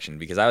different direction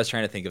because I was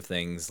trying to think of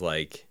things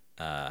like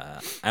I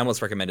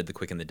almost recommended The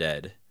Quick and the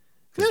Dead.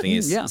 Because the thing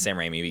is Sam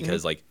Raimi,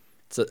 because like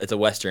it's a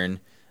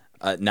Western.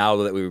 Now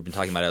that we've been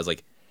talking about it, I was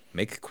like,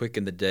 make Quick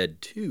and the Dead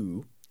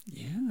 2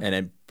 and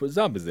then put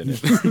zombies in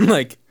it.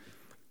 Like,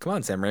 come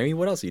on, Sam Raimi,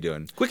 what else are you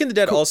doing? Quick and the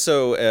Dead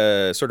also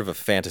sort of a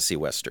fantasy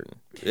Western.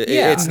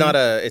 It's not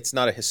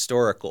a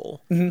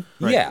historical.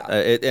 Mm-hmm. Right. Yeah.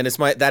 And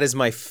that is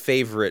my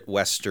favorite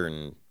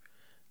Western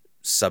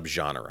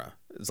subgenre.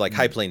 It's like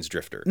High Plains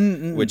Drifter,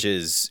 which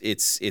is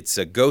it's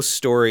a ghost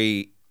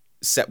story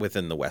set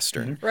within the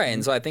Western. Right.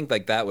 And so I think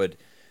like that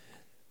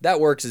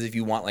works as if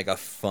you want like a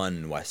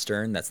fun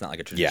Western that's not like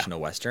a traditional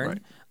Western.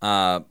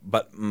 Right.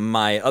 But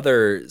my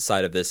other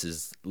side of this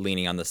is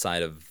leaning on the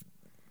side of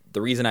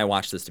the reason I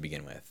watched this to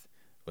begin with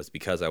was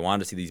because I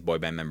wanted to see these boy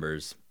band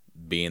members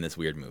be in this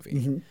weird movie.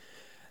 Mm-hmm.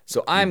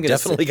 So I'm going to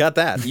definitely got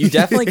that. You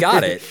definitely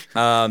got it.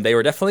 They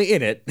were definitely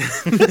in it.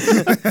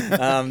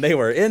 They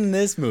were in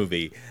this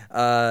movie.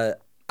 I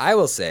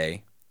will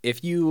say,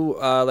 if you,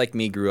 like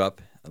me, grew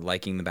up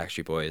liking the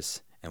Backstreet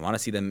Boys and want to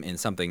see them in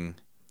something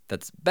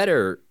that's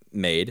better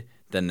made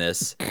than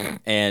this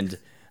and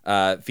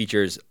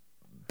features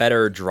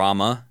better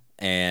drama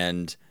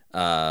and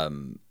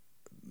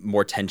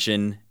more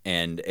tension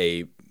and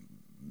a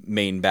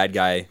main bad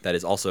guy that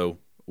is also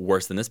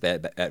worse than this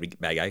bad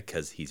guy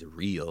because he's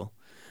real.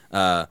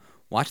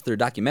 Watch their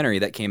documentary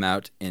that came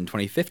out in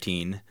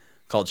 2015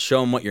 called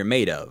Show 'Em What You're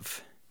Made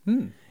Of.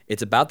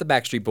 It's about the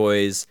Backstreet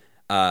Boys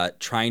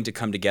trying to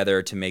come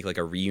together to make like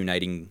a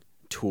reuniting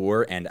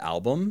tour and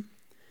album.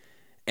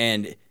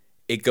 And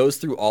it goes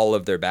through all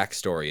of their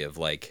backstory of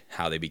like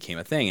how they became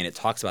a thing. And it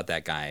talks about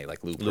that guy,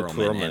 like Luke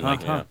Pearlman, and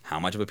like how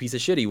much of a piece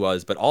of shit he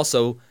was, but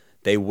also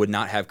they would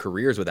not have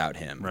careers without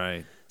him.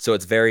 Right. So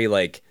it's very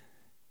like,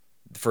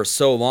 for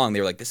so long, they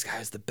were like, this guy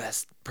is the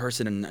best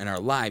person in our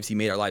lives. He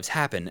made our lives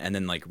happen. And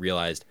then like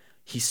realized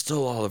he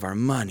stole all of our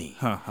money.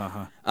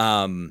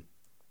 So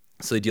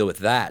they deal with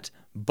that.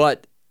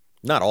 But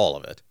not all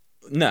of it.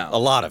 No. A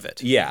lot of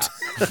it. Yeah.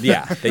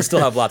 Yeah. They still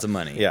have lots of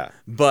money. Yeah.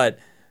 But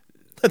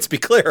let's be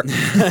clear.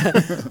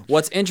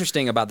 What's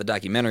interesting about the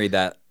documentary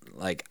that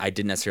like I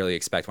didn't necessarily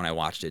expect when I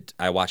watched it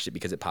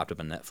because it popped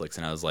up on Netflix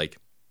and I was like,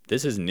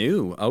 this is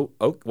new.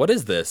 Oh, what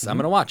is this? I'm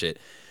going to watch it.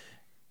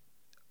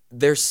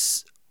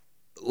 There's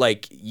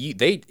like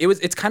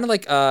it's kind of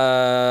like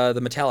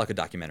the Metallica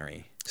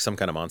documentary. Some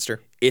Kind of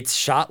Monster. It's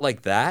shot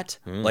like that,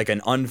 like an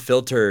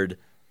unfiltered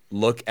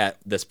look at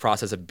this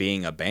process of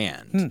being a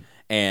band.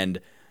 And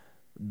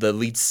the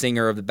lead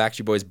singer of the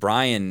Backstreet Boys,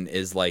 Brian,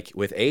 is like,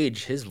 with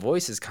age, his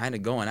voice is kind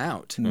of going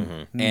out.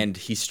 And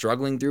he's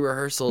struggling through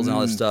rehearsals and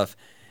all this stuff.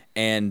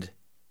 And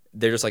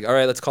they're just like, all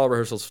right, let's call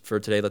rehearsals for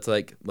today.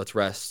 Let's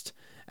rest.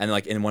 And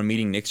like in one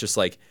meeting, Nick's just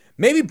like,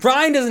 maybe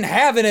Brian doesn't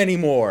have it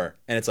anymore.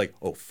 And it's like,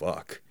 oh,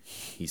 fuck.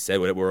 He said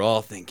what we're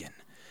all thinking.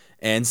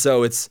 And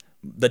so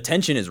the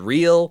tension is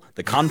real.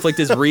 The conflict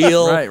is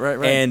real.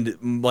 Right.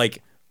 And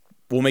like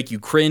will make you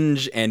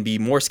cringe and be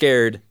more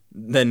scared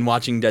than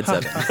watching Dead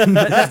Seven.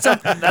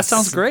 That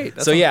sounds great.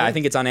 I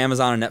think it's on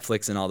Amazon and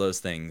Netflix and all those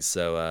things.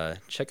 So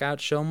check out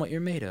Show 'Em What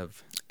You're Made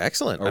Of.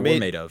 Excellent. Or were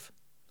made of.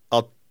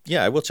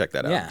 I will check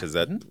that out because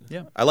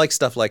I like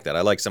stuff like that.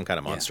 I like Some Kind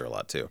of Monster a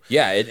lot too.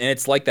 Yeah, and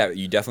it's like that.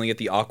 You definitely get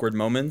the awkward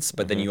moments,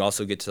 but then you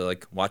also get to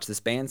like watch this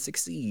band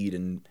succeed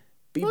and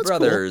be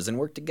brothers and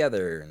work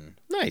together. And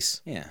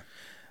nice. Yeah.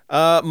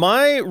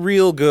 My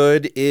real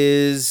good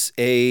is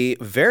a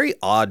very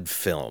odd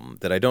film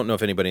that I don't know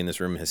if anybody in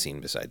this room has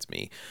seen besides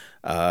me.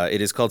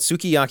 It is called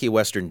Sukiyaki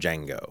Western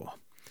Django.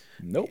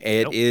 Nope.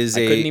 I couldn't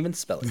even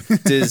spell it.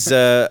 It is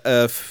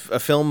a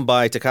film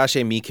by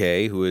Takashi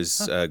Miike, who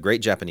is a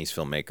great Japanese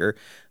filmmaker.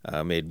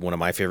 Made one of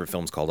my favorite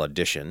films called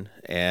Audition.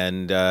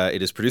 And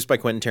it is produced by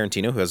Quentin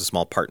Tarantino, who has a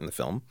small part in the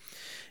film.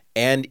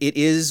 And it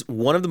is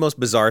one of the most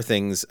bizarre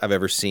things I've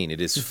ever seen.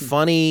 It is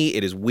funny.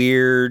 It is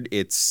weird.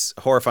 It's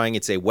horrifying.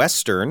 It's a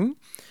Western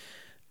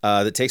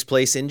that takes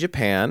place in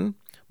Japan,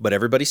 but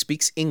everybody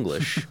speaks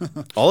English.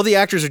 All the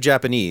actors are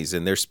Japanese,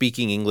 and they're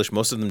speaking English.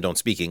 Most of them don't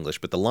speak English,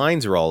 but the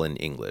lines are all in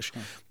English.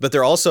 But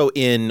they're also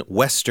in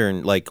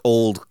Western, like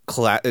old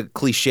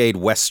cliched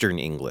Western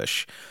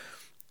English.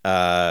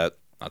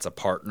 That's a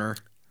partner.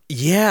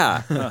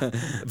 Yeah,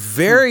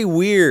 very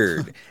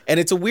weird, and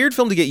it's a weird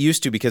film to get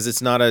used to because it's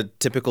not a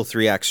typical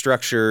 3-act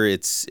structure.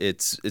 It's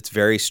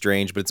very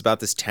strange, but it's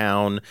about this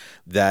town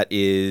that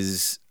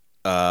is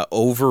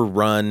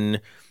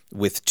overrun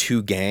with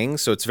 2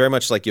 gangs. So it's very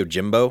much like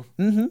Yojimbo.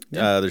 Mm-hmm,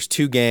 yeah. There's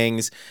 2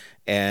 gangs,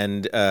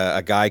 and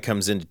a guy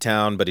comes into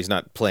town, but he's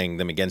not playing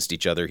them against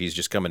each other. He's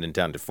just coming in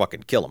town to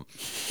fucking kill them.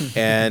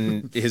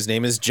 And his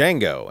name is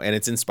Django, and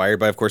it's inspired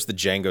by, of course, the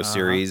Django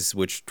series,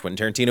 which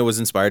Quentin Tarantino was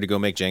inspired to go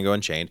make Django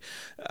Unchained.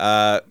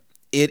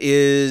 It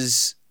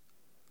is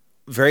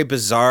very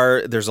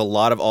bizarre. There's a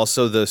lot of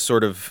also the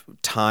sort of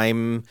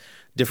time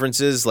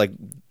differences, like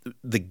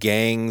the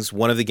gangs.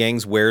 One of the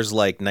gangs wears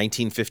like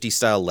 1950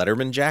 style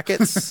Letterman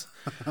jackets.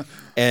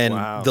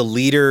 And the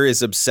leader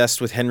is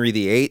obsessed with Henry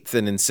VIII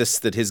and insists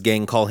that his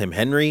gang call him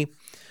Henry.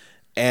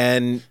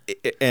 And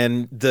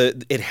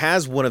it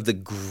has one of the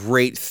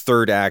great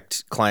 3rd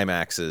act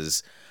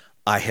climaxes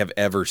I have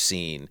ever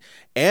seen.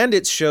 And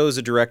it shows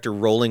a director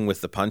rolling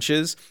with the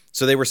punches.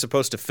 So they were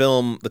supposed to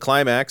film the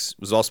climax,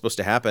 was all supposed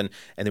to happen,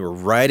 and they were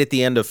right at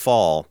the end of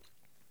fall,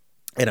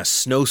 and a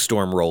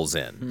snowstorm rolls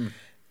in.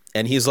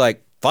 And he's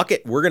like, fuck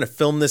it, we're going to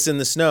film this in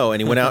the snow. And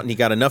he went out and he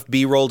got enough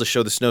B-roll to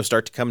show the snow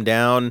start to come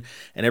down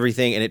and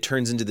everything. And it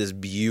turns into this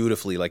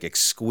beautifully, like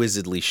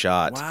exquisitely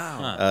shot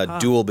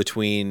duel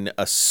between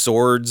a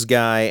swords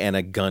guy and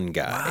a gun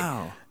guy.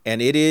 Wow.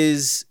 And it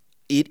is,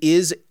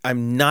 I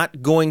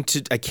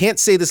can't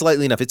say this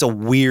lightly enough. It's a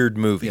weird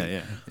movie.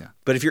 Yeah.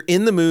 But if you're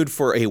in the mood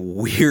for a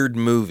weird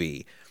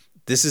movie,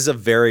 this is a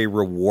very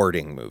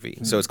rewarding movie.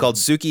 So it's called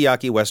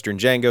Sukiyaki Western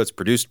Django. It's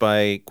produced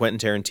by Quentin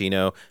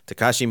Tarantino,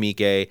 Takashi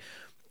Miike.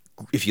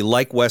 If you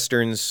like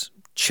Westerns,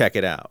 check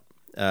it out.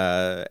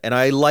 And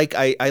I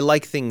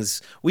like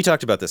things, we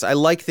talked about this, I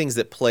like things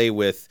that play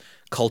with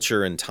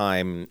culture and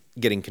time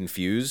getting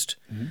confused.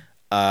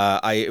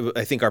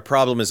 I think our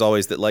problem is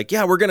always that, like,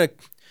 yeah, we're going to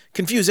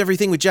confuse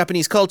everything with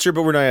Japanese culture,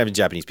 but we're not having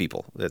Japanese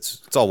people.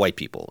 It's all white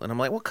people. And I'm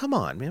like, well, come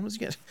on, man.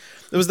 It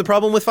was the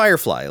problem with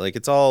Firefly. Like,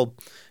 it's all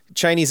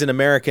Chinese and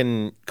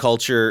American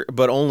culture,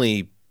 but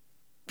only,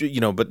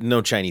 but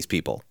no Chinese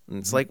people. And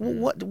it's like,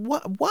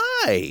 well,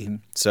 why?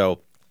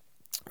 So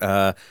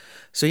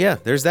yeah,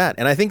 there's that.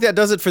 And I think that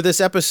does it for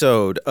this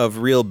episode of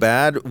Real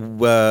Bad.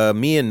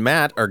 Me and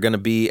Matt are going to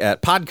be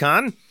at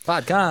PodCon.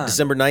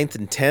 December 9th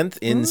and 10th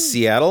in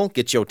Seattle.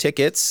 Get your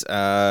tickets.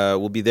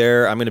 We'll be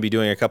there. I'm going to be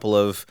doing a couple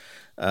of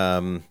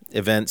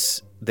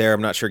events there.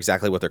 I'm not sure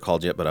exactly what they're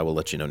called yet, but I will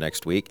let you know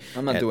next week.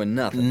 I'm not doing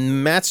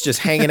nothing. Matt's just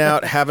hanging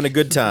out, having a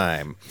good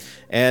time.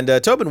 And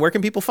Tobin, where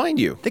can people find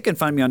you? They can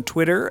find me on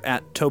Twitter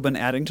at Tobin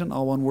Addington,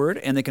 all one word,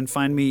 and they can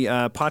find me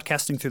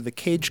podcasting through the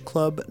Cage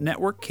Club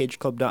network,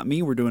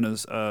 cageclub.me. We're doing,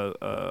 as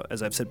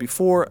I've said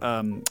before,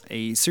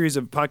 a series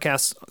of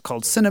podcasts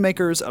called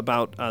Cinemakers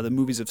about the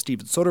movies of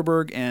Steven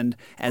Soderbergh. And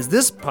as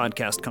this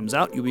podcast comes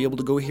out, you'll be able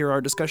to go hear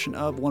our discussion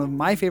of one of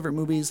my favorite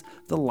movies,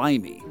 The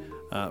Limey.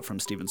 From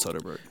Steven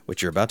Soderbergh.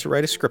 Which you're about to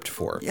write a script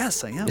for.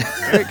 Yes, I am.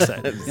 Very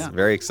excited. It's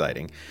very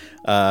exciting.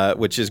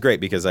 Which is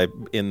great because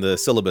in the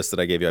syllabus that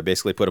I gave you, I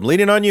basically put, I'm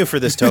leaning on you for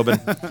this,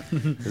 Tobin.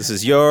 This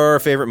is your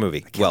favorite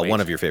movie. Well,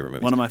 one of your favorite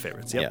movies. One of my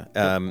favorites, yep.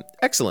 Yeah.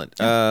 Excellent.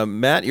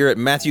 Matt, you're at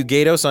Matthew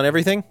Gatos on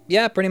everything?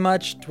 Yeah, pretty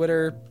much.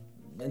 Twitter,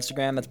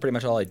 Instagram, that's pretty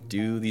much all I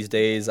do these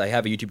days. I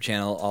have a YouTube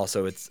channel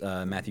also. It's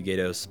Matthew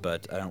Gatos,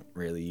 but I don't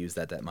really use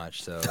that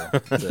much. So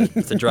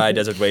it's a dry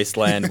desert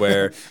wasteland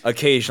where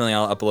occasionally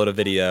I'll upload a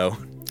video.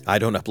 I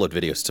don't upload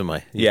videos to my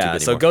YouTube anymore.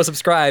 So go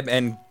subscribe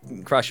and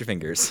cross your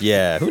fingers.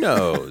 Yeah, who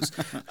knows?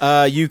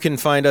 You can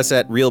find us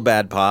at Real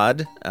Bad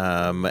Pod,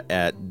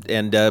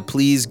 and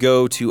please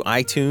go to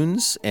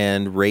iTunes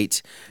and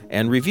rate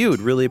and review.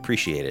 We'd really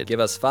appreciate it. Give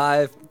us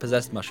 5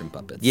 possessed mushroom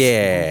puppets.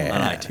 Yeah,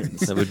 on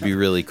iTunes. That would be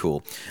really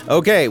cool.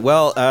 Okay,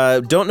 well,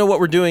 don't know what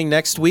we're doing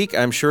next week.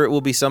 I'm sure it will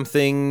be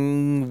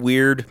something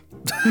weird.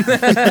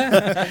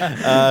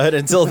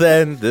 Until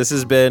then, this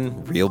has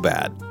been Real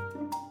Bad.